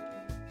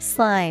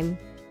 slime,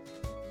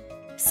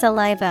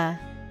 saliva.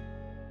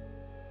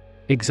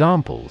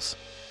 Examples: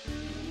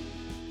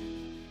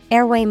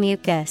 airway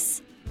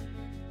mucus,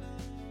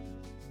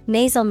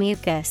 nasal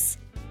mucus.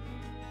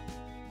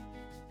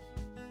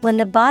 When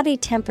the body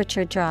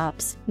temperature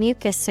drops,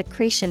 mucus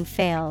secretion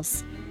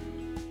fails.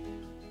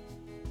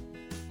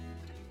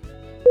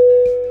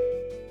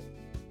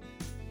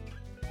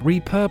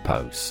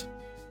 Repurpose.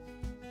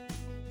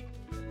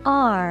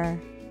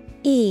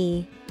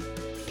 R-E-P-U-R-P-O-S-E.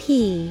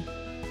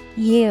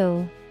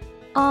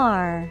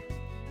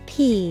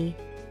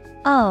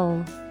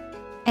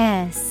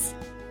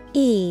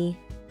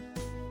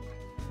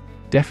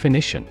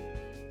 Definition: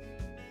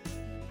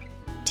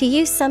 to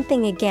use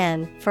something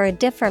again for a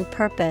different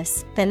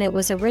purpose than it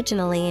was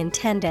originally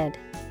intended.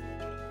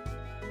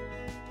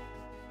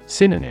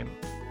 Synonym: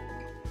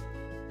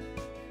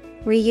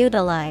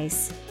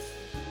 reutilize,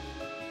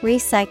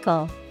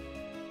 recycle,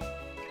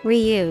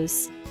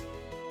 reuse.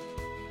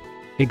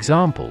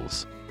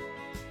 Examples: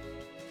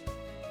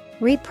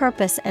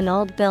 repurpose an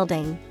old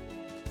building.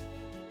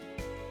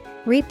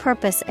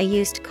 Repurpose a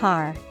used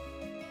car.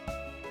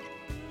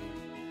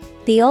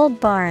 The old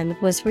barn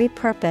was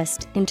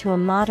repurposed into a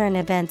modern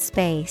event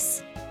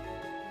space.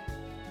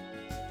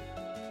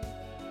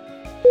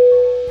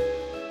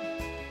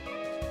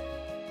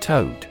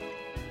 Toad.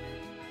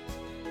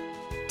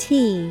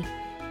 T-O-A-D.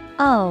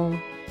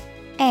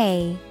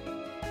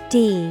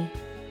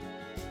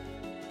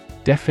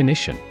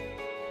 Definition: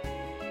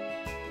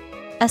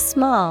 a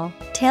small,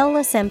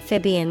 tailless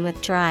amphibian with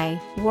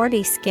dry,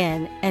 warty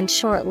skin and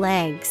short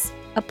legs,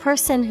 a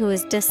person who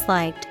is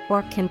disliked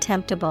or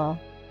contemptible.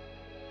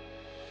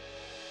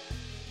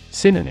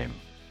 Synonym: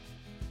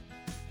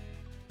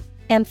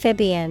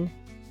 amphibian,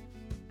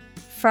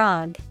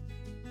 frog.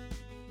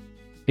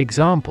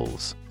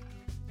 Examples: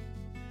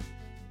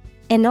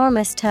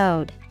 enormous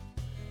toad.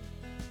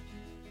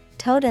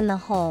 Toad in the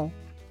hole.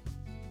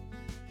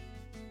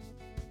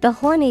 The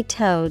horny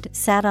toad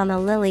sat on a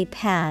lily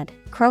pad,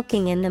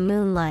 croaking in the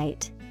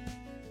moonlight.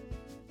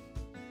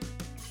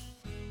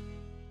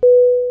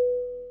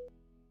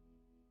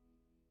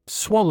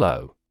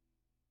 Swallow.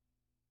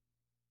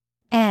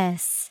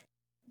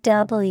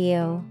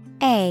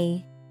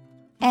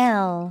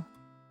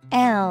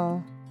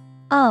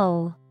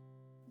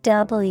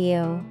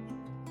 S-W-A-L-L-O-W.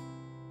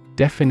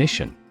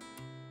 Definition: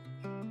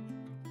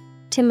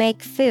 to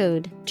make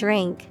food,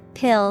 drink,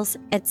 pills,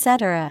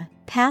 etc.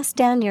 pass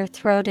down your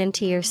throat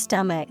into your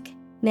stomach.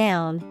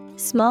 Noun,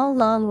 small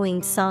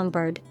long-winged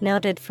songbird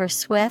noted for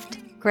swift,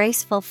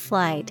 graceful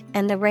flight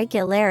and the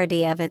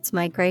regularity of its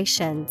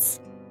migrations.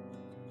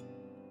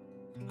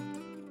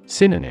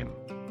 Synonym: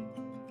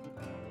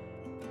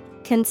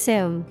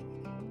 consume,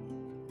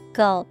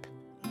 gulp,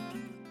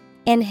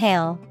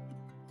 inhale.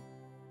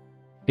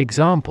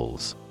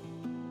 Examples: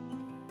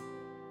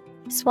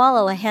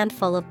 swallow a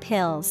handful of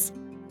pills.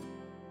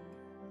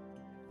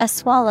 A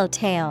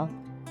swallowtail.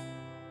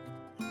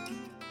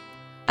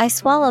 I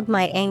swallowed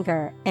my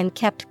anger and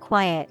kept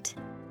quiet.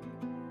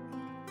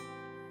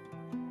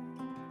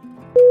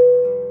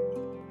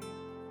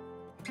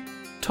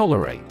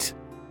 Tolerate.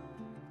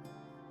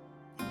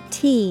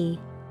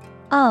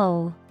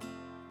 T-O-L-E-R-A-T-E.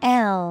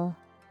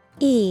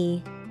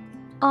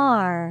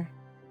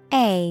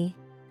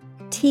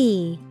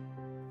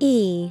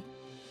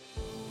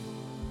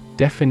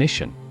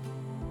 Definition: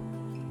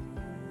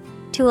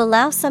 to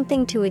allow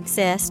something to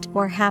exist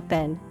or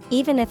happen,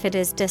 even if it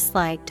is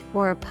disliked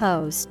or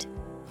opposed.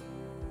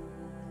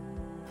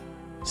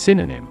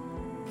 Synonym: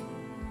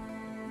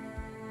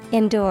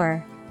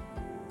 endure,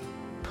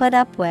 put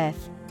up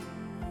with,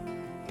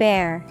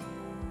 bear.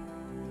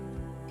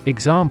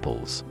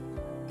 Examples: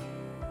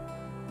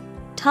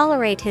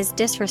 tolerate his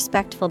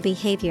disrespectful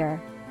behavior.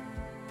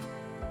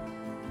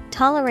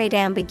 Tolerate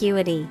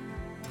ambiguity.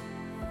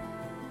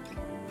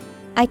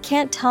 I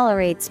can't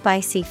tolerate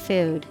spicy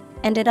food,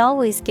 and it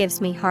always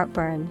gives me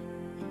heartburn.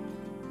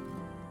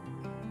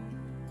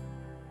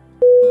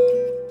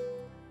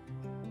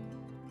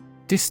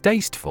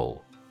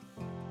 Distasteful.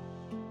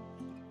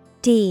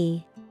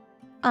 D-I-S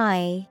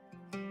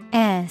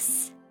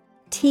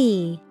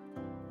T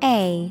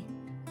A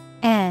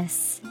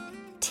S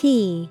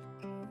T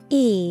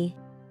E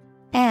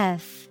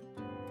F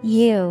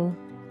U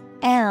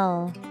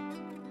L.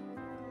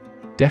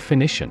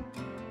 Definition: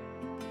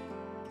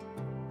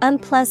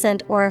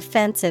 Unpleasant or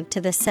offensive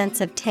to the sense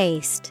of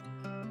taste.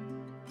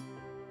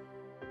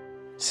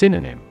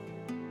 Synonym: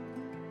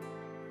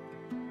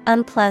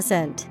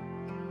 Unpleasant,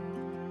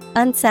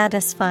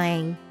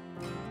 unsatisfying,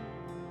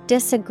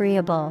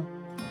 disagreeable.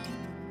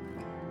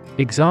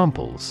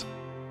 Examples: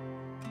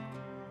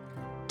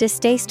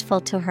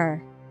 Distasteful to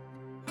her.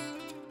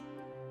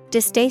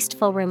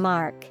 Distasteful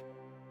remark.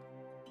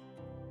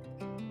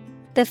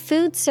 The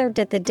food served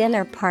at the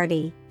dinner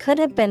party could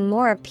have been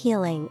more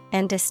appealing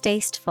and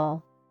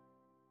distasteful.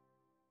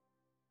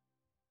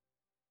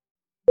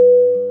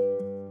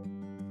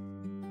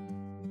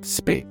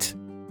 Spit.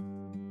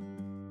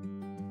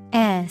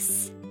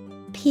 S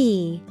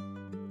P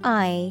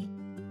I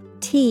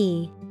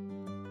T.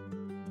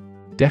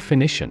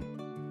 Definition: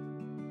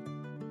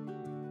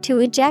 To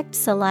eject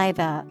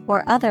saliva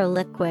or other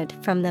liquid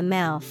from the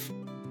mouth.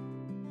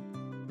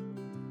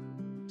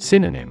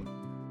 Synonym: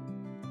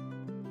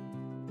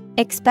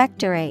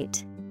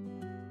 Expectorate,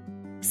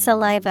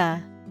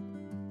 saliva,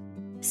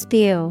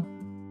 spew.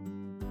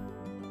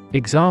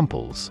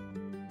 Examples: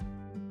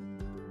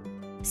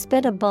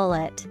 Spit a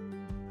bullet.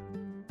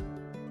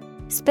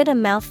 Spit a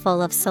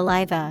mouthful of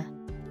saliva.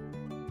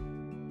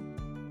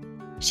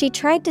 She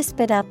tried to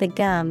spit out the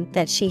gum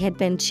that she had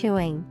been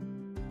chewing.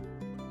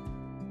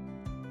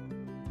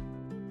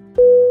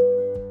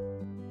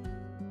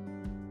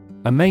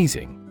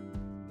 Amazing.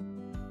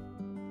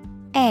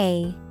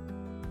 A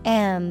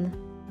M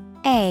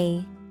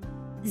A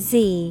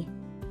Z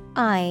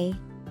I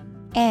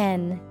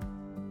N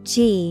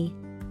G.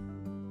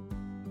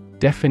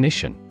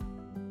 Definition: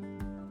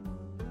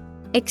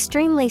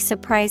 Extremely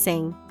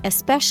surprising,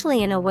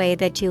 especially in a way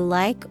that you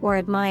like or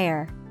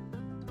admire.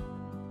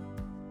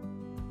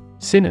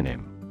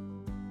 Synonym: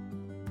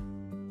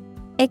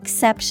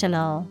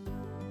 Exceptional,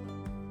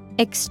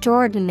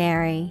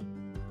 extraordinary,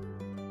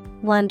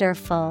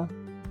 wonderful.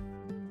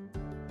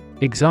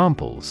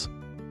 Examples: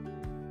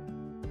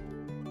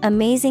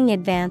 Amazing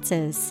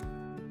advances.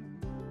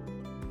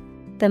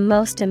 The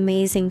most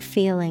amazing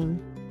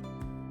feeling.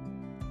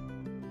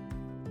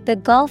 The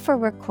golfer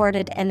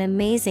recorded an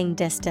amazing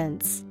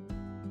distance.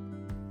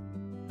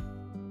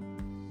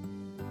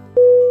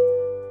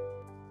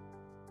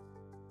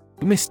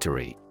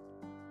 Mystery.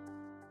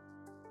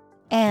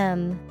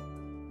 M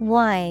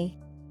Y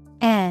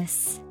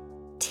S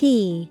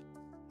T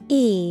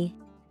E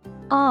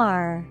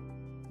R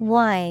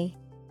Y.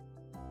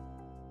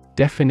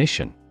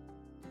 Definition: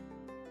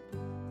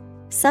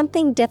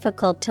 Something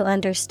difficult to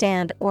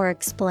understand or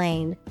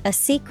explain, a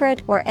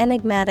secret or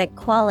enigmatic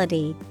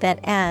quality that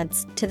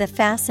adds to the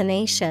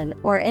fascination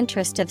or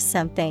interest of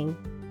something.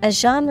 A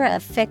genre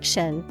of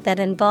fiction that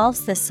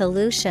involves the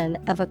solution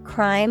of a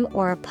crime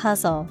or a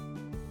puzzle.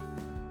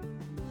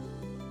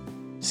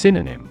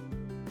 Synonym: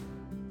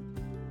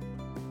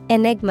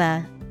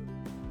 Enigma,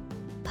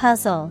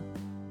 puzzle,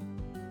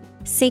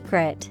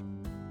 secret.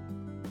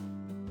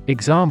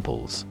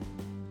 Examples: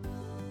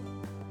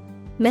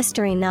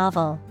 Mystery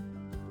novel.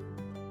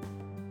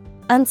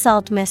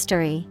 Unsolved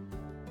mystery.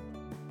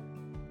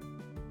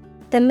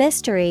 The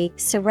mystery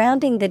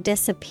surrounding the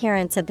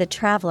disappearance of the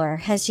traveler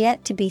has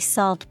yet to be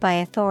solved by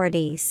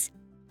authorities.